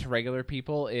relate it to regular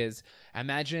people is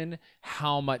imagine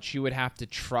how much you would have to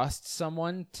trust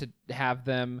someone to have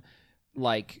them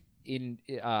like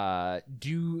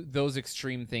do those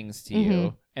extreme things to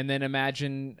you. And then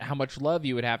imagine how much love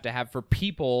you would have to have for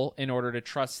people in order to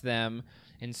trust them.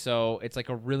 And so it's like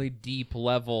a really deep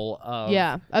level of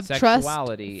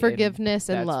sexuality, trust, forgiveness,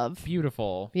 and that's love.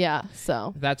 Beautiful. Yeah,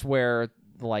 so that's where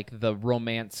like the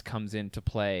romance comes into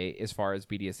play as far as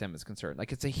BDSM is concerned.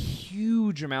 Like it's a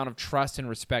huge amount of trust and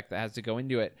respect that has to go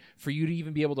into it for you to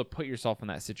even be able to put yourself in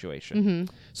that situation.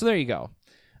 Mm-hmm. So there you go.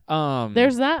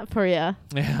 There's that for you.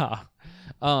 Yeah.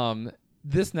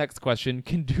 This next question,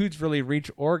 can dudes really reach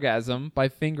orgasm by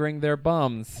fingering their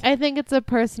bums? I think it's a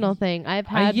personal thing. I've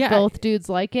had both dudes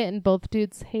like it and both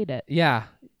dudes hate it. Yeah.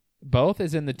 Both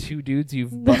as in the two dudes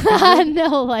you've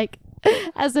No, like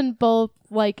as in both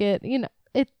like it. You know,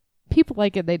 people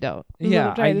like it, they don't.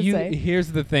 Yeah.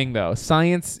 Here's the thing though. The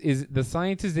science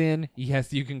is in,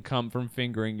 yes, you can come from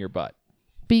fingering your butt.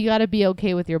 But you got to be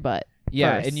okay with your butt.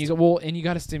 Yeah, first. and you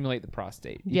got to stimulate the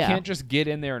prostate. You can't just get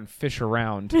in there and fish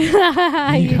around. you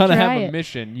got to have it. a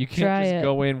mission. You can't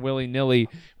go in willy-nilly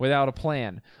without a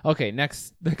plan. Okay,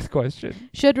 next question.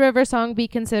 Should River Song be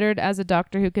considered as a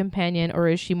Doctor Who companion, or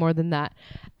is she more than that?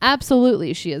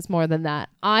 Absolutely, she is more than that.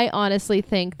 I honestly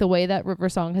think the way that River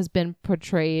Song has been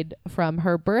portrayed from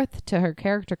her birth to her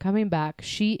character coming back,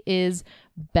 she is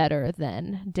better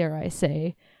than, dare I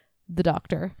say, the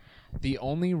Doctor. The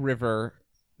only River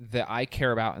that I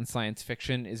care about in science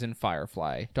fiction is in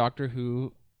Firefly. Doctor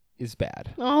Who is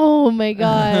bad. Oh my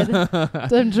god.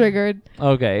 I'm triggered.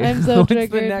 Okay. I'm so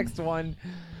triggered. What's the next one?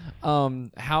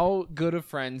 How good of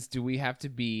friends do we have to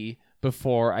be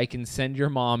before I can send your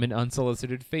mom an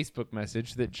unsolicited Facebook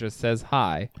message that just says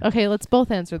hi? Okay, let's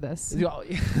both answer this.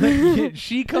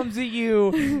 She comes at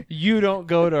you, you don't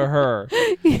go to her.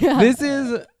 Yeah.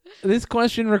 This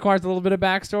question requires a little bit of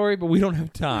backstory, but we don't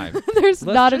have time. There's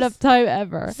not enough time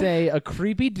ever. Say a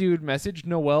creepy dude messaged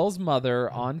Noelle's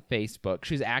mother on Facebook.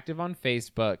 She's active on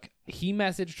Facebook. He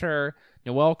messaged her.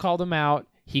 Noelle called him out.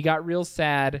 He got real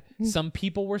sad. Some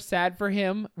people were sad for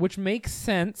him, which makes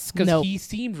sense because he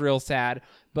seemed real sad,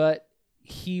 but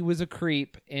he was a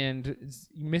creep and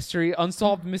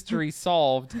unsolved mystery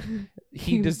solved.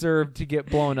 He deserved to get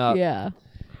blown up. Yeah.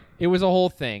 It was a whole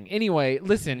thing. Anyway,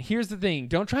 listen, here's the thing.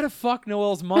 Don't try to fuck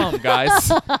Noelle's mom, guys.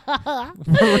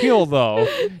 For real, though.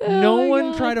 No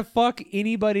one try to fuck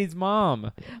anybody's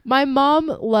mom. My mom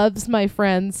loves my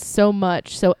friends so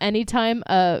much. So anytime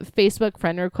a Facebook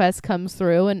friend request comes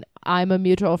through and I'm a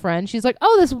mutual friend, she's like,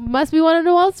 oh, this must be one of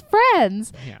Noelle's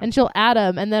friends. Yeah. And she'll add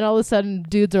him. And then all of a sudden,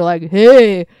 dudes are like,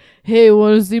 hey,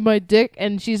 want to see my dick?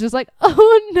 And she's just like,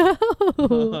 oh,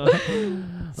 no.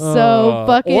 So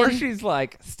fucking. Or she's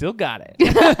like, still got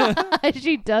it.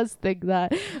 She does think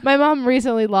that. My mom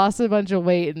recently lost a bunch of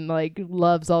weight and like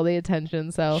loves all the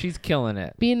attention. So she's killing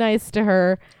it. Be nice to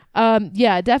her.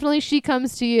 Yeah, definitely she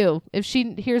comes to you. If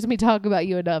she hears me talk about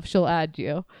you enough, she'll add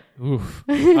you. Oof.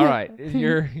 All right.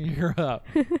 You're up.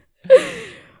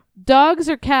 Dogs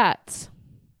or cats?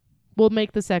 We'll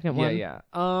make the second one. Yeah.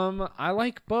 I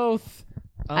like both.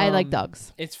 I like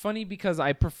dogs. It's funny because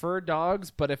I prefer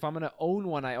dogs, but if I'm gonna own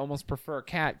one, I almost prefer a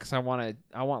cat because I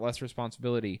want less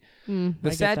responsibility.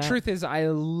 The sad truth is, I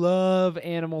love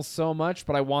animals so much,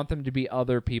 but I want them to be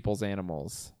other people's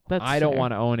animals. I don't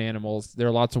want to own animals.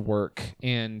 They're lots of work,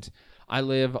 and I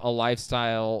live a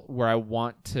lifestyle where I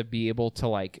want to be able to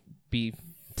like be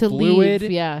fluid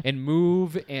and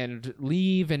move and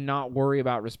leave and not worry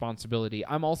about responsibility.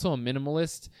 I'm also a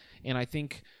minimalist, and I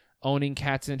think owning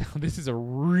cats, and this is a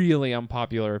really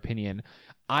unpopular opinion,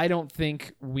 I don't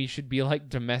think we should be like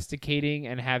domesticating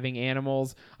and having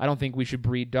animals. I don't think we should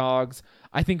breed dogs.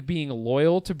 I think being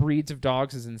loyal to breeds of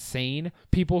dogs is insane.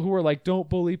 People who are like, don't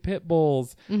bully pit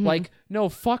bulls. Like, no,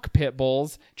 fuck pit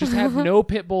bulls. Just have no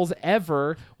pit bulls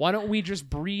ever. Why don't we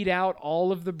just breed out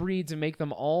all of the breeds and make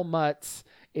them all mutts?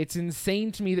 It's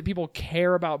insane to me that people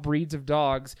care about breeds of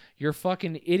dogs. You're a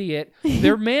fucking idiot.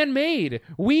 They're man-made.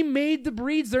 We made the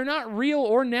breeds. They're not real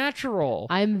or natural.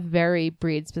 I'm very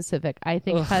breed specific. I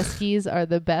think Huskies are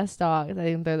the best dogs. I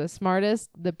think they're the smartest,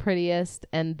 the prettiest,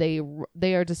 and they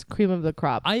are just cream of the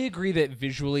crop. I agree that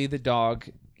visually the dog,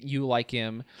 you like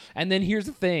him. And then here's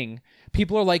the thing.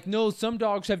 People are like, no, some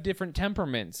dogs have different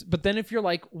temperaments. But then if you're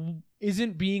like,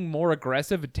 isn't being more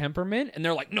aggressive a temperament? And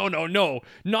they're like, no,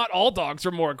 not all dogs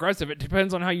are more aggressive. It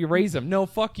depends on how you raise them. No,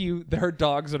 fuck you. There are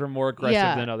dogs that are more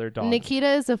aggressive than other dogs.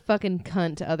 Nikita is a fucking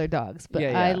cunt to other dogs, but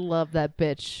I love that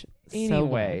bitch so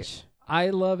much.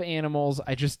 I love animals.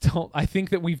 I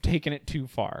think that we've taken it too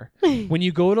far. When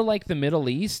you go to like the Middle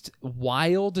East,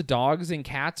 wild dogs and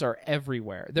cats are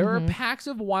everywhere. There are packs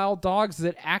of wild dogs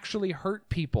that actually hurt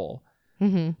people.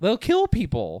 They'll kill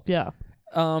people. Yeah.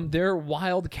 There are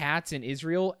wild cats in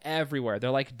Israel everywhere.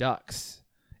 They're like ducks.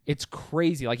 It's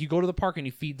crazy. Like, you go to the park and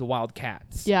you feed the wild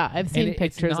cats. Yeah, I've seen And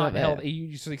pictures it's not of held, it.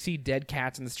 You just like see dead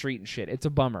cats in the street and shit. It's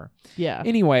a bummer. Yeah.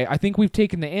 Anyway, I think we've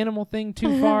taken the animal thing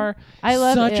too far. I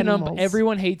love Such animals.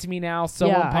 everyone hates me now. So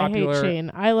yeah, unpopular. I hate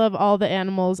Shane. I love all the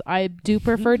animals. I do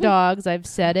prefer dogs. I've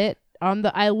said it.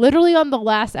 I literally on the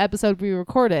last episode we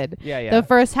recorded. Yeah. The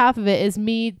first half of it is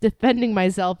me defending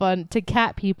myself to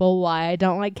cat people why I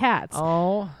don't like cats.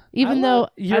 Oh. Even though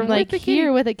you're I'm like with the here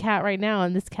kitty. with a cat right now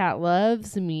and this cat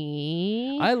loves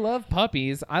me. I love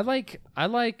puppies. I like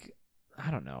I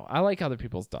don't know. I like other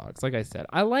people's dogs. Like I said,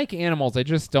 I like animals. I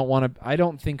just don't want to. I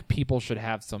don't think people should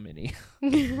have so many.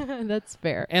 That's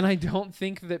fair. And I don't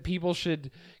think that people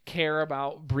should care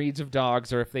about breeds of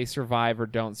dogs or if they survive or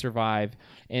don't survive.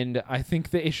 And I think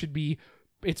that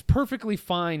it's perfectly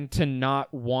fine to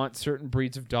not want certain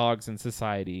breeds of dogs in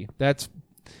society. That's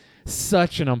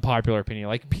such an unpopular opinion.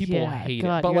 Like, people hate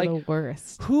God, it. But you're like, the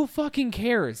worst. who fucking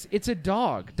cares? It's a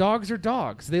dog. Dogs are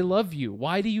dogs. They love you.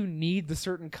 Why do you need the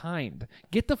certain kind?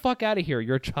 Get the fuck out of here.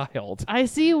 You're a child. I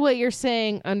see what you're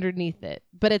saying underneath it,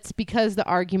 but it's because the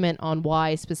argument on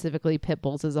why specifically pit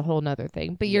bulls is a whole nother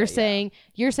thing. But you're saying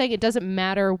it doesn't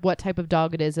matter what type of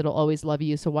dog it is, it'll always love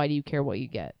you. So why do you care what you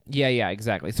get? Yeah,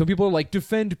 exactly. So people are like,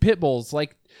 defend pit bulls.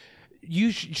 Like,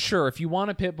 sure, if you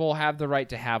want a pit bull, have the right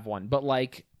to have one. But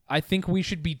like, I think we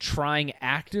should be trying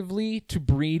actively to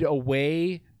breed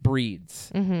away breeds.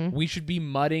 Mm-hmm. We should be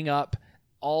mudding up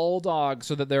all dogs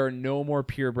so that there are no more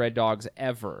purebred dogs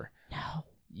ever. No.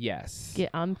 Yes.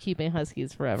 I'm keeping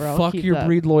huskies forever. I'll Fuck keep your that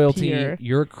breed loyalty. pure.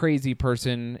 You're a crazy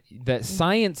person. That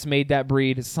science made that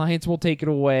breed. Science will take it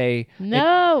away.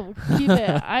 No, keep it.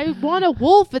 I want a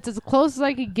wolf. It's as close as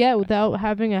I could get without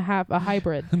having a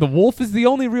hybrid. The wolf is the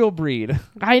only real breed.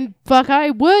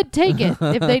 I would take it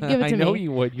if they'd give it to I me. know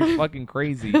you would. You're fucking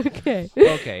crazy. Okay.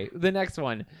 Okay, the next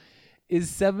one. Is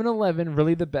 7-Eleven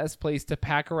really the best place to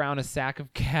pack around a sack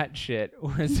of cat shit,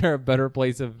 or is there a better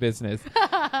place of business?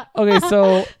 Okay,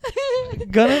 so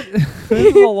this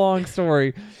is a long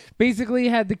story. Basically,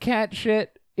 had the cat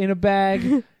shit in a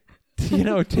bag.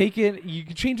 Take it. You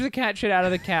can change the cat shit out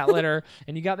of the cat litter,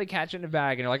 and you got the cat shit in a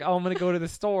bag, and you're like, oh, I'm gonna go to the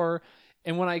store.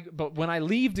 And when I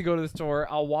leave to go to the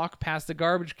store, I'll walk past the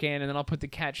garbage can and then I'll put the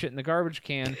cat shit in the garbage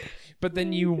can. But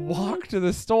then you walk to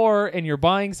the store and you're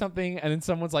buying something and then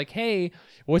someone's like, hey,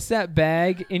 what's that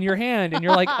bag in your hand? And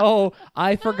you're like, oh,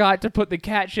 I forgot to put the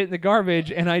cat shit in the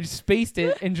garbage and I spaced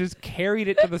it and just carried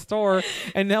it to the store.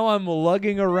 And now I'm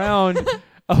lugging around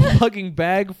a fucking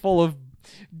bag full of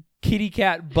kitty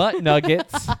cat butt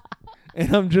nuggets.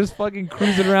 And I'm just fucking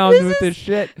cruising around with this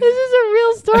shit. This is a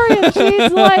real story of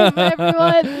Shane's life,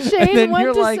 everyone. Shane then went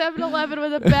you're to like- 7-Eleven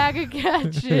with a bag of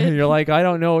cat shit. You're like, I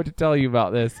don't know what to tell you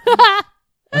about this.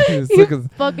 You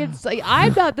fucking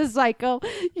I'm not the psycho.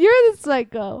 You're the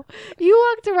psycho.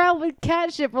 You walked around with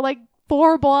cat shit for like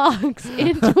 4 blocks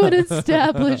into an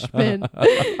establishment.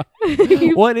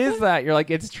 What is that? You're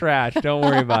like, it's trash. Don't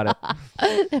worry about it.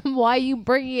 And why you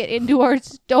bringing it into our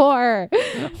store?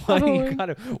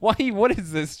 What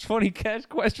is this? 20 cash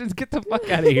questions? Get the fuck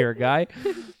out of here, guy.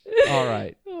 All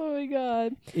right. Oh my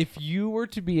god. If you were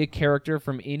to be a character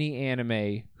from any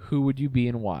anime, who would you be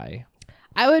and why?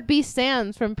 I would be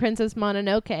Sans from Princess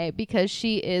Mononoke because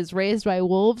she is raised by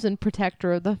wolves and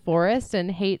protector of the forest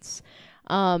and hates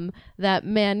that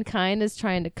mankind is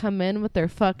trying to come in with their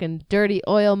fucking dirty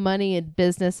oil money and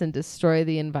business and destroy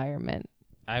the environment.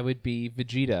 I would be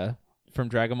Vegeta from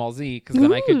Dragon Ball Z because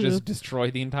then I could just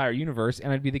destroy the entire universe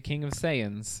and I'd be the king of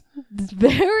Saiyans.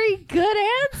 Very good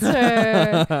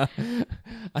answer.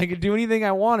 I could do anything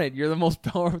I wanted. You're the most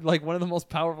powerful, like one of the most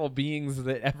powerful beings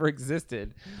that ever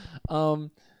existed.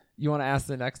 You want to ask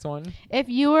the next one? If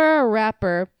you were a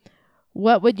rapper,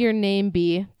 what would your name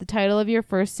be? The title of your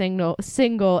first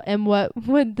single, and what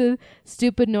would the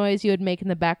stupid noise you would make in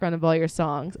the background of all your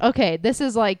songs? Okay, this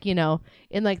is like, in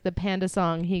like the Panda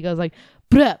song, he goes like,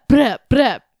 bruh, bruh,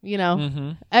 bruh,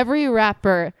 Mm-hmm. Every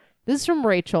rapper, this is from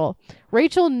Rachel.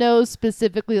 Rachel knows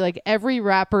specifically like every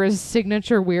rapper's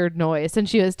signature weird noise, and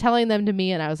she was telling them to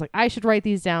me, and I was like, I should write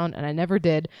these down, and I never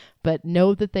did, but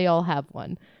know that they all have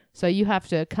one. So you have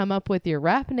to come up with your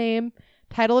rap name,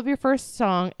 title of your first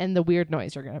song, and the weird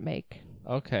noise you're going to make.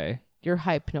 Okay. Your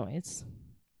hype noise.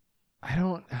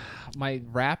 My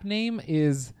rap name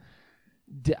is...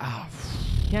 Yeah,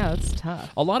 that's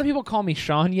tough. A lot of people call me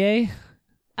Shanye,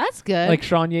 That's good. like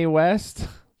Shanye West.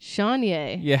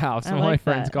 Shanye. Yeah, some of my like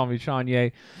friends that. call me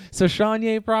Shanye. So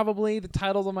Shanye probably, the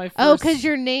title of my first... Oh, because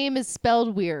your name is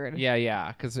spelled weird.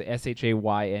 Yeah, because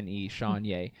Shayne,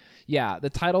 Shanye. Yeah, the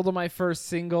title to my first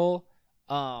single,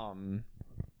 I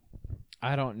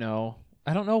don't know.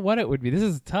 I don't know what it would be. This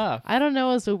is tough. I don't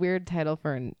know is a weird title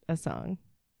for a song.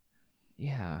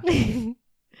 Yeah.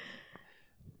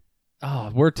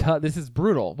 Oh, we're tough. This is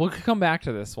brutal. We'll come back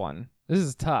to this one. This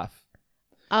is tough.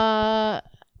 I'll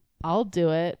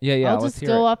do it. Yeah, I'll let's just hear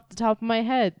go it. off the top of my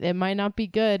head. It might not be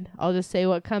good. I'll just say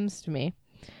what comes to me.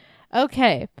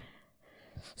 Okay.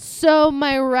 So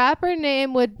my rapper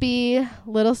name would be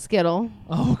Little Skittle.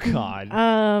 Oh, God.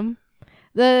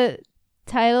 The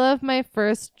title of my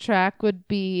first track would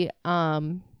be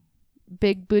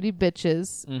Big Booty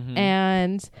Bitches. Mhm.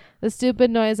 And the stupid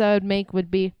noise I would make would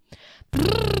be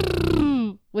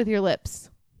with your lips.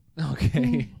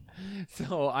 Okay.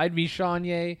 So I'd be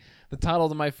Shanye. The title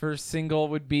of my first single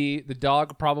would be The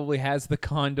Dog Probably Has the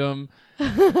Condom.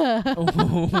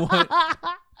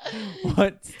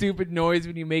 What stupid noise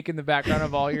would you make in the background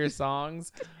of all your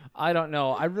songs? I don't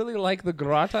know. I really like the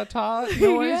gratata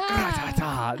noise. Yeah.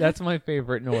 Gratata. That's my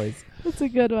favorite noise. That's a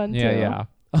good one, too. Yeah.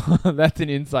 That's an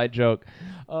inside joke.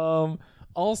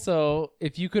 Also,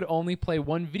 if you could only play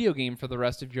one video game for the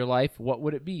rest of your life, what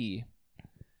would it be?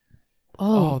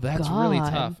 Oh, That's God. really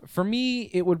tough. For me,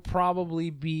 it would probably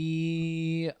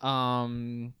be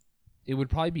Counter-Strike.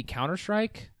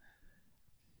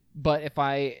 But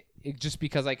just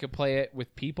because I could play it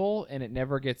with people and it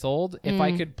never gets old. If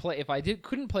I couldn't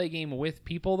play a game with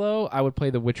people though, I would play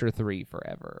The Witcher 3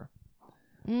 forever.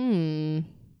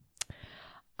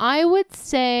 I would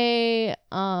say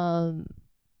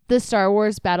the Star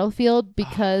Wars Battlefield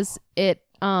because it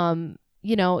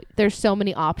there's so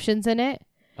many options in it.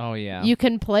 Oh yeah. You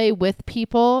can play with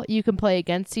people, you can play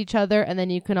against each other, and then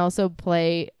you can also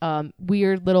play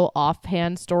weird little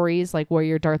offhand stories like where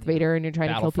you're Darth Vader and you're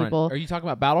trying to kill people. Are you talking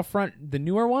about Battlefront, the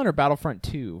newer one, or Battlefront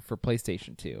 2 for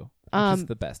PlayStation 2? Which is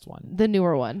the best one? The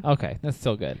newer one. Okay, that's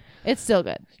still good. It's still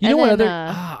good. You know And what then,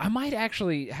 other? I might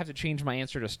actually have to change my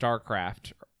answer to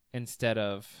StarCraft instead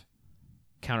of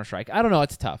Counter-Strike. I don't know.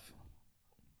 It's tough.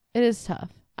 It is tough.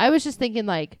 I was just thinking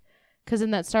because in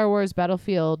that Star Wars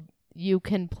Battlefield, you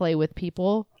can play with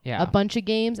people Yeah. a bunch of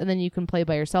games, and then you can play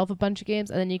by yourself a bunch of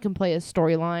games, and then you can play a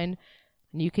storyline,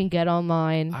 and you can get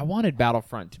online. I wanted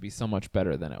Battlefront to be so much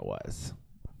better than it was.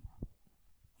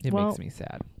 It makes me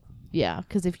sad. Yeah,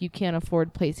 because if you can't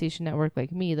afford PlayStation Network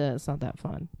like me, then it's not that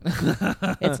fun.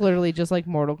 It's literally just like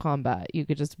Mortal Kombat. You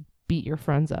could just beat your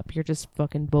friends up. You're just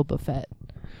fucking Boba Fett.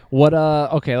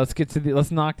 Okay,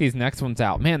 let's knock these next ones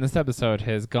out. Man, this episode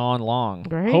has gone long.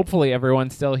 Right? Hopefully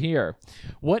everyone's still here.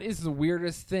 What is the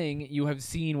weirdest thing you have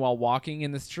seen while walking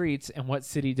in the streets, and what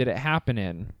city did it happen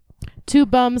in? Two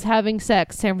bums having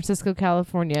sex, San Francisco,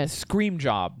 California. Scream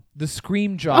job. The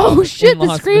scream job. Oh shit, in the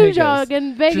Las scream Vegas. job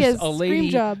in Vegas. Just a lady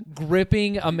Scream job.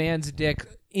 gripping a man's dick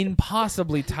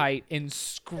impossibly tight and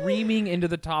screaming into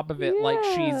the top of it like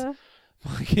she's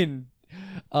fucking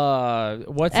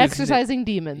exercising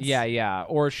demons. Yeah.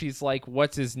 Or she's like,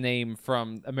 what's his name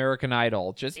from American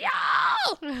Idol? Just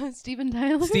Steven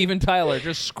Tyler. Steven Tyler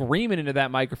just screaming into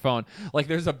that microphone like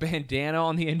there's a bandana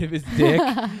on the end of his dick.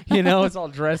 It's all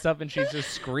dressed up and she's just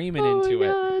screaming into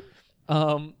it.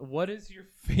 What is your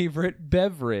favorite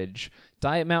beverage?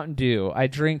 Diet Mountain Dew. I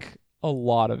drink a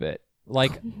lot of it.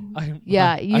 Like,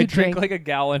 I drink like a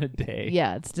gallon a day.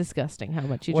 Yeah, it's disgusting how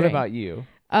much you What drink. about you?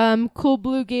 Cool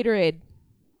Blue Gatorade.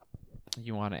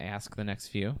 You want to ask the next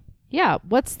few? Yeah.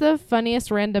 What's the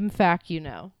funniest random fact you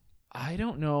know? I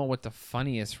don't know what the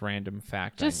funniest random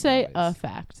fact Just I know say a is.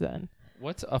 fact then.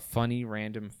 What's a funny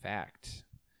random fact?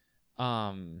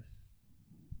 Dude,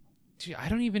 I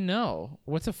don't even know.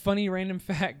 What's a funny random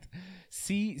fact?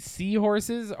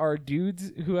 Seahorses are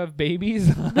dudes who have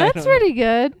babies? That's pretty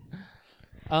good.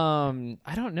 I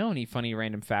don't know any funny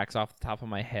random facts off the top of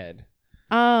my head.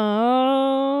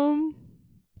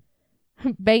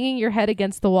 Banging your head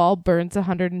against the wall burns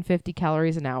 150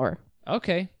 calories an hour.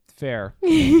 Okay, fair.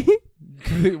 Way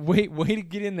to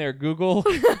get in there, Google.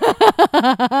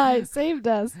 It saved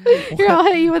us. Here, I'll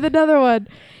hit you with another one.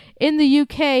 In the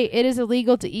UK, it is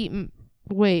illegal to eat. In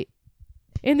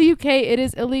the UK, it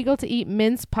is illegal to eat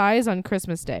mince pies on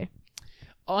Christmas Day.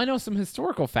 Oh, I know some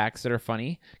historical facts that are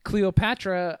funny.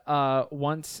 Cleopatra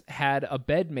once had a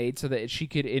bed made so that she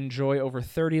could enjoy over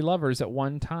 30 lovers at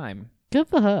one time. Good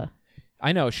for her.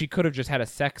 I know. She could have just had a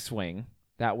sex swing.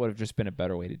 That would have just been a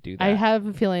better way to do that. I have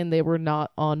a feeling they were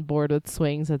not on board with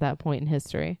swings at that point in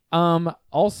history.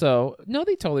 Also, no,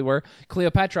 they totally were.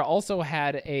 Cleopatra also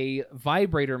had a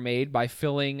vibrator made by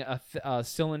filling a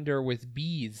cylinder with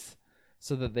bees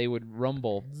so that they would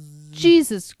rumble.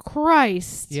 Jesus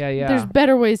Christ. Yeah. There's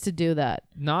better ways to do that.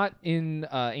 Not in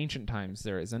ancient times,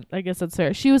 there isn't. I guess that's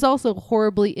fair. She was also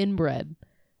horribly inbred.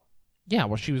 Yeah,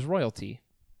 well, she was royalty.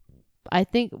 I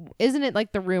think, isn't it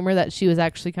like the rumor that she was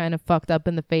actually kind of fucked up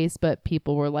in the face, but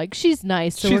people were like, she's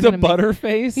nice. So She's we're a gonna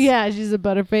butterface? Yeah, she's a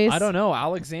butterface. I don't know.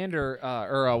 Alexander,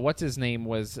 what's his name,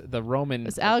 was the Roman.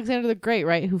 It's Alexander the Great,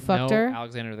 right? Who fucked no, her?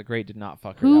 Alexander the Great did not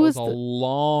fuck her. Who that was was a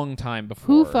long time before.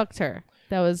 Who fucked her?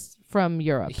 That was from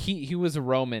Europe. He was a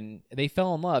Roman. They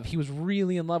fell in love. He was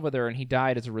really in love with her, and he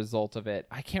died as a result of it.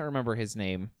 I can't remember his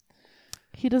name.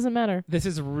 He doesn't matter. This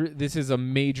is a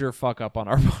major fuck up on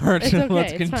our part. It's okay.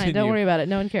 Let's It's continue. fine. Don't worry about it.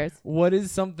 No one cares. What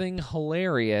is something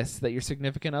hilarious that your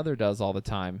significant other does all the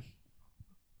time?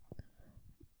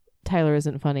 Tyler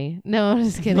isn't funny. No, I'm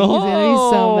just kidding. He's gonna be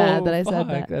so mad that I said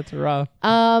that. That's rough.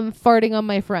 Farting on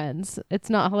my friends. It's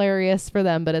not hilarious for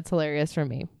them, but it's hilarious for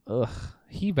me. Ugh.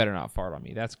 He better not fart on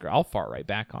me. That's great. I'll fart right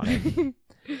back on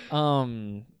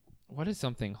it. What is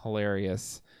something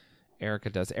hilarious Erica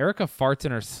does? Erica farts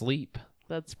in her sleep.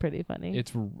 That's pretty funny.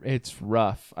 It's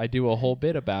rough. I do a whole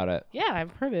bit about it. Yeah,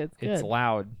 I've heard it. It's good. It's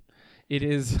loud. It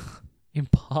is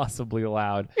impossibly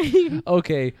loud.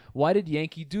 Okay, why did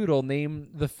Yankee Doodle name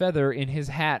the feather in his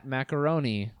hat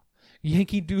macaroni?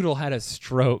 Yankee Doodle had a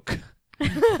stroke.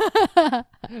 They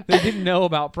didn't know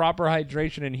about proper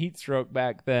hydration and heat stroke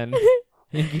back then.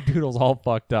 Yankee Doodle's all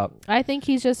fucked up. I think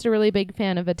he's just a really big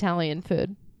fan of Italian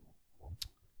food.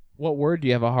 What word do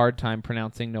you have a hard time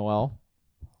pronouncing, Noelle?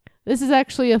 This is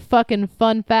actually a fucking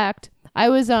fun fact. I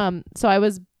was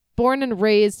born and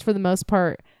raised for the most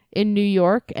part in New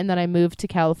York, and then I moved to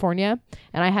California,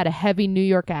 and I had a heavy New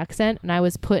York accent, and I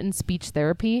was put in speech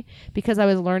therapy because I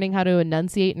was learning how to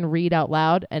enunciate and read out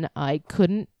loud, and I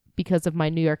couldn't because of my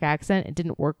New York accent. It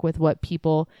didn't work with what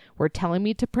people were telling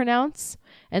me to pronounce.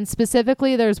 And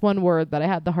specifically, there's one word that I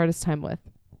had the hardest time with,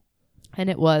 and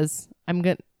it was, I'm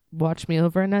going to watch me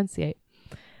over enunciate.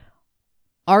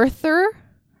 Arthur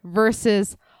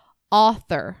versus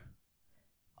author.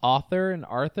 Author and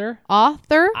Arthur?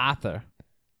 Author.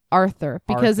 Arthur.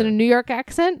 Because in Arthur. a New York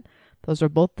accent, those are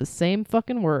both the same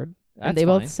fucking word. That's and they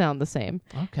fine. both sound the same.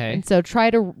 Okay. And so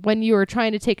when you were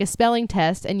trying to take a spelling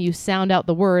test and you sound out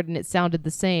the word and it sounded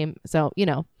the same. So,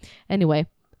 anyway,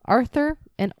 Arthur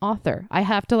and author. I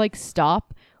have to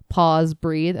stop, pause,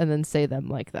 breathe, and then say them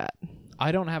like that.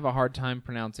 I don't have a hard time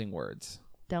pronouncing words.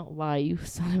 Don't lie, you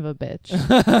son of a bitch.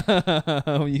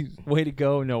 Way to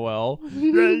go, Noelle.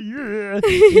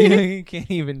 You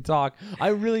can't even talk. I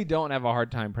really don't have a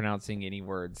hard time pronouncing any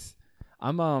words.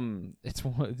 It's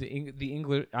the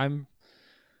English. I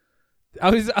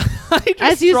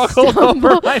just struggled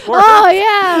over my words. Oh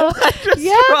yeah, I just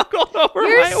struggled over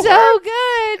You're my so words.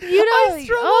 good. You know.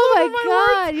 Oh my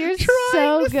god, you're so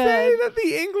Trying to say good. that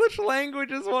the English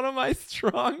language is one of my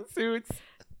strong suits.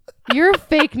 You're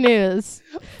fake news.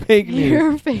 Fake news.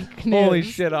 You're fake news. Holy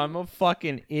shit, I'm a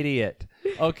fucking idiot.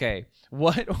 Okay,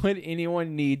 what would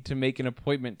anyone need to make an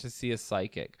appointment to see a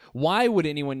psychic? Why would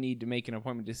anyone need to make an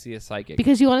appointment to see a psychic?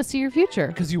 Because you want to see your future.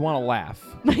 Because you want to laugh.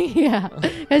 Yeah,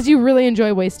 because you really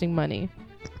enjoy wasting money.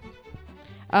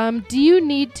 Do you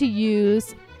need to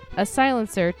use a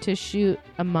silencer to shoot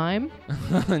a mime?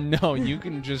 No, you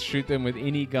can just shoot them with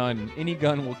any gun. Any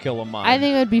gun will kill a mime. I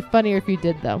think it would be funnier if you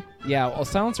did, though. Yeah, well,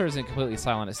 silencer isn't completely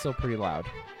silent. It's still pretty loud.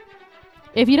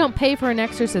 If you don't pay for an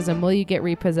exorcism, will you get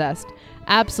repossessed?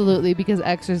 Absolutely, because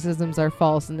exorcisms are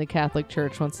false and the Catholic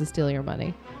Church wants to steal your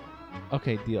money.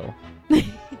 Okay, deal.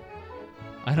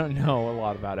 I don't know a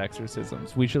lot about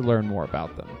exorcisms. We should learn more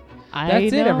about them.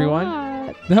 That's it,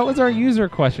 everyone. That was our user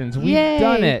questions. We've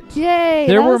done it. Yay!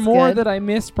 There that were was more good. that I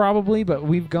missed probably, but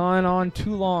we've gone on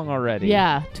too long already.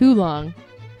 Yeah, too long.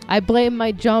 I blame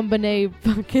my John Bonet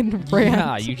fucking rant.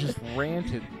 Yeah, you just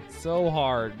ranted so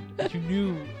hard. You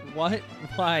knew what?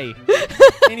 Why?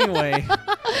 Anyway,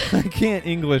 I can't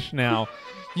English now.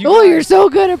 You're so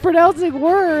good at pronouncing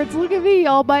words. Look at me,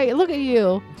 look at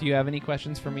you. Do you have any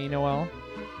questions for me, Noelle?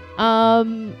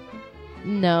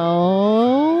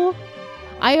 No.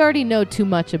 I already know too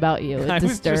much about you. It That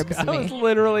disturbs was me.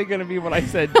 literally going to be what I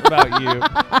said about you.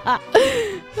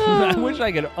 I wish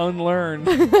I could unlearn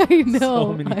I know.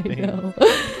 so many I things. know.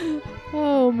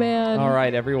 Oh man. All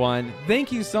right, everyone.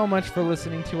 Thank you so much for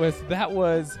listening to us. That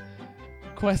was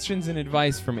questions and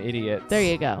advice from idiots. There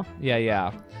you go.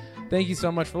 Yeah. Thank you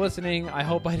so much for listening. I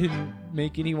hope I didn't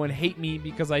make anyone hate me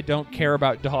because I don't care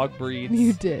about dog breeds.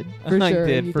 You did. For I sure.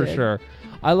 did, you for sure.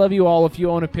 I love you all. If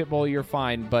you own a pit bull, you're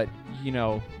fine. But,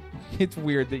 it's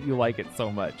weird that you like it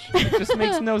so much. It just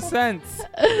makes no sense.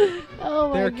 Oh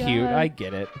my They're God. cute. I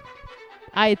get it.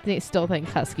 I still think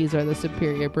Huskies are the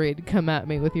superior breed. Come at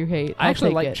me with your hate. I actually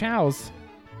I'll like take it. chows.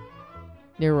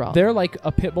 You're wrong. They're like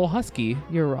a pit bull husky.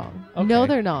 You're wrong. Okay. No,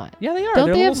 they're not. Yeah, they are. Don't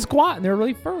They're they a little have- squat and they're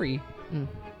really furry.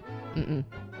 Mm-mm.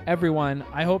 Everyone,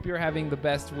 I hope you're having the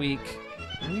best week.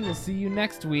 we will see you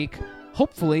next week.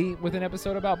 Hopefully with an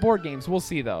episode about board games. We'll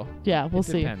see, though. Yeah, we'll It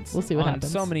see. depends We'll see what on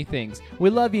happens. so many things. We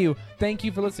love you. Thank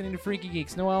you for listening to Freaky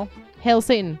Geeks. Noel, Hail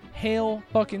Satan. hail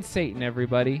fucking Satan,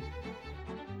 everybody.